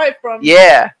story.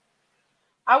 Yeah.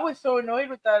 I was so annoyed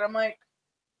with that. I'm like,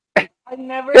 I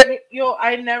never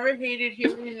hated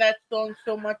hearing that song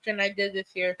so much, and I did this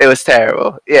year. It was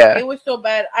terrible. Yeah. It was so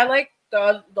bad. I like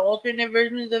the alternate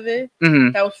versions of it.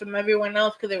 That was from everyone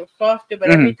else because it was softer. But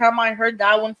every time I heard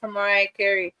that one from Mariah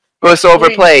Carey, well, it's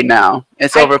overplayed now.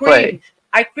 It's overplayed.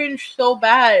 I cringed so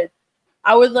bad.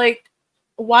 I was like,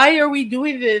 why are we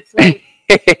doing this? Like,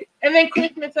 and then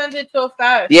Christmas ended so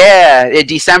fast. Yeah,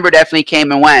 December definitely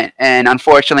came and went, and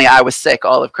unfortunately, I was sick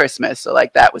all of Christmas, so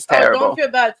like that was terrible. Don't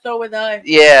feel bad. So was I.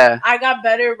 Yeah. I got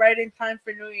better right in time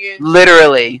for New Year's.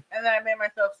 Literally. And then I made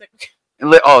myself sick.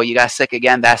 Oh, you got sick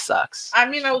again? That sucks. I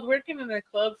mean, I was working in a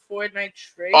club 4 nights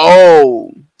straight.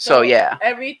 Oh, so yeah.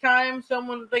 Every time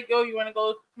someone was like, "Yo, you want to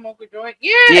go smoke a joint?"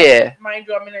 Yeah. Yeah. Mind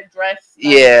you, I'm in a dress.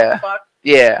 Yeah.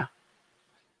 Yeah.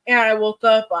 And I woke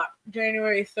up on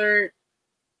January 3rd.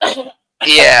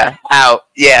 Yeah. Out.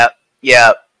 Yeah.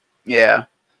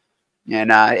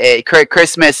 And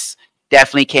Christmas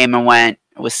definitely came and went.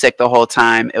 I was sick the whole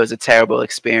time. It was a terrible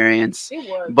experience. It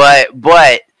was. But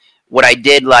what I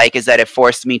did like is that it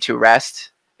forced me to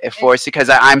rest. It forced, because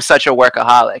I'm such a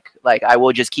workaholic. Like, I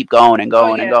will just keep going and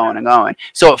going and going and going.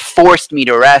 So it forced me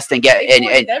to rest and get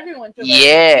and everyone to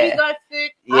yeah. He got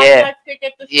sick. Yeah. I got sick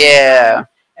at the same time,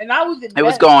 and I was in It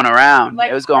was bed. going around.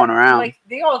 Like, it was going around. Like,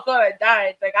 they all thought I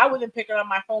died. Like, I wasn't picking up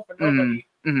my phone for nobody.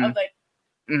 I was like,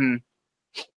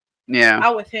 yeah. I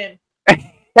was him.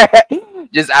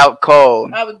 Just out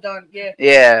cold. I was done. Yeah.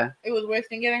 Yeah. It was worse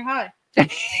than getting high.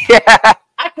 Yeah.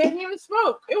 I couldn't even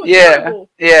smoke. It was Yeah. terrible.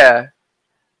 Yeah.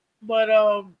 But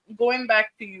going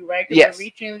back to you, right? Because Yes. we're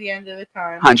reaching the end of the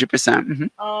time. 100%.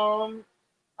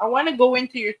 I want to go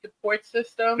into your support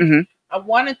system. Mhm. I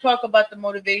want to talk about the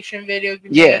motivation videos you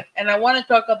Yeah. make, and I want to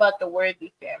talk about the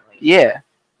Worthy family. Yeah.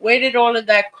 Where did all of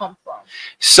that come from?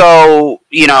 So,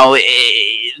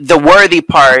 the worthy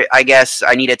part, I guess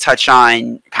I need to touch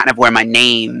on kind of where my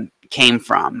name came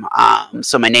from.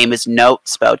 So my name is Knowte,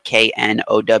 spelled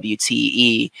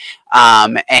Knowte.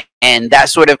 And that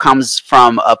sort of comes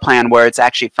from a play on words,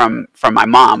 actually from my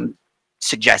mom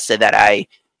suggested that I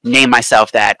name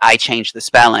myself that. I changed the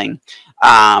spelling.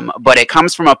 But it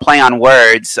comes from a play on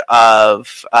words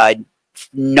of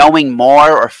knowing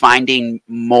more or finding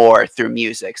more through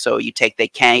music. So you take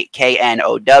the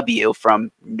Know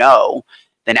from know,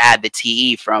 then add the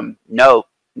TE from note,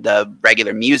 the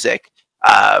regular music,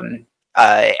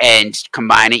 and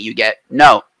combine it, you get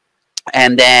note.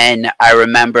 And then I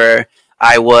remember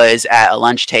I was at a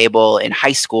lunch table in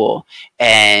high school,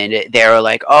 and they were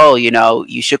like, "Oh,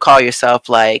 you should call yourself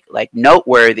like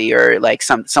noteworthy, or like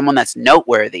someone that's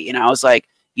noteworthy." And I was like,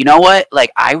 "You know what?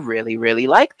 Like, I really, really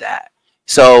like that."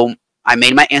 So I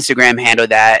made my Instagram handle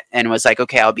that, and was like,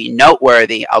 "Okay, I'll be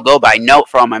noteworthy. I'll go by Note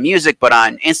for all my music, but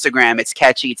on Instagram, it's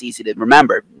catchy, it's easy to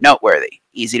remember. Noteworthy,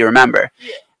 easy to remember."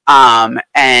 Yeah.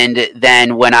 And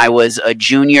then when I was a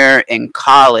junior in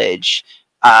college,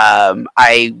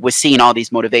 I was seeing all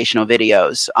these motivational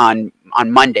videos on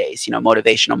Mondays,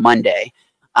 Motivational Monday.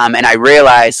 And I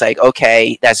realized, like,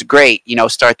 okay, that's great.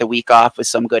 Start the week off with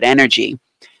some good energy.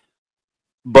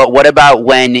 But what about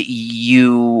when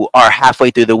you are halfway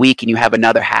through the week and you have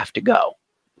another half to go?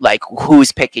 Like,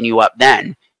 who's picking you up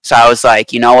then? So I was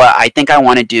like, you know what? I think I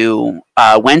want to do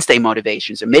Wednesday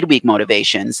motivations or midweek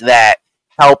motivations that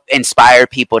help inspire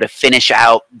people to finish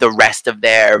out the rest of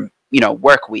their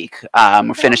work week,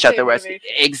 or finish out the rest.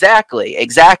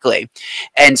 Exactly.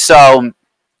 And so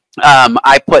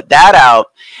I put that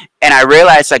out, and I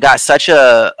realized I got such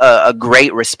a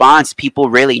great response. People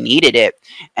really needed it.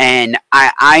 And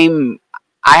I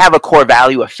have a core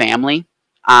value of family.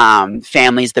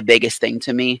 Family is the biggest thing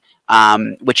to me,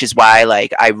 which is why,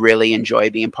 like, I really enjoy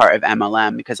being part of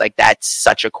MLM, because, like, that's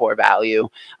such a core value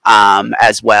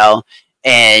as well.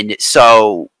 And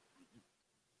so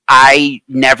I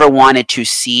never wanted to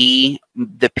see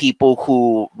the people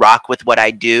who rock with what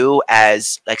I do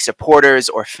as like supporters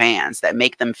or fans that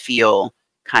make them feel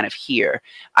kind of here.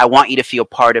 I want you to feel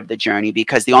part of the journey,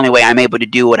 because the only way I'm able to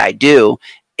do what I do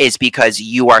is because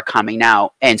you are coming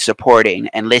out and supporting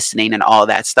and listening and all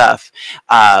that stuff.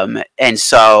 And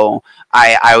so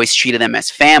I always treated them as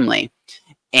family.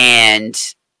 And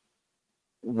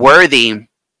Worthy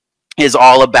is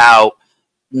all about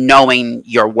knowing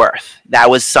your worth. That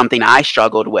was something I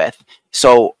struggled with.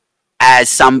 So as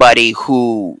somebody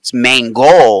whose main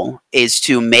goal is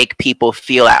to make people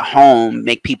feel at home,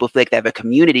 make people feel like they have a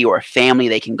community or a family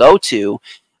they can go to,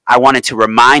 I wanted to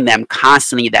remind them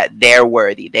constantly that they're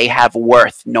worthy. They have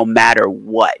worth no matter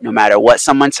what. No matter what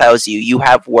someone tells you, you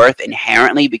have worth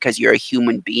inherently because you're a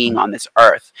human being on this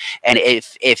earth. And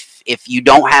if you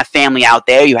don't have family out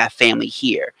there, you have family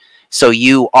here. So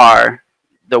you are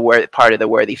part of the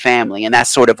Worthy family, and that's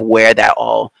sort of where that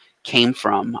all came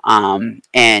from.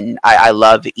 And I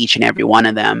love each and every one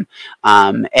of them,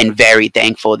 and very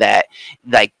thankful that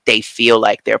like they feel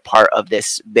like they're part of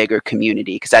this bigger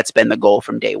community, because that's been the goal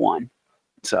from day one.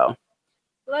 So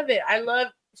love it.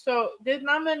 So there's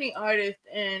not many artists,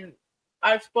 and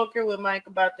I've spoken with Mike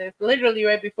about this literally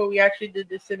right before we actually did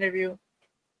this interview,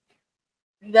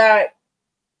 that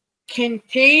can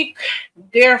take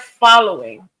their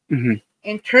following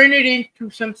and turn it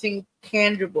into something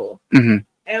tangible.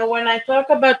 And when I talk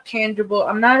about tangible,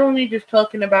 I'm not only just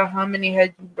talking about how many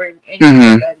heads you bring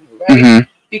in, right?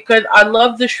 Because I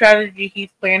love the strategy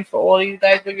he's playing for all of you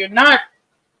guys, but you're not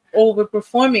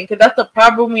overperforming, because that's the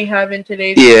problem we have in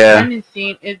today's independent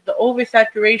scene, is the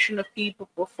oversaturation of people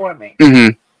performing.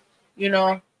 You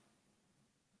know?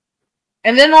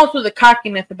 And then also the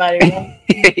cockiness about it.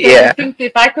 Yeah. I think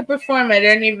if I could perform at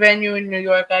any venue in New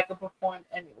York, I could perform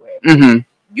anywhere. Mm-hmm.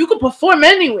 You could perform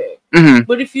anywhere. Mm-hmm.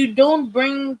 But if you don't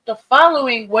bring the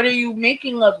following, what are you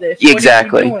making of this?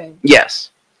 Exactly. What are you doing?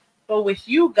 Yes. But with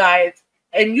you guys,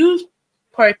 and you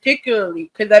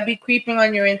particularly, because I be creeping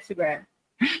on your Instagram,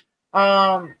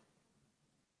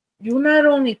 you not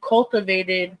only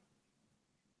cultivated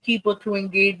people to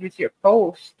engage with your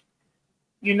post,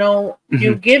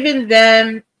 you've given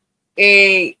them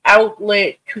a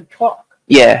outlet to talk.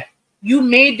 Yeah. You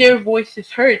made their voices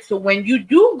heard. So when you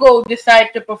do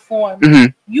decide to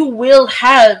perform, you will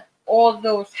have all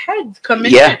those heads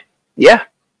coming in. Yeah.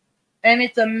 And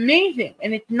it's amazing.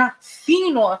 And it's not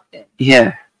seen often.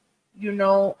 Yeah.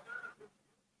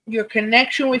 Your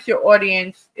connection with your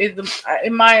audience is,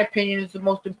 in my opinion, is the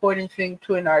most important thing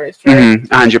to an artist, right?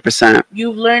 100%.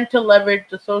 You've learned to leverage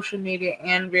the social media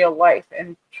and real life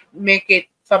and make it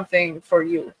something for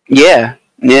you. Yeah.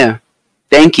 Yeah.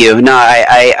 Thank you. No,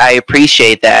 I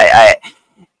appreciate that.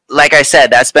 Like I said,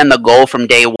 that's been the goal from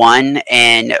day one.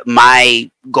 And my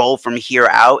goal from here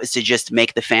out is to just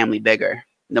make the family bigger.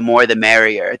 The more, the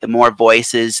merrier. The more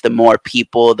voices, the more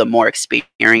people, the more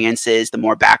experiences, the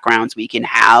more backgrounds we can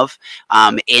have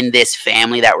in this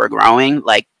family that we're growing.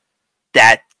 Like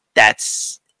that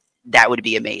would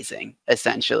be amazing,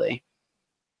 essentially.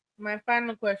 My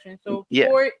final question. So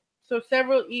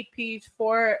several EPs,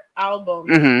 4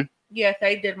 albums. Yes,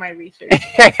 I did my research.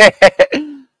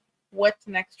 What's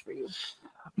next for you?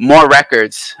 More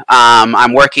records.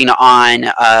 I'm working on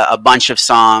a bunch of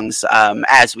songs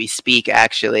as we speak,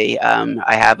 actually.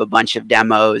 I have a bunch of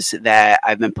demos that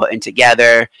I've been putting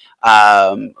together.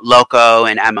 Loco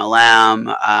and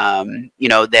MLM,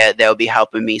 they'll be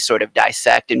helping me sort of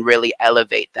dissect and really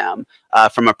elevate them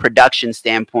from a production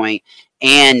standpoint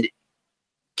and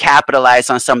capitalize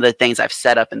on some of the things I've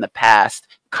set up in the past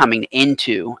coming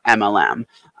into MLM.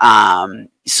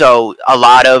 So a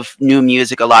lot of new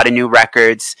music, a lot of new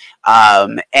records.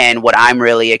 And what I'm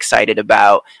really excited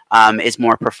about is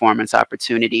more performance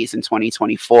opportunities in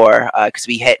 2024 because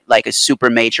we hit like a super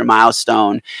major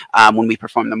milestone when we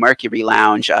performed the Mercury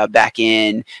Lounge back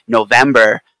in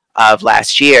November of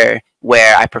last year,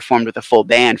 where I performed with a full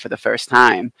band for the first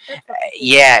time.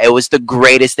 Yeah, it was the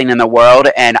greatest thing in the world,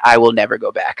 and I will never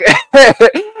go back.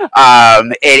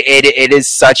 It is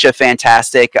such a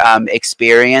fantastic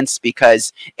experience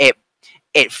because it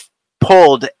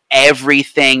pulled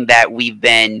everything that we've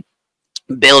been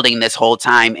building this whole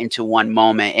time into one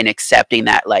moment and accepting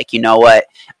that, like, you know what,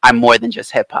 I'm more than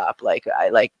just hip hop. Like,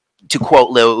 to quote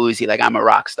Lil Uzi, like, I'm a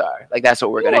rock star. Like, that's what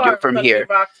we're gonna do from here.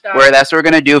 That's what we're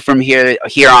gonna do from here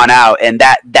on out. And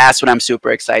that's what I'm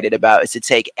super excited about, is to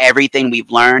take everything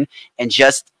we've learned and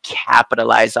just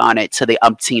capitalize on it to the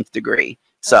umpteenth degree.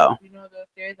 So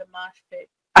there's a mosh pit.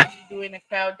 Doing a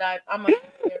crowd dive.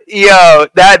 Yo,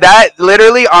 that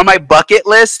literally on my bucket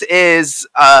list is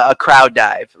a crowd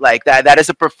dive. Like that is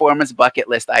a performance bucket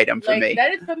list item for me.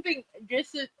 That is something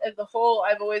just as a whole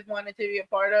I've always wanted to be a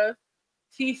part of.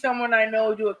 See someone I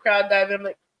know do a crowd dive and I'm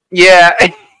like, yeah.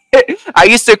 I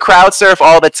used to crowd surf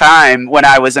all the time when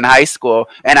I was in high school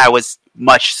and I was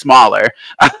much smaller.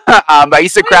 I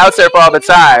used to crowd surf all the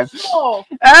time.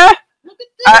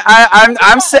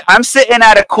 I'm sitting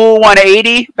at a cool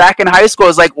 180. Back in high school, it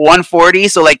was like 140.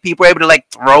 So like people are able to like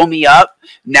throw me up.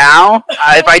 Now,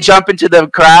 if I jump into the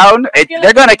crowd,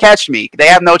 they're gonna catch me. They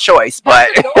have no choice. But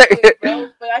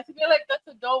but I feel like that's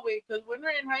a dull way because when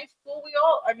we're in high school, we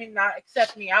all, I mean, not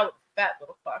except me, I was a fat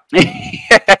little fuck.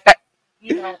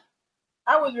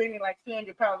 I was weighing like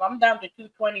 200 pounds. I'm down to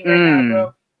 220 right now,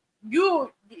 bro.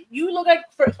 You look like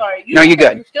you're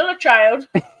good. You're still a child.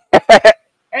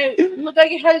 And look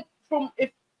like it has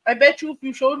I bet you if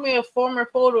you showed me a former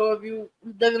photo of you,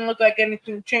 it doesn't look like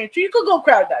anything changed. So you could go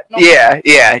crowd that.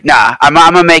 Nah. I'm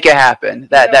gonna make it happen.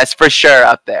 That's for sure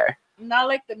up there. Not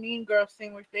like the Mean Girls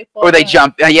thing, which they fall. Or they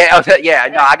jump. No,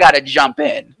 I gotta jump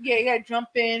in. Yeah, you gotta jump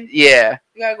in. Yeah.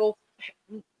 You gotta go.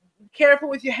 Careful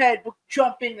with your head, but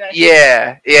jump in.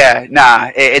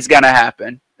 Nah, it's gonna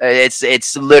happen.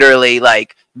 It's literally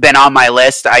like been on my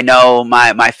list. I know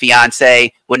my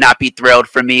fiance would not be thrilled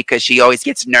for me because she always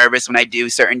gets nervous when I do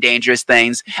certain dangerous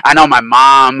things. I know my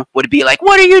mom would be like,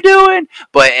 "What are you doing?"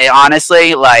 But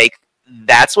honestly, like,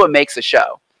 that's what makes a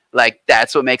show. Like,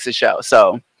 that's what makes a show.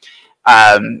 So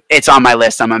it's on my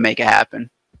list. I'm gonna make it happen.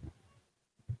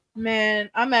 Man,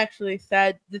 I'm actually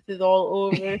sad this is all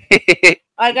over.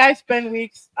 Like, I spent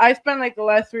like the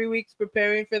last 3 weeks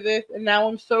preparing for this, and now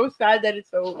I'm so sad that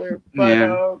it's over.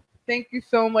 But thank you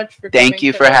so much for coming. Thank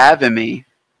you for having me.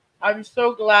 I'm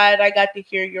so glad I got to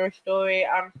hear your story.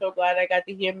 I'm so glad I got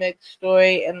to hear Meg's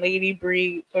story and Lady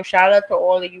Bree. So shout out to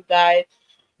all of you guys.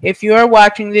 If you are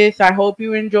watching this, I hope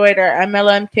you enjoyed our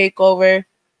MLM takeover.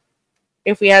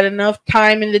 If we had enough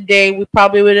time in the day, we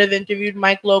probably would have interviewed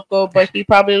Mike Loco, but he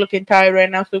probably looking tired right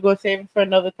now, so we'll go save him for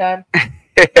another time.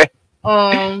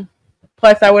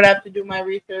 Plus, I would have to do my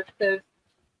research because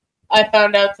I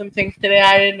found out some things today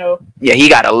I didn't know. Yeah, he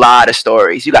got a lot of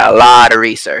stories. You got a lot of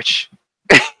research.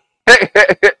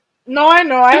 No, I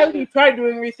know. I already tried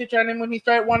doing research on him when he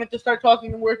wanted to start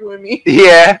talking and working with me.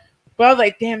 Yeah. But I was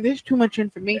like, damn, there's too much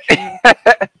information.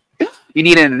 You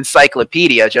need an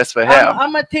encyclopedia just for him.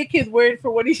 I'm going to take his word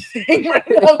for what he's saying right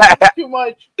now. That's too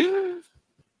much.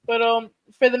 But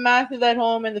for the masses at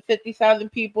home and the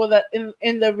 50,000 people that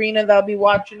in the arena that'll be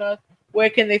watching us, where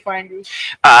can they find you?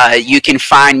 You can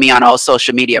find me on all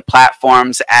social media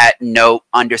platforms at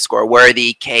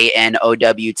Knowte_worthy,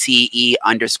 KNOWTE_worthy.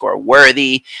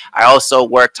 I also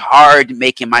worked hard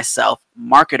making myself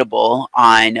marketable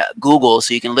on Google,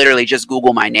 so you can literally just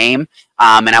Google my name,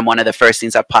 and I'm one of the first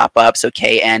things that pop up. So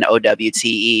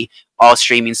KNOWTE, all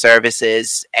streaming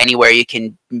services, anywhere you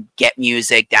can get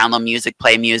music, download music,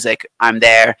 play music, I'm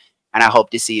there, and I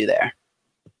hope to see you there.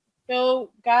 So,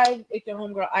 guys, it's your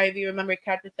homegirl Ivy. Remember,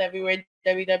 catch us everywhere,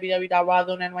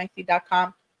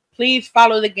 www.rawrzonenyc.com. Please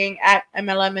follow the gang at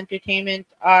MLM Entertainment.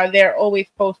 They're always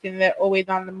posting. They're always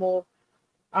on the move.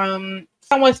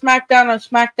 Somewhat SmackDown on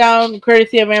SmackDown,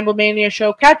 courtesy of Ramblemania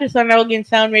Show. Catch us on Elegant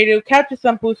Sound Radio. Catch us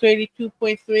on Boost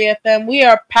 82.3 FM. We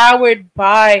are powered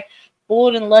by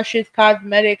Bold and Luscious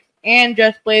Cosmetics and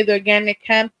Just Blaze Organic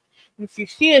Hemp. If you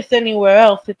see us anywhere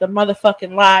else, it's a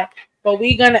motherfucking lie. But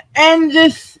we're going to end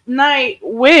this night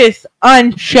with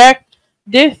Unchecked.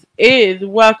 This is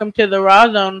Welcome to the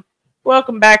Rawrrzone.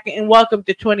 Welcome back and welcome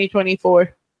to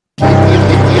 2024.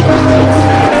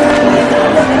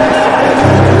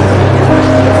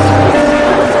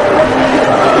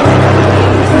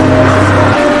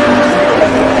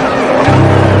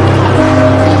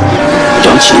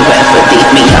 Don't you ever leave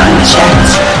me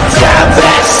unchecked. God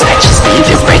bless, I just need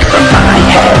a break from my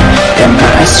head and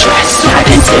my stress. Not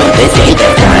until the day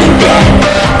that I'm dead,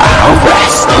 I'll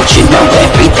rest. Don't you know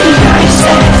everything I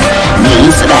said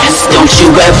means less? Don't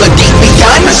you ever leave me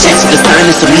unchecked. The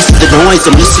silence, I'm used to the noise,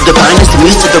 I'm used to the violence, I'm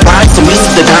used to the rise, I'm used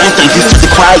to the dying. I'm used to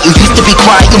the quiet, you used to be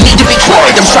quiet, you need to be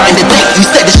quiet. I'm trying to think, you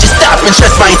said it should stop and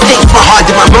trust my instincts. My heart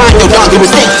and my mind, no longer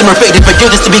mistakes. I'm afraid if I do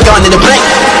this to be gone in a blink.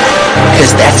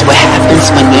 Cause that's what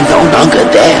happens when you're no longer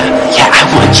there. Yeah, I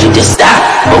want you to stop,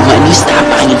 but when you stop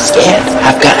I am scared.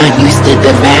 I've gotten used to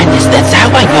the madness, that's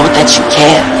how I know that you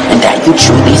care and that you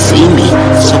truly see me.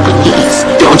 So please,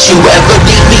 don't you ever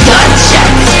leave me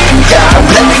unchecked. God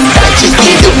bless, I just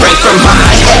need a break from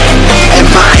my head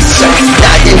and my stress.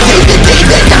 Not until the day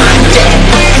that I'm dead,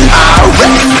 I'll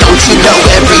rest. Don't you know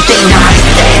everything I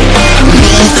said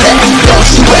means less?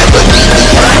 Don't you ever leave me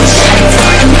unchecked.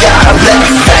 God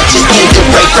bless, I just need a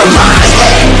break from my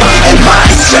head and my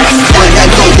stress. When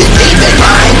I go to sleep in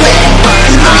my bed,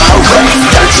 I'll rest.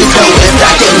 Don't you know it's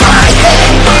in my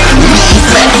head means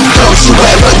less? Don't you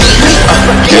ever leave me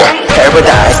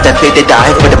paradise, that fate to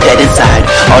die for the dead inside.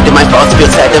 All of my thoughts feel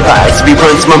sad divides.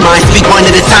 Reruns my mind, speak one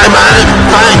at a time. I'm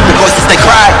fine, the voices that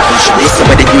cry. Usually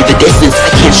somebody through the distance. I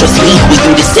can't trust me,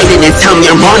 who you to say it and tell me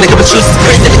I'm wrong. I could choose to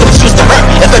praise, I could choose to hurt.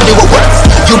 If I knew it works,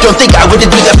 you don't think I wouldn't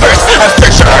do that first. I've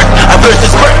searched your earth, I've learned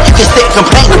this word. You can sit and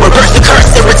complain and reverse the curse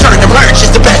and return to merge.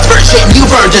 It's the best version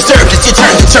you've earned, deserved. It's your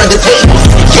turn to turn the tables.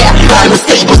 Yeah, I'm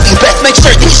unstable, so you best make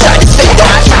sure these shots is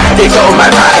fatal. They go my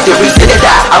pride, the reason to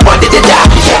die. I wanted to die,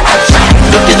 yeah, I tried.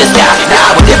 Look to the sky, now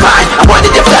I wanted mine. I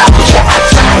wanted to fly, yeah, I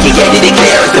tried. You get it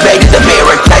clear, the bait in the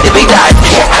mirror, tried to be nice,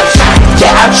 yeah, I tried.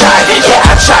 Yeah, I've tried,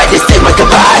 yeah, I've tried to say my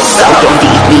goodbyes. So don't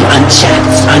leave me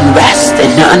unchecked, unrest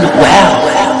and unwell.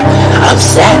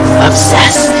 Upset,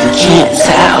 obsessed, you can't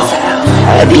tell.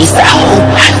 At least I hope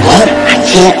I won't, I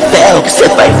can't fail. Cause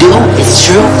if I do, it's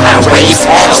true, I'll raise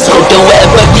hell. So don't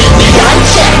ever leave me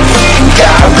unchecked.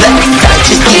 God bless, I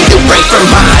just need a break from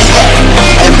my head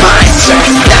and my stress.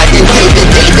 Not until the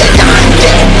day